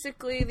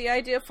basically the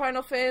idea of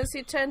Final Fantasy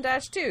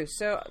X-2.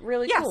 So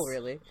really cool,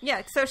 really.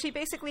 Yeah, so she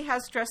basically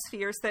has dress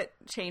spheres that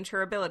change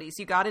her abilities.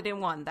 You got it in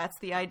one. That's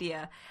the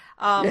idea.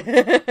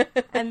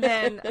 And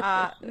then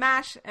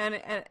Mash, and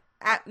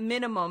at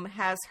minimum,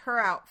 has her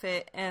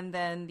outfit, and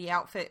then the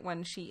outfit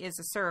when she is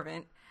a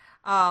servant.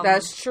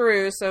 That's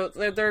true. So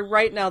they're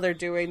right now they're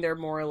doing their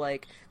more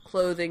like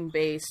clothing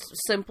based,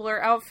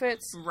 simpler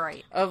outfits,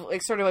 right? Of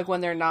like sort of like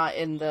when they're not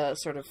in the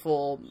sort of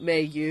full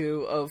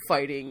milieu of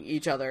fighting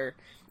each other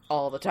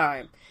all the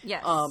time.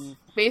 Yes.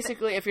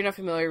 Basically, if you're not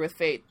familiar with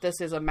Fate,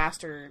 this is a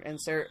master and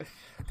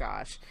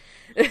gosh,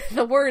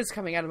 the words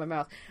coming out of my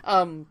mouth.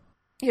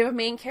 You have a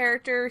main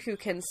character who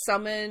can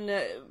summon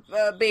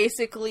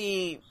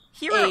basically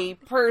a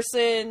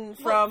person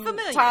from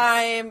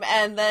time,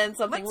 and then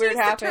something weird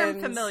happens. Let's use the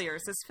term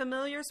familiars. Is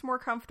familiars more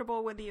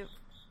comfortable with you?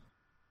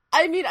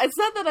 I mean, it's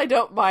not that I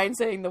don't mind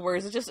saying the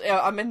words. It's just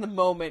I'm in the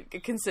moment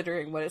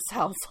considering what it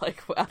sounds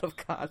like out of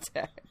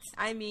context.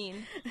 I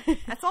mean,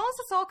 as long as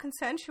it's all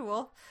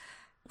consensual.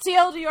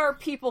 TLDR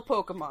people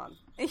Pokemon.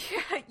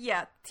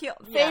 Yeah.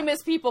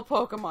 Famous people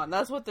Pokemon.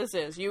 That's what this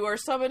is. You are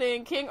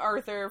summoning King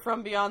Arthur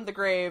from beyond the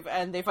grave,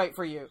 and they fight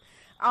for you.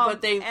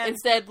 But they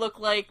instead look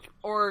like,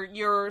 or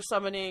you're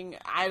summoning,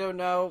 I don't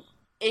know,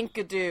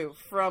 Enkidu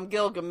from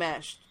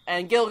Gilgamesh.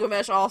 And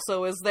Gilgamesh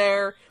also is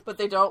there, but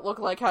they don't look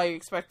like how you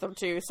expect them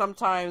to.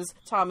 Sometimes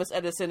Thomas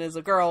Edison is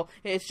a girl.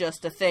 It's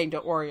just a thing.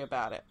 Don't worry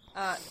about it.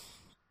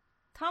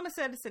 Thomas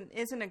Edison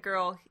isn't a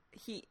girl.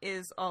 He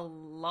is a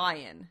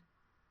lion.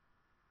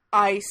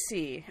 I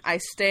see. I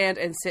stand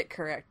and sit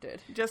corrected.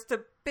 Just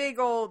a big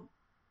old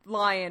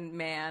lion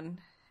man.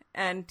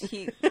 And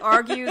he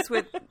argues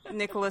with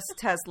Nicholas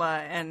Tesla,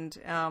 and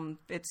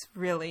it's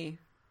really,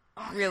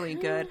 really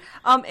good.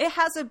 It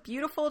has a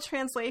beautiful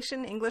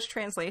English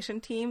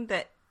translation team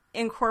that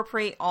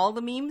incorporate all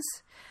the memes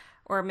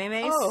or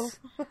memes. Oh,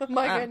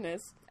 my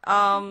goodness.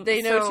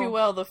 They know too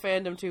well the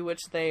fandom to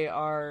which they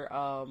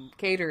are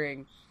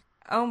catering.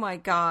 Oh my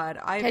god.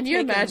 Can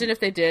you imagine if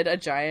they did a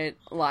giant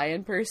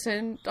lion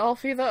person,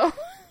 Dolphy, though?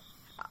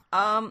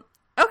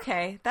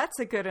 Okay, that's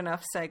a good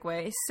enough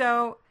segue.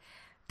 So...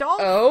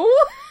 Doll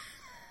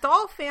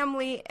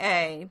Family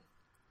A,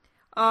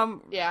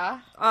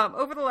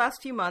 over the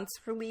last few months,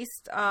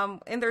 released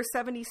in their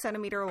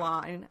 70-centimeter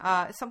line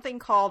something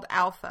called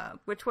Alpha,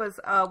 which was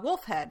a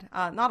wolf head,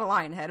 not a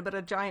lion head, but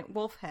a giant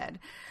wolf head.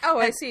 Oh,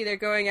 I see. They're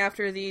going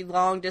after the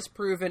long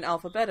disproven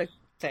alphabetic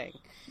thing.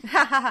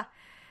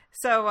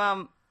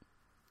 So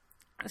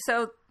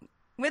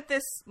with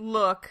this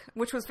look,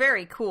 which was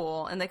very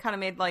cool, and they kind of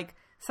made like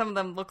some of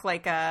them look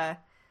like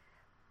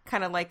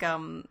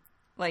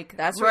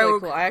that's Rogue. Really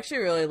cool. I actually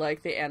really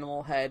like the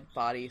animal head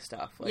body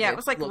stuff. It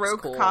was like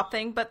Rogue cool. Cop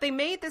thing, but they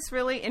made this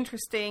really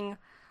interesting,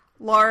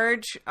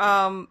 large,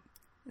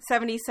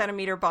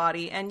 70-centimeter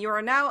body, and you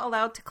are now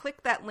allowed to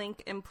click that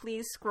link and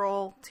please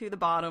scroll to the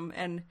bottom,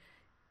 and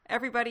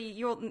everybody,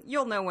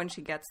 you'll know when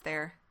she gets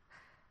there.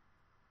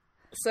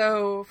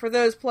 So, for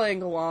those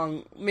playing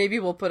along, maybe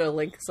we'll put a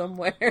link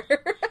somewhere.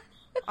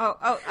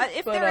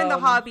 If they're in the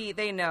hobby,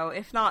 they know.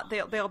 If not,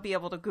 they'll be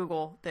able to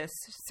Google this,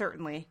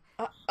 certainly.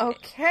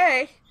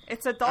 Okay.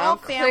 It's a Doll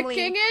Family.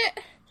 Clicking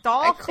it.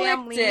 Doll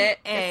Family it.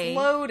 A. It's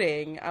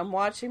loading. I'm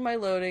watching my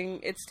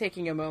loading. It's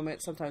taking a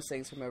moment. Sometimes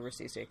things from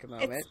overseas take a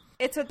moment.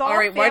 It's a Doll All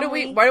right,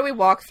 Family. why do we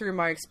walk through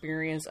my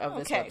experience of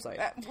this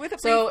website? With a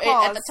brief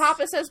pause. At the top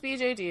it says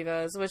BJ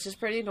Divas, which is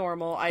pretty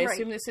normal. I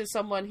assume this is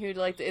someone who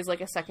is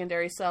like a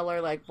secondary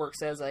seller, like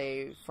works as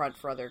a front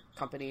for other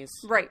companies.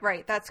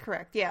 Right. That's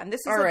correct. Yeah, and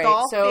this is All a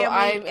Doll Family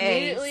I'm A,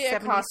 immediately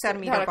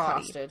 70-centimeter body.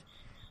 accosted.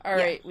 All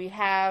right, we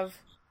have.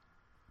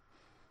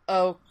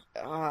 So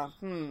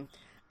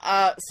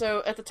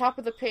at the top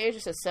of the page,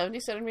 it says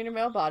 70-centimeter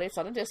male body. It's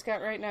on a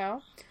discount right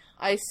now.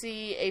 I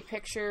see a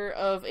picture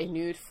of a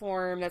nude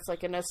form that's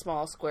like in a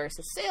small square. It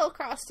says sale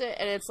across it,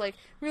 and it's like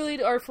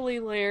really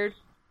artfully layered.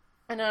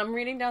 And I'm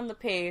reading down the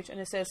page, and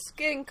it says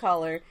skin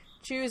color.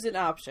 Choose an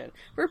option.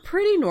 We're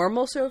pretty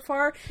normal so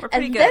far. We're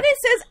pretty good. Then it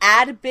says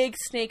add big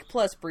snake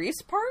plus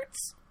breast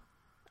parts.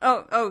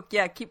 Oh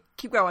yeah. Keep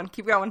going.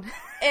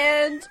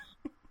 And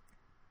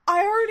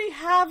I already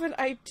have an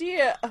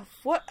idea of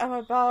what I'm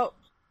about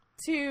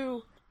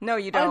to No,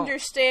 you don't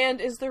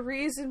understand is the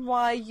reason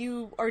why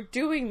you are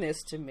doing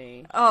this to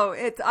me. Oh,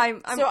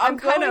 I'm kind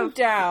going of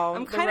down.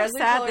 I'm kind the of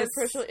sad. This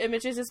personal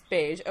images is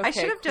beige. Okay, I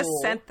should have just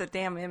cool. sent the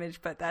damn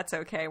image, but that's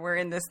okay. We're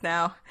in this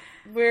now.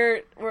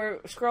 We're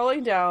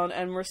scrolling down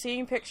and we're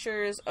seeing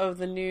pictures of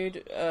the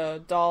nude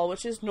doll,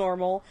 which is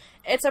normal.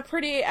 It's a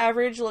pretty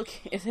average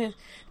looking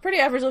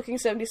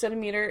 70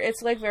 centimeter.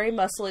 It's like very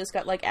muscly. It's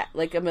got like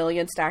a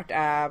million stacked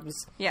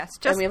abs. Yes,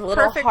 just and we have a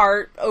little perfect,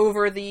 heart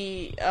over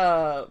the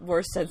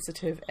more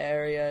sensitive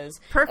areas.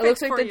 Perfect. It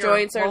looks like for the your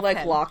joints are wolf like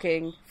head.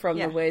 locking from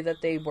Yeah. the way that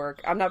they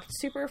work. I'm not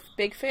super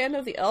big fan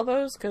of the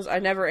elbows because I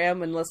never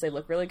am unless they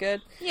look really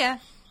good. Yeah.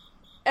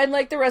 And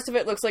like the rest of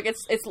it looks like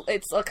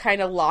it's a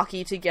kind of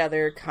locky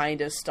together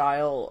kind of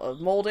style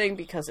of molding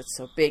because it's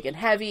so big and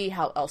heavy.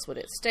 How else would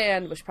it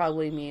stand? Which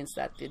probably means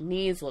that the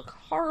knees look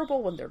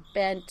horrible when they're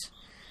bent.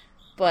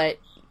 But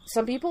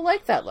some people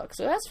like that look,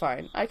 so that's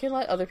fine. I can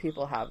let other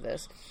people have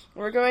this.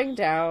 We're going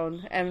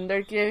down, and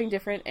they're giving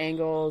different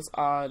angles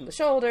on the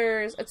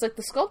shoulders. It's like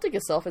the sculpting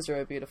itself is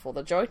really beautiful.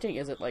 The jointing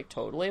isn't like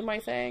totally my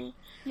thing.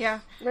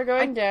 Yeah. We're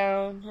going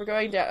down.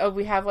 Oh,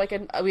 we have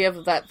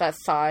that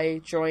thigh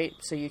joint,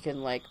 so you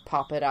can like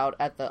pop it out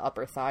at the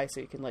upper thigh,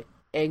 so you can like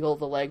angle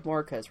the leg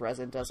more because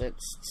resin doesn't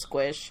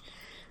squish.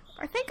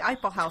 I think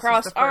Eiffel House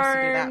Cross is the first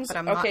to do that, arms. but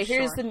I'm not okay,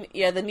 here's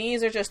sure. the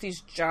knees are just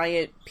these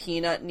giant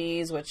peanut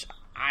knees, which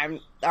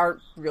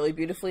aren't really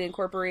beautifully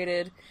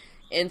incorporated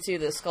into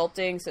the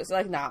sculpting, so it's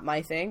like not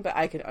my thing, but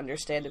I can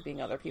understand it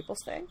being other people's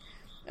thing.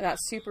 And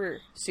that's super,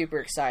 super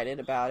excited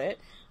about it.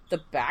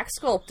 The back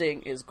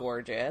sculpting is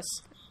gorgeous.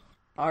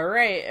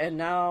 Alright, and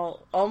now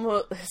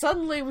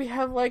suddenly we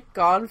have like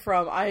gone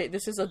from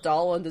this is a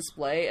doll on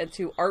display and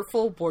to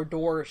artful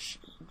boudoir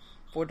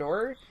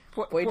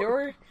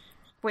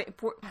Wait,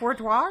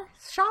 boudoir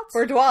shots?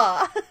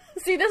 boudoir.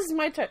 See, this is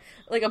my time.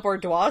 Like a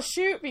boudoir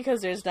shoot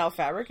because there's now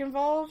fabric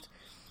involved.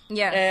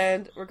 Yeah.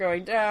 And we're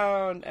going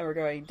down, and we're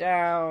going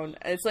down.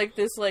 And it's like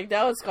this, like,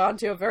 now it's gone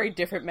to a very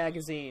different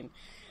magazine.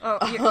 Oh,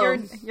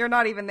 you're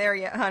not even there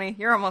yet, honey.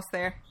 You're almost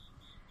there.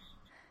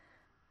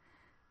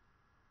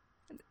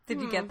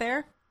 Did you get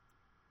there?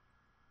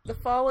 The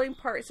following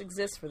parts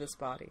exist for this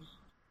body.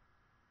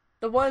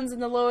 The ones in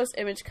the lowest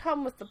image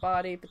come with the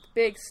body, but the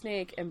big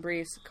snake and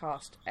briefs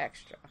cost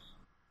extra.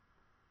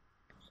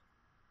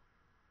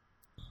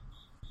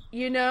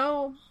 You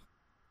know,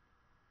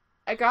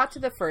 I got to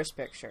the first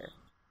picture.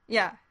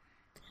 Yeah.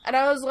 And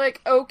I was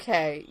like,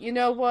 okay, you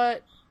know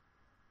what?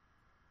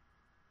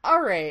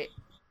 Alright.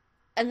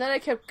 And then I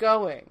kept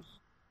going.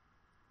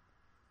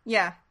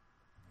 Yeah.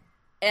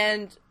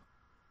 And,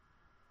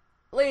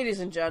 ladies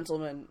and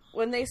gentlemen,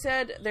 when they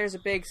said there's a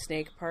big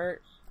snake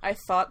part, I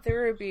thought they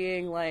were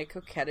being, like,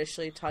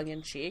 coquettishly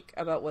tongue-in-cheek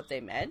about what they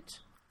meant.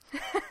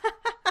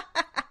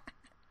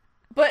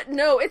 But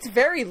no, it's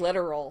very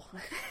literal.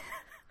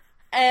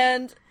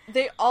 And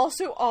they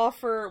also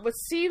offer what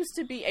seems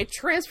to be a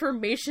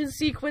transformation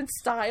sequence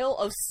style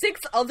of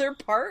 6 other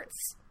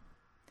parts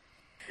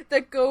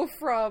that go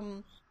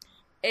from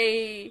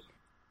a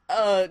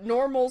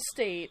normal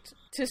state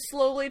to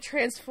slowly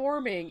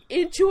transforming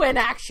into an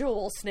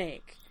actual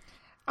snake.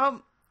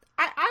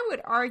 I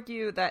would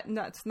argue that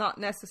that's not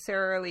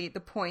necessarily the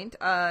point.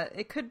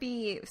 It could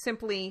be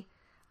simply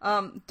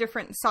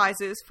different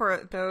sizes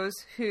for those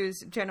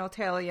whose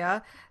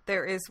genitalia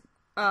there is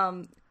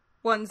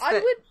ones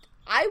that...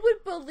 I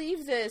would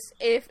believe this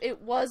if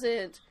it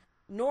wasn't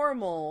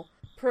normal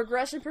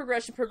progression.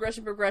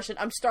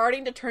 I'm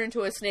starting to turn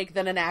into a snake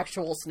than an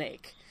actual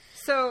snake.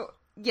 So,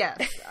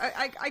 yes,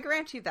 I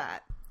grant you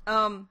that.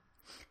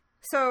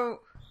 So,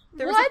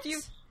 there was What? a few...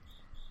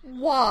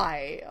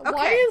 Why? Okay.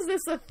 Why is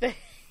this a thing?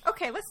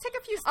 Okay, let's take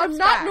a few steps I'm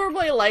not back.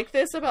 normally like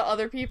this about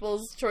other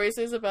people's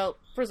choices about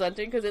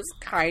presenting, because it's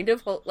kind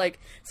of, like,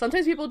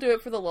 sometimes people do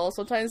it for the lull,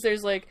 sometimes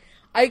there's, like,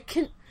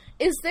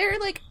 is there,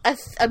 like,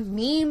 a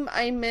meme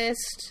I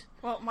missed?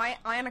 Well, my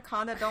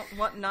anaconda don't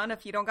want none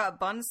if you don't got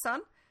buns,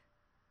 son.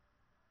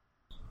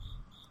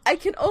 I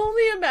can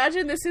only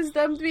imagine this is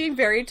them being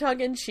very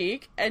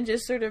tongue-in-cheek and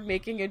just sort of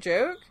making a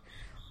joke,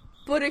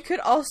 but it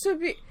could also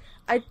be,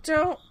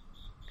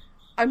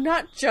 I'm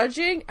not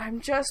judging, I'm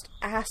just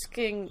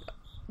asking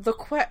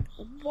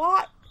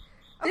what?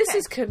 This Okay.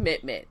 is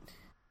commitment.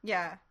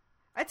 Yeah.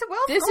 It's a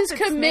This is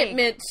well-sculpted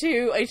commitment snake.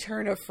 to a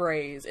turn of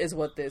phrase, is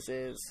what this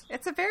is.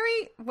 It's a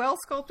very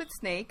well-sculpted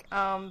snake.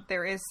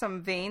 There is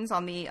some veins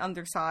on the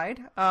underside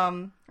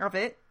of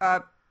it,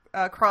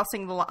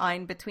 crossing the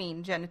line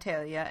between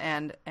genitalia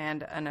and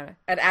An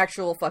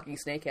actual fucking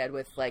snakehead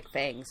with, like,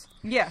 fangs.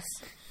 yes.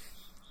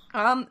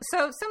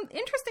 So some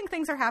interesting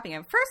things are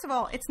happening. First of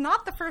all, it's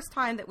not the first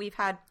time that we've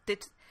had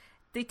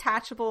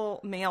detachable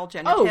male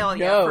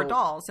genitalia for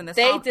dolls in this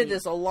They hobby. did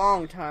this a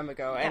long time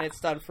ago, and Yeah. it's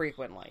done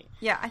frequently.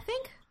 Yeah,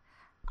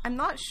 I'm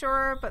not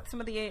sure, but some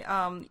of the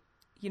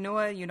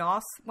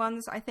Unos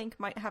ones I think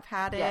might have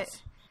had it.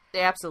 Yes, they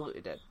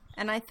absolutely did.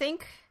 And I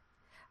think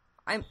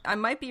I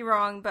might be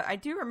wrong, but I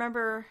do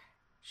remember.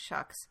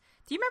 Shucks.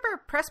 Do you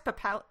remember Press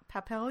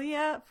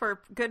Papilia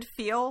for Good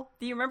Feel?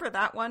 Do you remember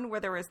that one where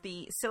there was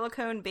the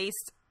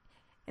silicone-based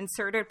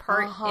inserted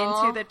part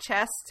into the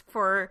chest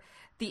for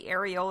the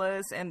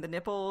areolas and the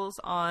nipples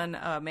on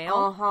a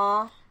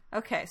male.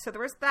 Okay, so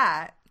there was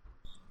that.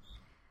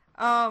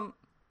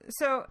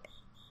 So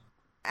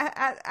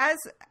as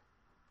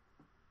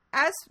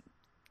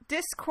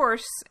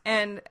discourse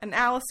and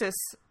analysis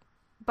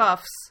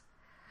buffs,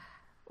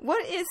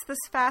 what is this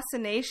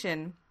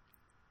fascination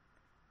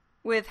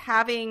with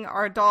having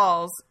our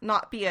dolls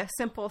not be a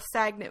simple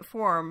stagnant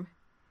form,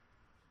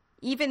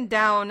 even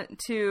down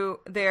to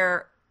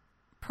their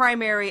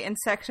primary and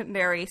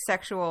secondary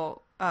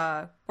sexual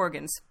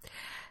organs?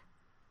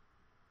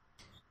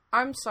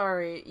 I'm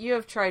sorry, you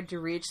have tried to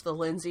reach the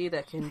Lindsay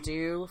that can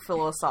do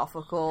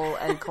philosophical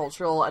and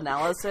cultural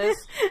analysis,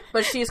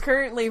 but she's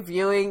currently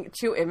viewing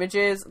two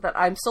images that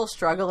I'm still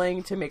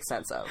struggling to make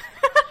sense of.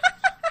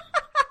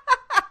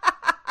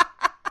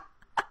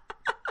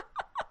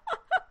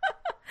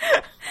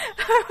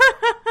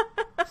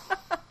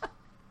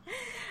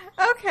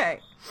 Okay.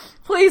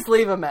 Please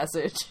leave a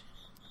message.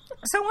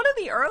 So one of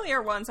the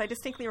earlier ones, I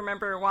distinctly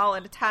remember while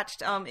it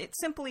attached, it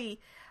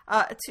simply...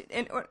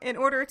 in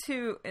order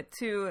to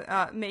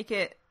make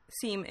it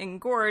seem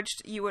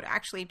engorged, you would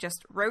actually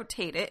just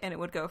rotate it, and it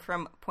would go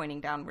from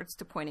pointing downwards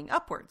to pointing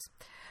upwards.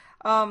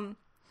 We're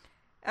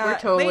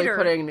totally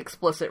putting an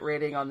explicit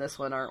rating on this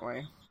one, aren't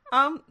we?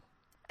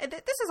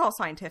 This is all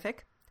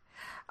scientific.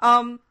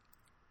 Later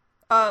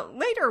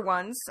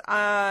ones,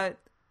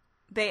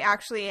 they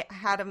actually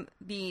had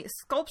the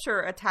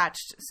sculpture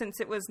attached, since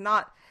it was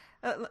not...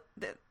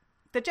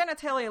 The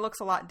genitalia looks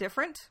a lot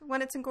different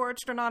when it's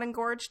engorged or not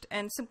engorged,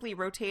 and simply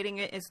rotating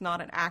it is not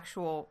an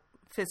actual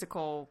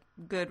physical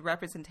good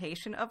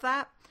representation of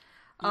that.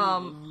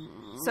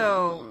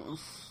 So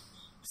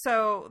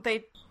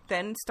they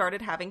then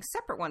started having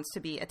separate ones to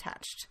be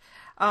attached.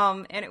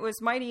 And it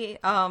was mighty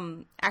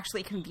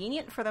actually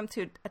convenient for them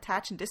to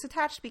attach and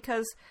disattach,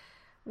 because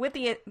with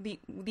the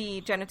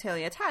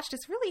genitalia attached,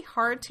 it's really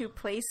hard to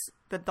place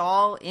the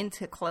doll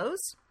into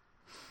clothes.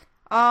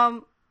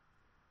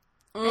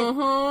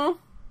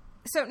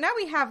 So now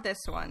we have this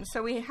one.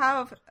 So we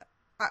have,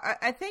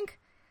 I think,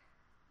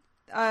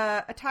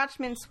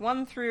 attachments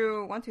 1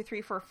 through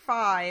 3, 4,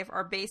 5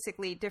 are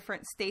basically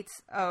different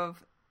states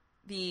of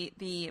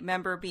the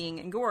member being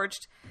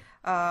engorged.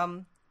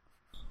 But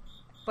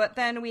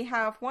then we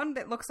have one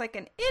that looks like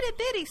an itty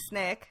bitty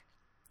snake,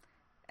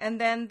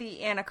 and then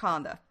the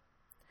anaconda.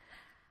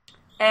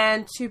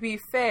 And to be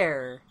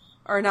fair,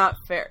 or not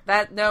fair,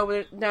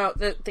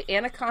 the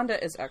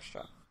anaconda is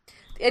extra.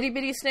 The itty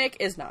bitty snake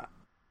is not.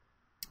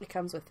 It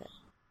comes with it.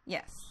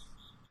 Yes.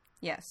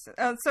 So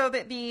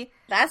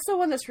that's the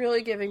one that's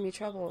really giving me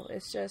trouble.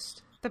 It's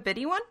just the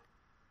bitty one.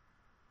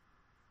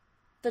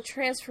 The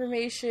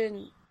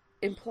transformation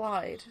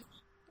implied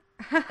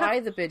by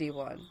the bitty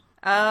one.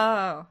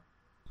 Oh,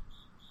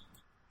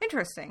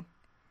 interesting.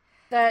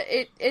 That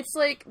it's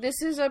like,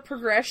 this is a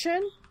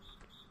progression.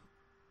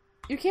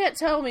 You can't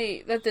tell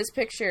me that this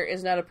picture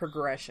is not a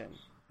progression.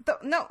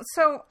 No.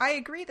 So I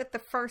agree that the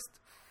first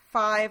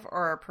 5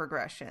 are a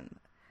progression.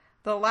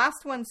 The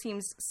last one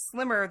seems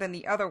slimmer than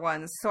the other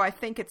ones, so I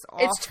think it's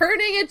off. It's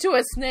turning into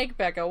a snake,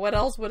 Becca. What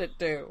else would it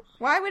do?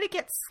 Why would it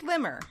get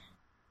slimmer?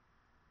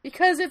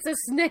 Because it's a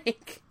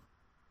snake.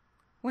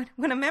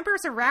 When a member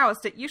is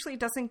aroused, it usually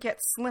doesn't get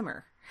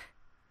slimmer.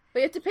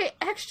 But you have to pay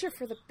extra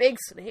for the big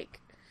snake.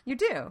 You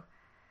do.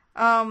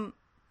 And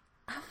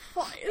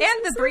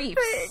the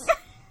briefs.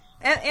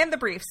 and the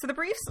briefs. So the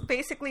briefs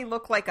basically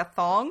look like a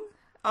thong.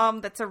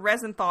 That's a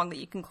resin thong that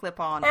you can clip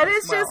on. And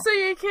it's just so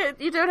you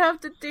don't have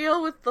to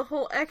deal with the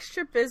whole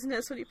extra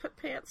business when you put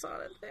pants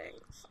on and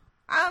things.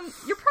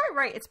 You're probably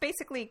right. It's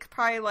basically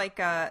probably like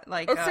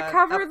it's to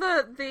cover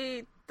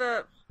the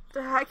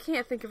I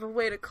can't think of a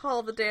way to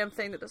call the damn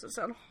thing that doesn't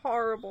sound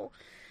horrible.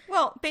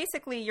 Well,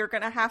 basically, you're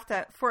going to have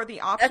to, for the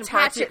option attach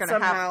parts, you're it going to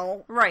somehow.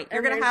 have, right,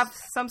 you're going to have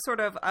some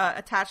sort of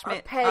attachment.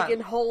 A peg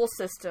and hole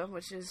system,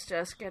 which is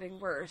just getting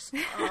worse.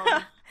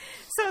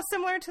 So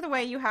similar to the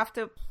way you have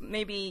to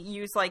maybe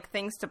use like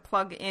things to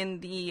plug in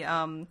the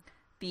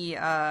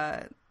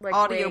like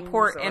audio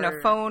port in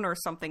a phone or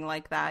something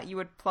like that. You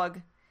would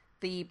plug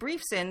the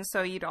briefs in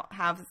so you don't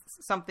have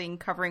something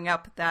covering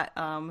up that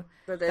that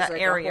like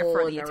area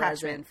for the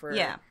attachment.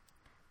 Yeah,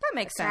 that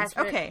makes sense.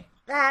 Okay,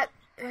 that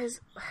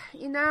is,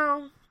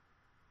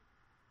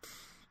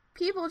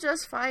 people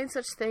just find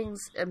such things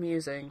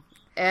amusing,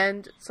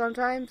 and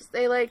sometimes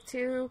they like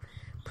to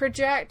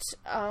project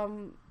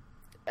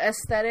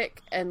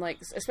aesthetic and like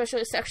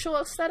especially sexual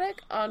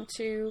aesthetic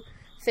onto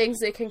things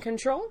they can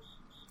control.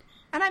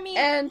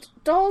 And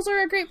dolls are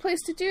a great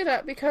place to do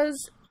that,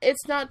 because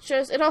it's not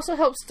just, it also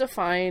helps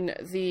define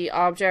the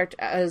object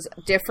as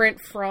different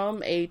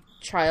from a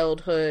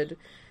childhood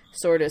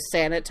sort of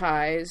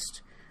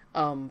sanitized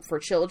for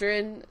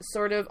children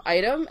sort of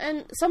item,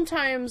 and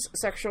sometimes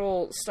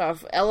sexual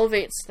stuff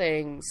elevates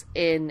things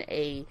in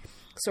a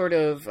sort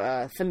of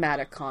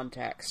thematic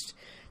context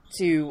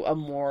to a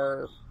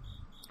more,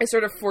 it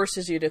sort of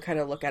forces you to kind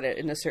of look at it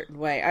in a certain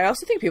way. I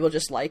also think people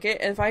just like it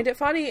and find it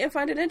funny and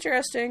find it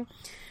interesting,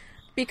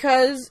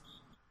 because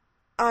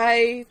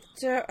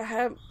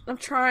I'm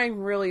trying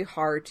really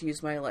hard to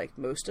use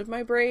most of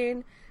my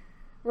brain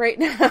right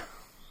now.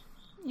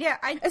 Yeah,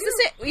 It's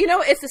the same,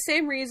 it's the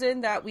same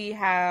reason that we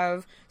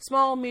have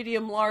small,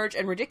 medium, large,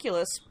 and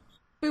ridiculous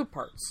boob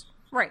parts.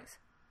 Right.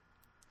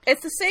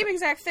 It's the same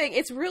exact thing.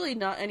 It's really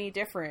not any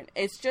different.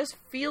 It just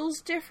feels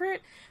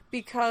different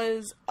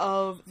because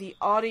of the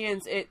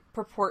audience it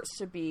purports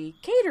to be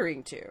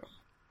catering to.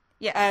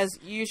 Yeah. As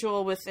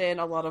usual within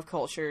a lot of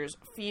cultures,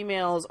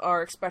 females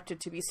are expected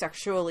to be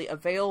sexually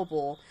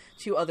available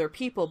to other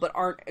people, but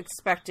aren't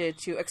expected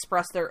to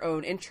express their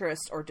own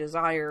interests or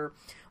desire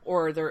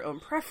or their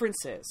own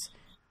preferences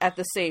at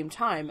the same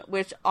time,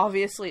 which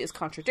obviously is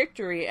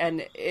contradictory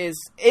and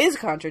is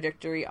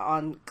contradictory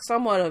on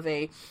somewhat of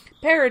a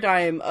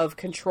paradigm of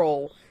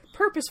control,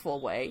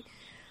 purposeful way.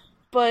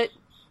 But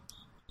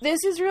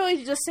this is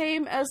really the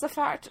same as the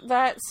fact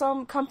that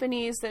some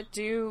companies that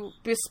do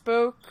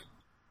bespoke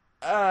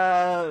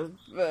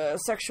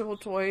sexual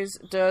toys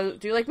do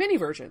mini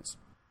versions.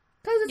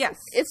 Because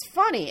it's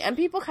funny, and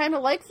people kind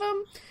of like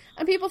them,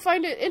 and people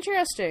find it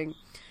interesting.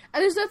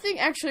 And there's nothing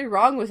actually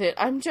wrong with it.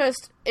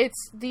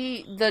 It's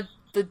the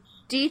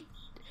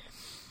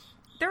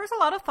There was a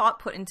lot of thought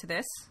put into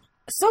this.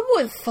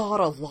 Someone thought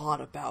a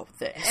lot about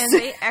this. And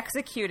they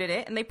executed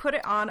it, and they put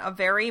it on a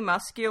very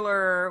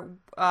muscular,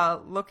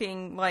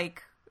 looking,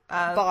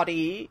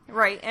 body.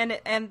 Right,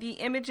 and the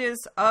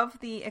images of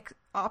the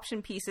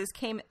option pieces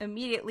came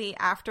immediately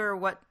after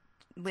what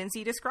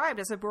Lindsay described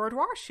as a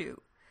boudoir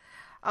shoot.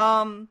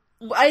 I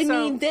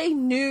mean, they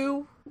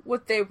knew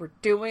what they were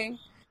doing.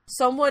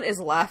 Someone is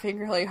laughing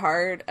really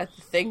hard at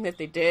the thing that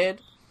they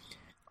did.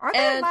 Are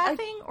they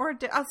laughing?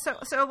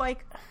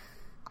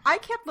 I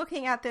kept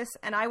looking at this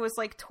and I was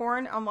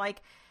torn. I'm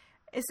like,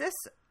 is this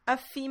a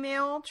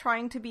female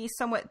trying to be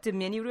somewhat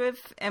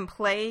diminutive and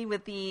play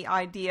with the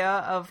idea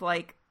of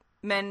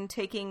men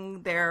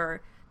taking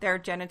their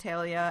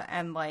genitalia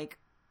and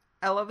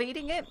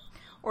elevating it?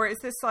 Or is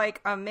this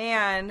a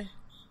man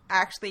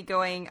actually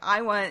going,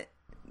 I want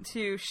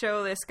to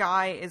show this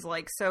guy is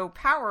so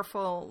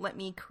powerful, let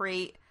me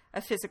create a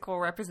physical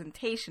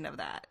representation of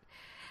that.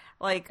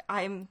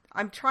 I'm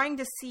trying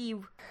to see,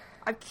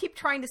 I keep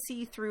trying to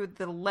see through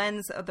the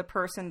lens of the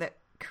person that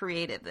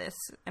created this,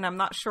 and I'm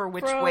not sure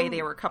which way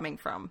they were coming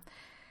from.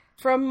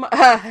 From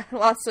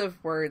lots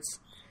of words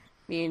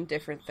mean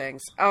different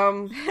things.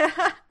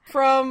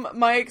 From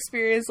my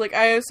experience,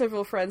 I have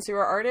several friends who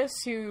are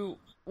artists who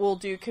will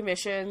do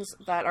commissions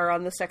that are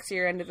on the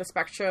sexier end of the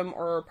spectrum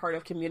or part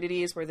of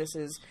communities where this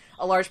is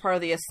a large part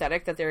of the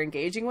aesthetic that they're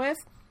engaging with.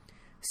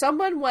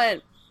 Someone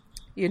went,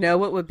 you know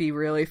what would be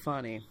really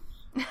funny?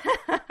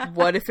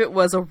 What if it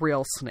was a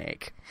real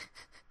snake?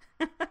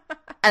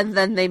 And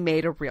then they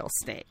made a real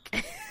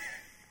snake.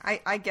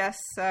 I guess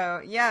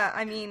so. Yeah,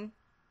 I mean...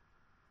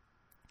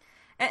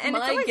 And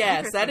my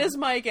guess. That is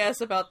my guess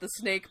about the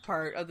snake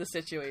part of the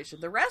situation.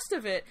 The rest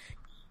of it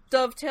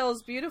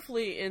dovetails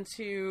beautifully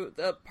into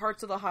the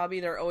parts of the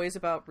hobby that are always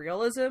about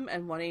realism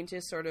and wanting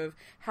to sort of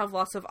have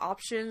lots of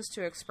options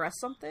to express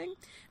something.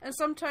 And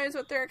sometimes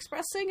what they're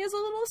expressing is a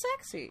little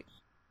sexy.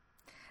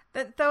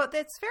 Though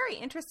that's very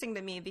interesting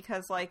to me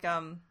because,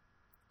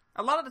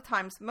 a lot of the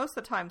times, most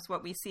of the times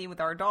what we see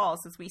with our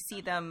dolls is we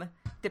see them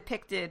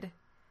depicted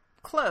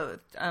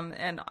clothed,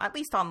 and at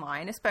least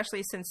online,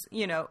 especially since,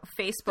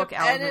 Facebook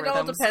algorithms. And it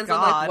all depends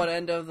on what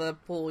end of the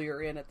pool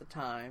you're in at the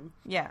time.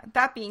 Yeah.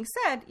 That being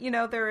said,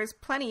 there is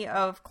plenty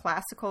of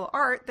classical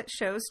art that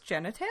shows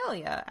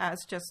genitalia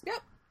as just...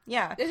 Yep.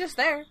 Yeah. It's just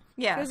there.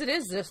 Yeah. Because it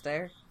is just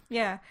there.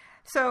 Yeah.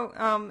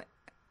 So,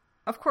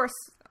 of course,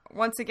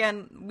 once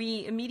again,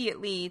 we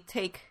immediately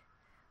take...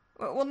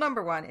 Well,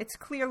 number one, it's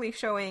clearly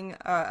showing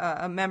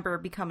a member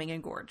becoming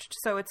engorged.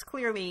 So it's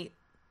clearly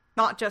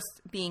not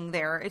just being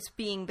there. It's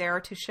being there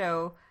to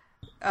show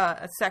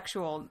a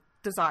sexual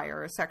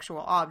desire, a sexual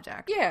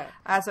object. Yeah.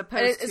 As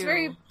opposed to... It's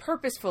very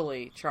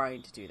purposefully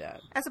trying to do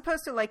that. As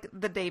opposed to,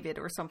 the David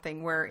or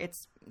something where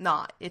it's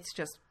not. It's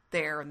just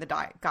there and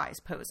the guy's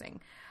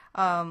posing.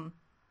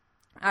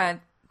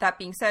 That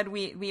being said,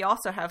 we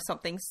also have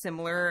something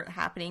similar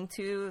happening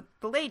to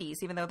the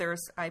ladies, even though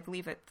there's, I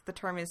believe the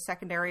term is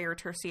secondary or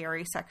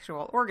tertiary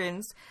sexual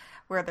organs,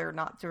 where they're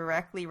not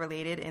directly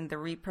related in the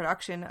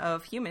reproduction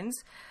of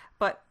humans,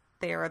 but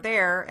they are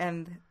there,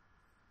 and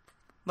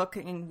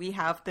we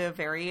have the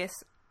various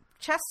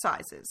chest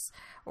sizes,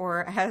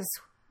 or as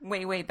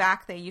way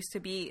back they used to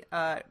be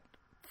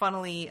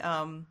funnily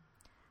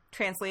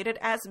translated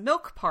as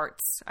milk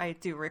parts, I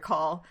do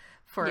recall,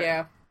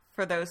 for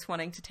those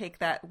wanting to take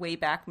that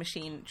Wayback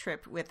Machine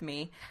trip with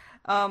me.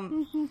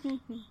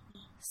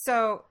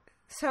 So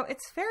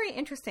it's very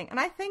interesting. And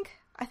I think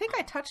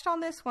I touched on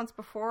this once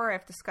before.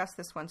 I've discussed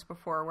this once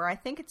before, where I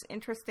think it's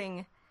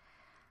interesting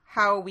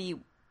how we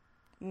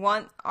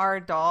want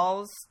our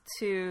dolls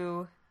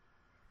to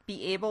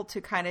be able to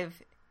kind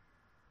of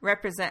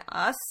represent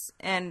us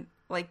and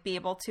be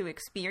able to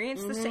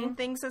experience the same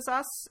things as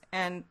us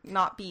and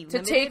not be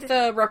limited. To take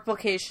the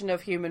replication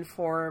of human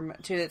form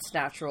to its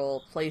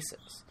natural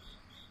places.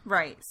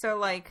 Right. So,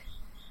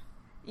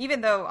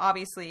 even though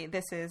obviously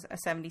this is a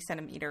 70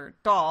 centimeter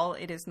doll,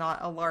 it is not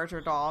a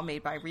larger doll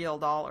made by Real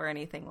Doll or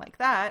anything like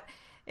that.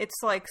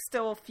 It's like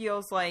still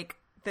feels like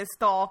this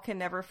doll can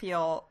never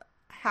feel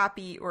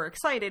happy or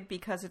excited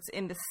because it's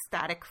in the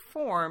static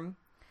form.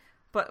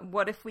 But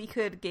what if we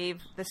could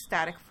give the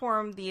static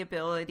form the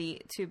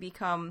ability to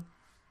become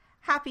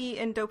happy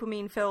and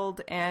dopamine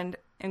filled and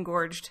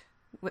engorged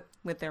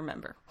with their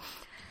member?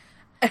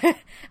 And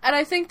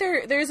I think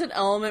there's an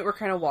element we're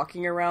kind of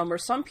walking around where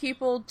some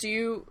people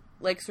do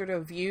like sort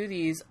of view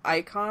these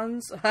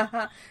icons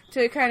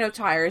to kind of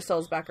tie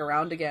ourselves back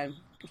around again,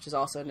 which is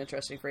also an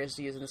interesting phrase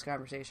to use in this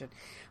conversation,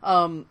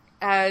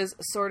 as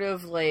sort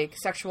of like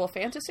sexual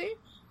fantasy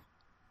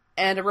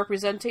and a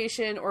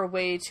representation or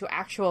way to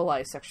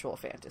actualize sexual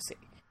fantasy,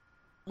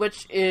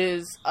 which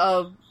is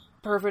a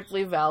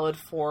perfectly valid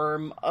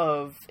form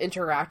of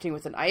interacting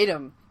with an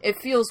item.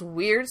 It feels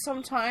weird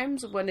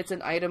sometimes when it's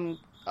an item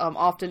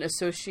often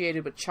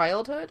associated with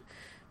childhood,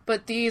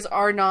 but these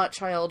are not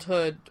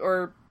childhood,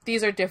 or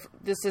these are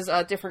different. This is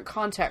a different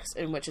context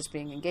in which it's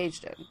being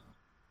engaged in.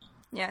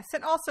 Yes,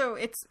 and also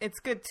it's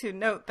good to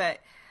note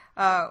that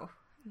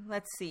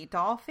let's see,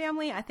 Doll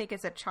Family, I think,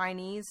 is a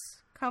Chinese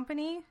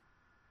company.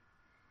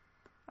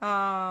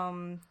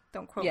 Don't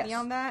quote me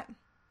on that.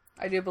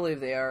 I do believe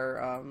they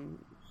are.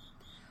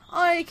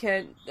 I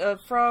can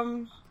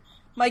from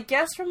my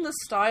guess from the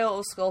style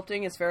of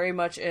sculpting, it's very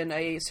much in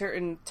a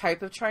certain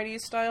type of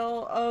Chinese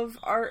style of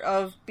art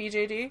of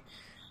BJD,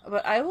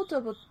 but I will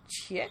double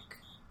check.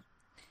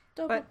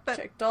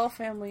 Check. Doll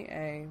Family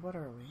A. What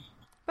are we?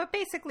 But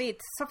basically,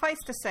 suffice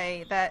to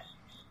say that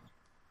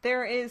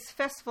there is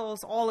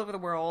festivals all over the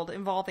world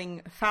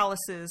involving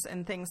phalluses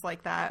and things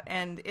like that,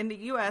 and in the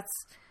U.S.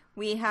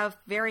 we have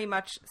very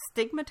much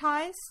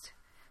stigmatized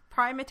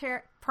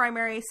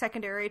primary,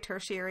 secondary,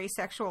 tertiary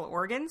sexual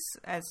organs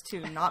as to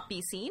not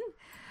be seen.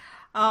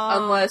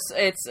 Unless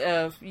it's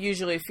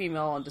usually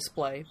female on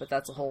display, but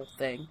that's a whole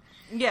thing.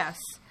 Yes.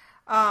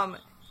 So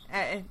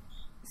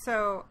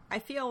I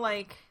feel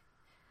like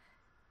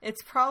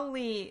it's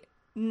probably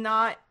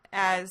not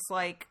as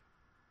like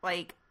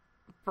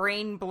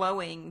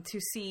brain-blowing to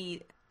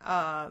see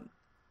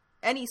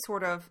any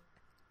sort of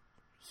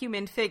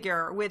human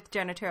figure with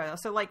genitalia.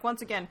 So, like,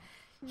 once again,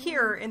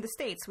 here in the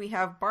States, we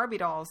have Barbie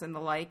dolls and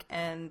the like,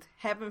 and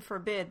heaven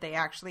forbid they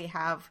actually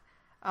have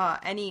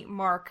any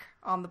mark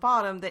on the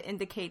bottom that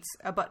indicates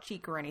a butt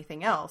cheek or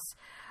anything else.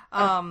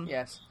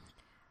 Yes.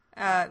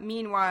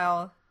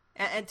 Meanwhile,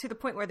 and to the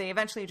point where they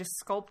eventually just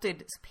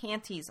sculpted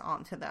panties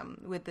onto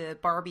them with the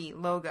Barbie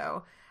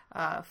logo.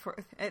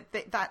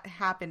 That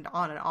happened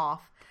on and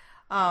off.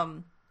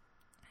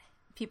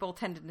 People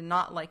tended to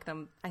not like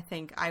them. I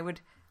think I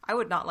would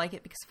not like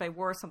it because if I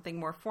wore something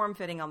more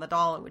form-fitting on the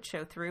doll, it would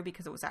show through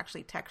because it was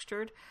actually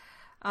textured.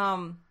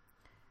 And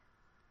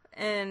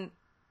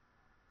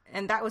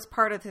that was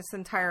part of this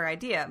entire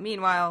idea.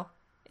 Meanwhile,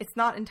 it's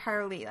not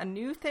entirely a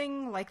new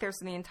thing. Like, there's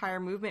the entire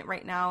movement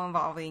right now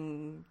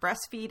involving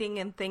breastfeeding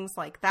and things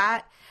like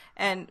that.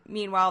 And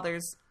meanwhile,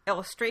 there's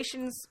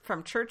illustrations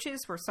from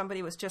churches where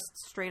somebody was just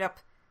straight up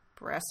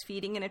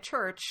breastfeeding in a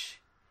church,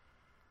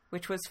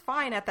 which was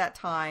fine at that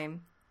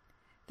time.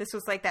 This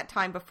was like that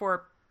time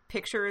before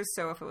pictures,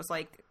 so if it was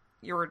like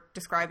you were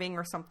describing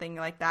or something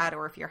like that,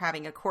 or if you're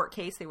having a court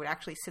case, they would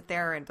actually sit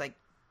there and like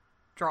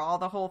draw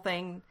the whole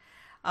thing.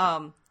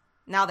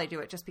 Now they do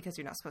it just because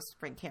you're not supposed to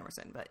bring cameras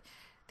in, but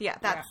yeah,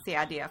 that's the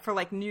idea. For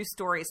like news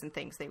stories and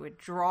things, they would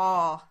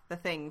draw the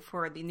thing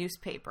for the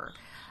newspaper.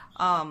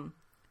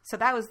 So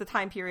that was the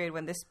time period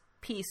when this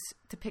piece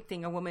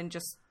depicting a woman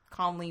just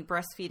calmly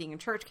breastfeeding in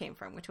church came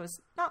from, which was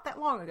not that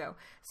long ago.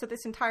 So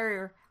this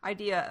entire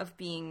idea of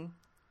being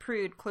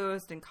prude,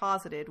 closed, and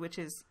closeted, which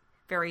is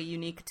very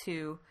unique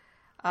to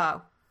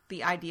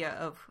the idea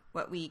of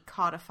what we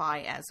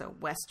codify as a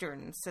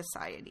Western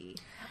society.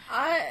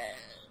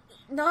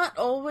 Not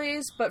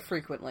always, but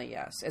frequently,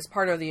 yes. It's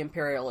part of the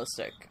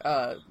imperialistic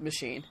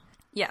machine.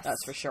 Yes.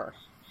 That's for sure.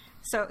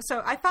 So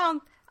I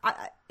found...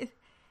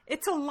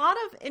 It's a lot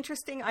of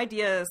interesting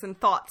ideas and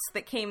thoughts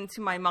that came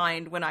to my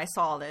mind when I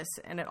saw this,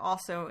 and it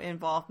also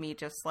involved me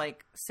just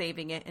like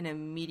saving it and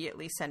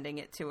immediately sending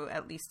it to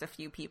at least a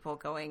few people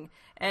going,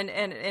 and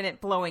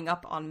it blowing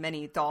up on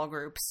many doll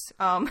groups.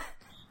 Well,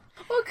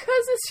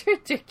 because it's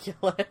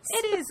ridiculous.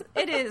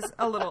 It is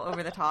a little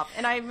over the top.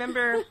 And I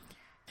remember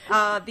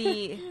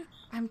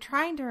I'm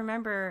trying to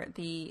remember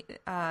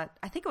I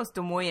think it was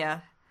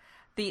Domoya,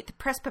 the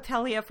Press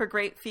Papelia for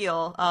Great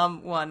Feel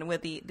one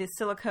with the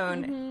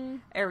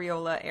silicone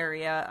areola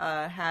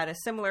area had a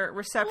similar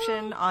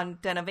reception on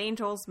Den of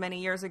Angels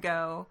many years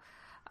ago.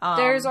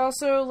 There's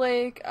also,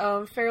 like,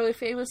 fairly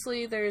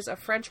famously, there's a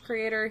French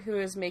creator who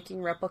is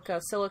making replica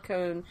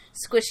silicone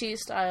squishy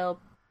style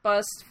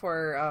bust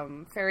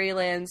for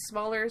Fairyland's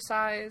smaller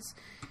size.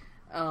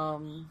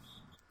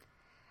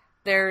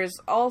 There's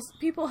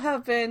people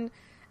have been...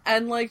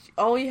 And, like,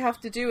 all you have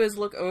to do is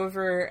look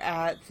over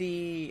at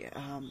the,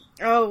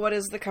 what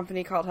is the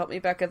company called? Help me,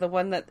 Becca. The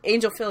one that...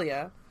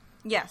 Angelphilia.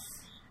 Yes.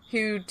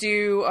 who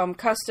do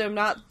custom,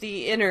 not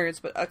the innards,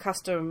 but a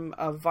custom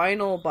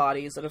vinyl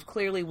bodies that have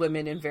clearly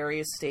women in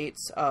various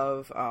states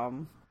of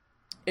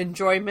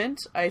enjoyment,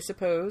 I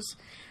suppose,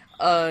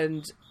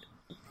 and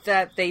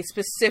that they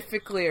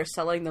specifically are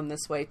selling them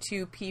this way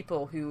to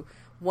people who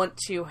want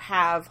to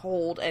have,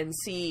 hold, and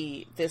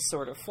see this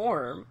sort of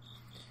form.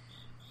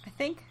 I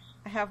think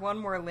I have one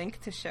more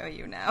link to show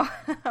you now.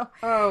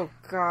 Oh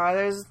god,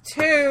 there's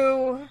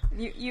two.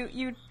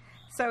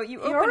 So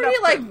you already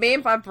like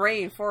made my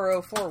brain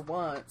 404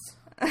 once.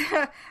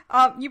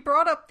 You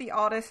brought up the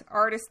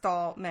artist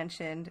doll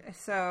mentioned,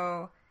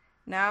 so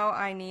now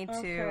I need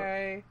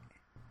to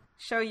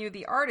show you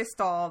the artist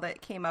doll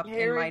that came up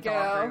in my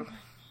doll group.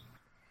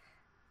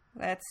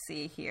 Let's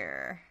see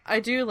here. I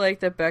do like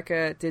that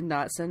Becca did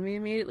not send me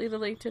immediately the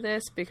link to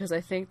this, because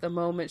I think the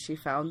moment she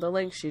found the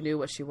link, she knew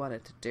what she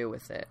wanted to do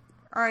with it.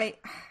 Alright,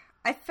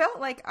 I felt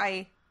like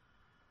I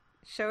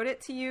showed it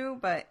to you,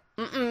 but...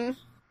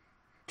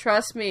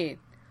 Trust me,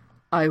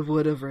 I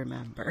would have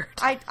remembered.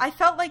 I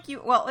felt like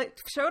you... Well, it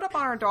showed up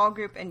on our doll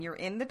group, and you're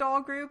in the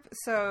doll group,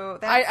 so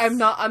that's...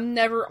 I'm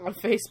never on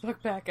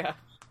Facebook, Becca.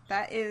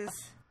 That is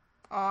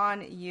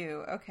on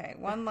you. Okay,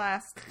 one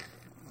last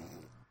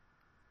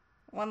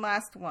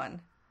one.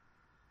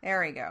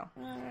 There we go.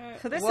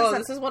 So this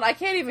is one I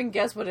can't even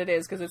guess what it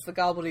is because it's the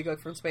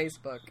gobbledygook from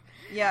Facebook.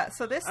 Yeah.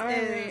 So this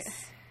is.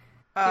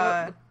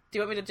 Do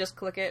you want me to just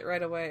click it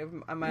right away?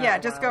 Yeah,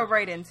 just go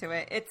right into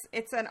it.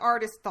 It's an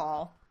artist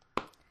doll,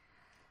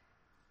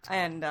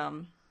 and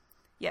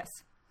yes.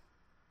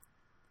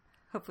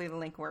 Hopefully the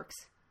link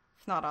works.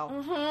 If not, I'll.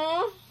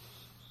 Mm-hmm.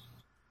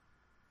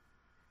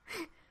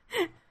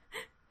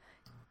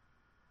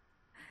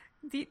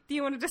 Do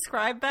you want to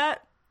describe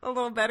that a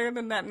little better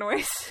than that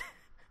noise?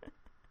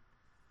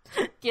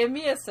 Give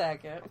me a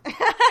second.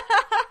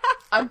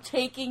 I'm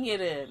taking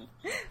it in.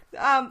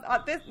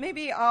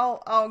 Maybe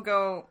I'll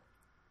go.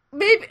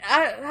 Maybe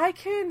I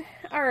can.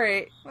 All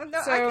right. Well, no,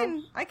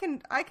 so, I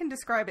can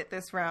describe it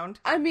this round.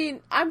 I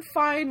mean, I'm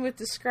fine with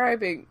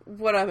describing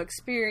what I'm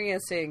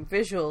experiencing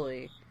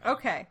visually.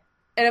 Okay.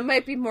 And it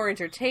might be more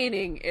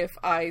entertaining if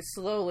I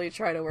slowly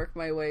try to work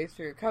my way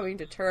through coming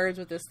to terms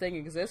with this thing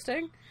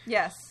existing.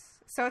 Yes.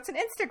 So it's an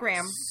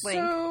Instagram link.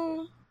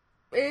 So,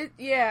 it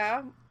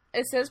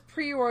says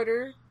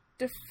pre-order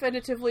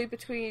definitively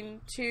between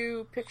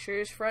two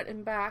pictures, front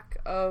and back,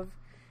 of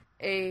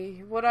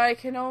what I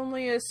can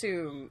only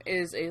assume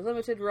is a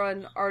limited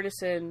run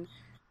artisan,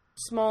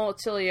 small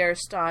atelier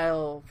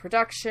style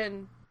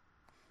production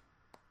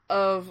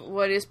of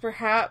what is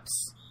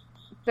perhaps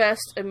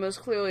best and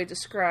most clearly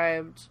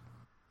described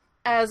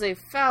as a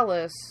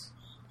phallus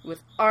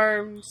with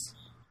arms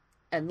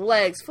and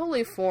legs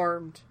fully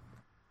formed,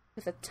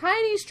 with a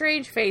tiny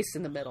strange face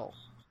in the middle.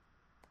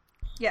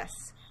 Yes.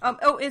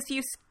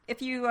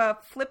 If you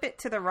flip it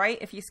to the right,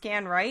 if you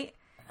scan right,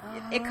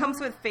 it comes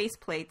with face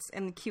plates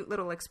and cute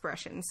little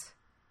expressions.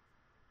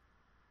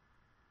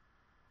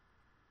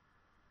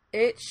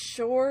 It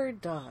sure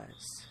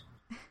does.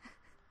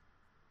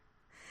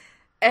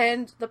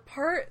 And the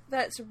part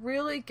that's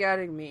really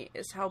getting me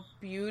is how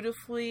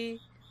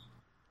beautifully,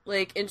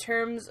 like, in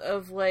terms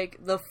of, like,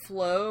 the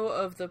flow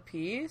of the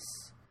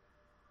piece,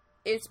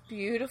 it's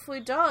beautifully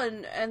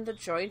done, and the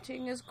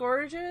jointing is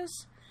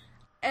gorgeous,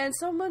 and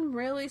someone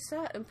really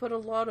sat and put a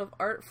lot of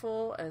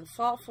artful and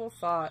thoughtful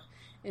thought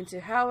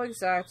into how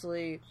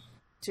exactly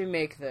to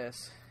make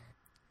this.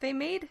 They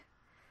made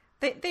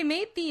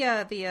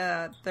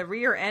the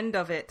rear end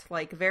of it,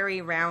 like,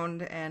 very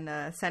round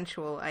and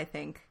sensual, I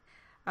think.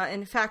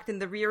 In fact, in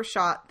the rear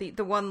shot,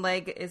 the one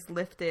leg is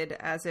lifted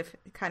as if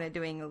kind of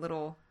doing a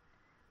little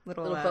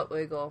butt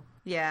wiggle.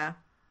 Yeah.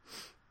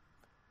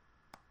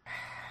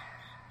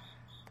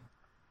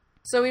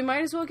 So we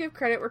might as well give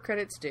credit where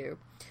credit's due.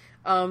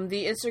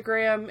 The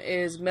Instagram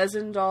is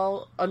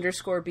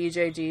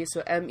mezendoll_BJD,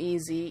 so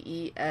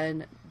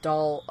MEZEN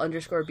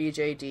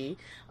doll_BJD.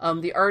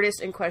 The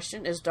artist in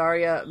question is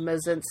Daria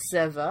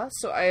Mezentseva,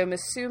 so I am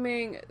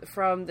assuming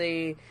from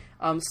the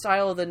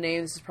style of the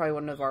name, this is probably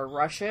one of our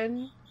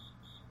Russian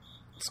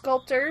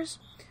sculptors.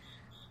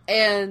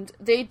 And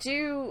they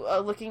do,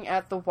 looking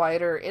at the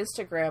wider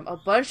Instagram, a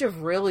bunch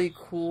of really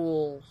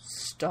cool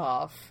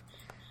stuff.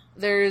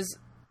 There's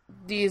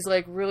these,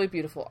 like, really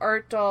beautiful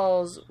art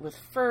dolls with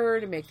fur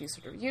to make these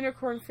sort of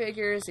unicorn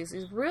figures. These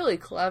really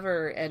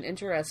clever and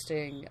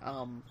interesting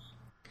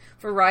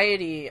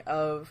variety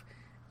of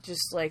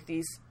just, like,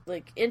 these,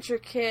 like,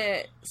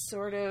 intricate,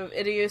 sort of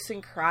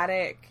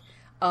idiosyncratic,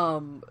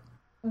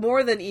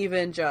 more than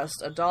even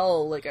just a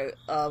doll, like a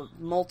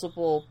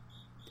multiple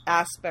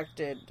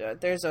aspected,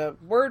 there's a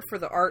word for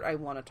the art I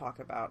want to talk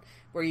about,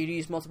 where you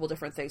use multiple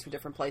different things from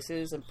different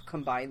places and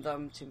combine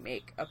them to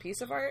make a piece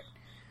of art.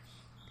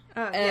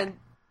 And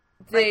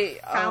they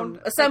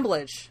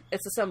assemblage.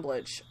 It's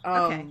assemblage.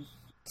 Okay.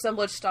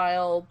 Assemblage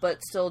style,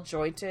 but still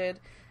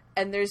jointed.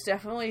 And there's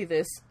definitely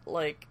this,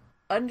 like,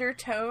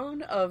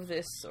 undertone of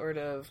this sort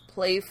of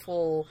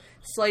playful,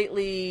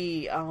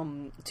 slightly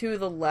to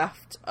the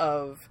left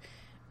of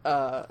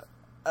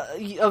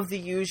of the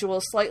usual,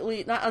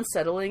 slightly, not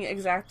unsettling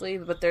exactly,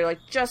 but they're like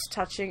just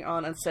touching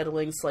on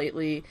unsettling,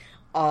 slightly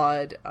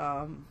odd,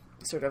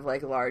 sort of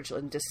like large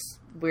and just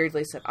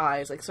weirdly set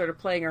eyes, like sort of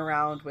playing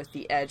around with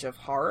the edge of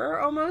horror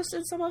almost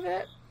in some of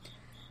it.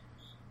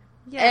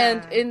 Yeah.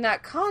 And in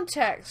that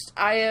context,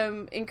 I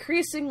am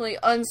increasingly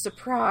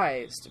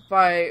unsurprised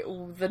by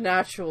the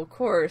natural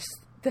course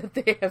that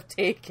they have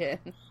taken.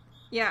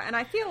 Yeah, and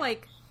I feel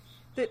like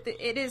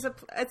it is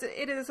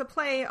a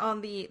play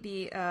on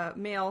the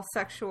male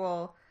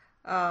sexual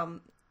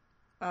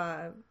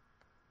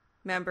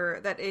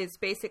member that is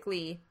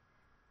basically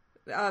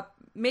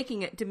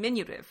making it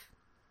diminutive.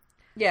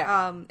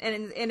 Yeah.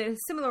 And in a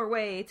similar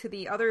way to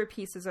the other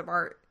pieces of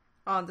art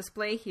on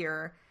display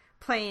here,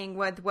 playing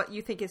with what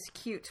you think is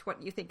cute,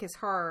 what you think is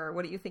horror,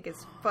 what you think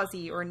is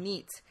fuzzy or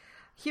neat.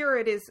 Here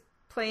it is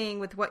playing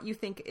with what you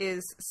think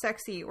is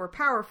sexy or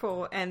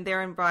powerful, and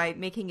thereby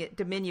making it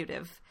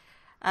diminutive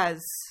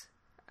as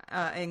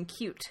and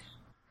cute.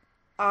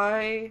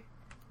 I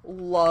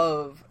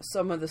love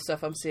some of the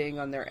stuff I'm seeing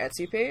on their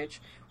Etsy page,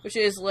 which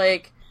is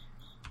like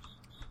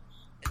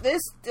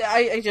this.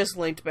 I just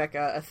linked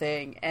Becca a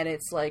thing, and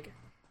it's like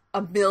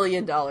 $1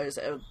 million.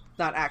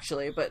 Not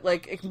actually, but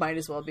like it might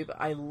as well be. But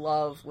I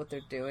love what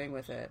they're doing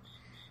with it.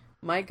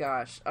 My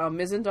gosh,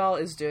 Mizendal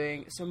is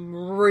doing some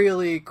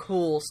really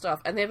cool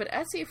stuff, and they have an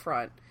Etsy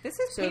front. This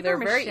is so paper they're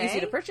mache? very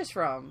easy to purchase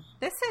from.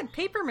 This said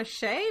paper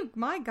mache.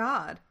 My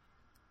God.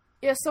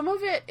 Yeah, some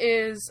of it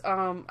is.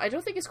 I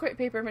don't think it's quite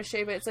paper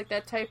mache, but it's like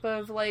that type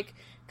of like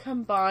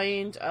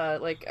combined,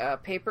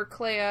 paper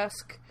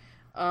clay-esque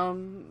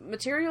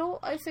material.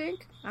 I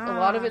think a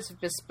lot of it's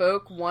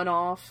bespoke,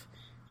 one-off.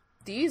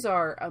 These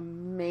are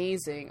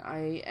amazing.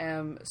 I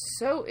am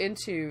so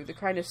into the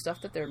kind of stuff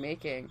that they're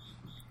making.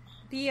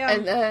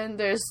 And then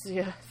there's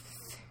the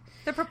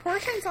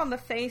proportions on the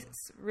face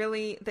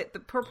really the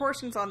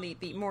proportions on the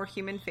more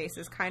human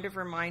faces kind of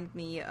remind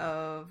me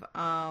of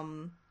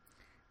Bat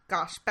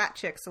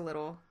Chicks a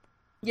little.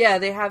 Yeah,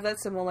 they have that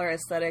similar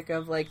aesthetic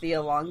of like the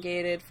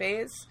elongated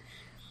face.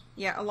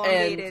 Yeah,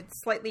 elongated,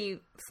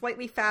 slightly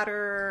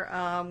fatter,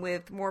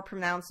 with more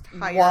pronounced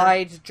higher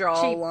wide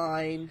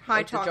jawline.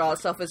 High the jaw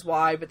itself is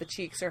wide, but the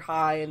cheeks are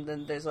high, and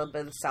then there's a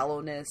bit of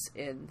sallowness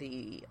in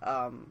the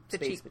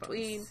space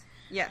between.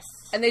 Yes.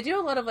 And they do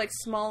a lot of like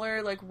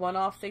smaller, like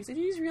one-off things. They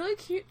do these really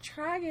cute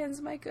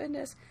dragons, my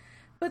goodness.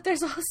 But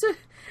there's also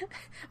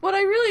what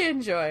I really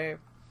enjoy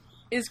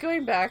is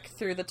going back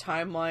through the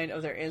timeline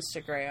of their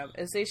Instagram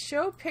is they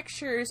show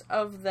pictures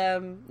of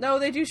them. No,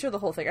 they do show the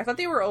whole thing. I thought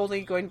they were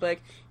only going to be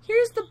like,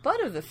 here's the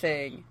butt of the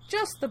thing.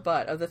 Just the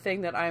butt of the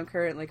thing that I'm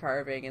currently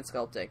carving and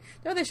sculpting.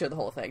 No, they showed the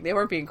whole thing. They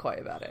weren't being coy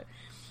about it.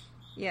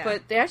 Yeah.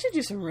 But they actually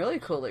do some really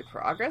cool, like,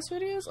 progress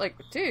videos. Like,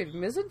 dude,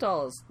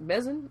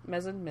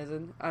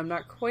 Mizzen. I'm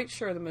not quite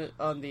sure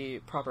on the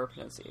proper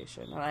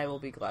pronunciation, and I will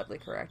be gladly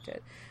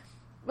corrected.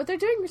 But they're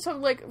doing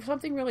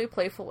something really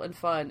playful and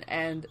fun,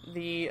 and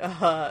the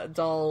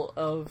doll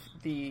of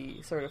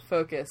the sort of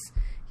focus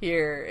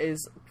here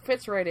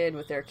fits right in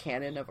with their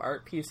canon of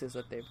art pieces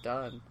that they've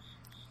done.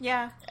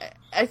 Yeah.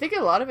 I think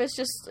a lot of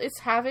it's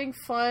having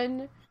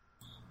fun.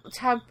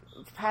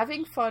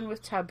 Having fun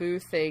with taboo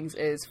things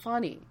is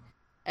funny,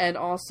 and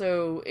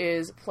also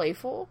is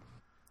playful.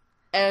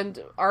 And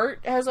art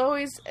has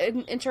always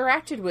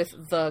interacted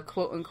with the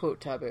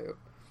quote-unquote taboo.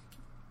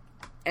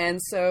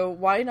 And so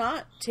why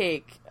not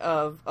take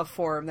a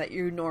form that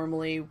you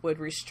normally would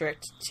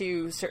restrict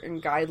to certain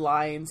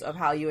guidelines of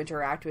how you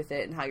interact with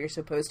it and how you're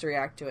supposed to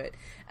react to it,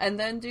 and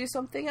then do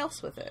something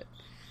else with it,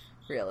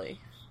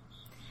 really.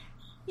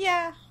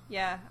 Yeah.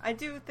 I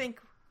do think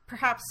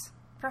perhaps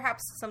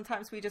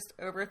sometimes we just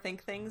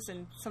overthink things,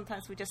 and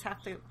sometimes we just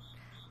have to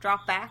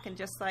drop back and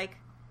just like,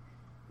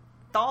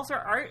 dolls are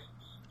art.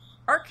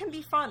 Art can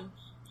be fun.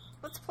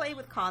 Let's play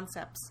with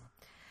concepts.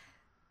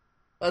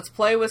 Let's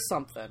play with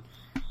something.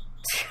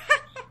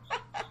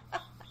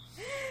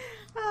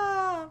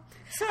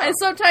 And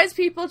sometimes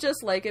people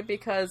just like it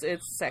because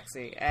it's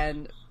sexy,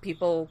 and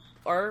people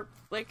are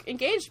like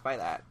engaged by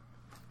that.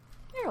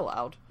 They're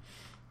allowed.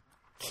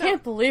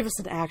 Can't believe it's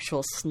an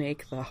actual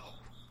snake, though.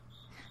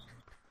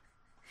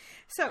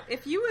 So,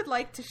 if you would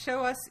like to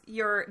show us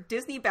your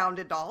Disney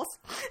bounded dolls,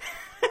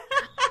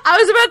 I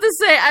was about to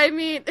say, I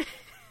mean,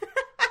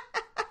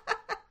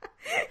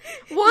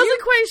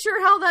 wasn't quite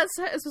sure how that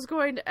sentence was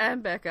going to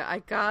end, Becca. I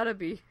gotta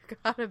be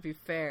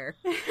fair.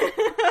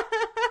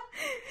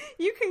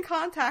 You can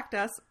contact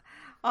us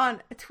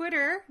on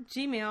Twitter,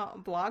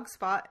 Gmail,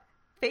 Blogspot,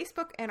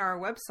 Facebook, and our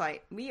website.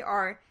 We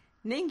are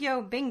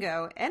Ningyo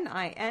Bingo,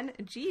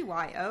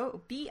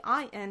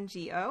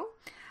 NINGYOBINGO.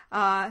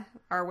 Our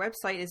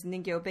website is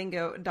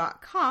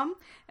ningyobingo.com,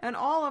 and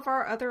all of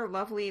our other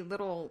lovely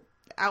little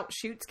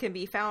outshoots can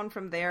be found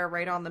from there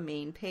right on the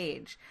main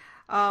page.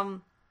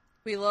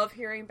 We love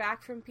hearing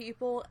back from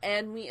people,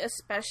 and we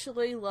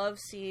especially love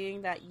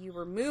seeing that you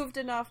were moved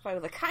enough by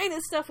the kind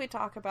of stuff we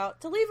talk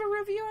about to leave a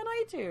review on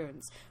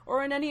iTunes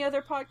or on any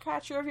other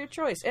podcatcher of your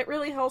choice. It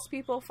really helps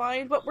people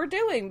find what we're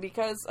doing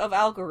because of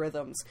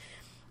algorithms.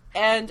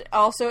 And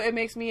also, it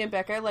makes me and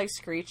Becca like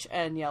screech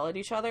and yell at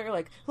each other,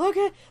 like, look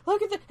at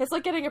the. It's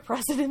like getting a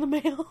present in the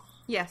mail.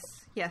 Yes.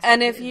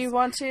 And if you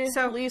want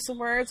to leave some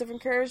words of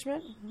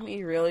encouragement,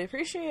 we really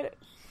appreciate it.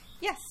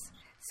 Yes.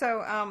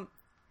 So,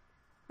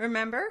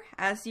 remember,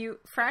 as you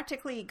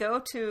frantically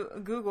go to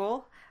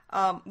Google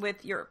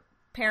with your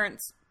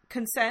parents'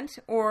 consent,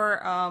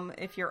 or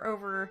if you're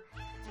over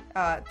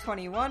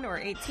 21 or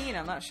 18,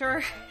 I'm not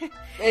sure.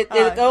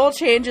 It all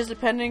changes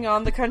depending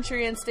on the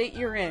country and state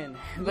you're in.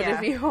 But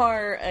Yeah. if you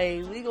are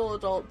a legal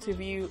adult to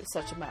view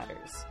such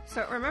matters.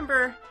 So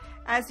remember,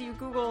 as you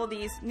Google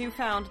these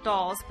newfound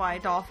dolls by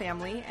Doll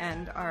Family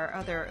and our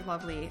other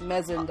lovely...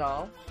 Mezzin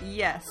doll.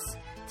 Yes.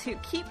 To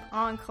keep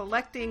on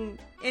collecting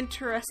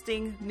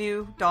interesting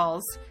new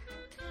dolls.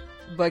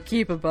 But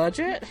keep a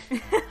budget.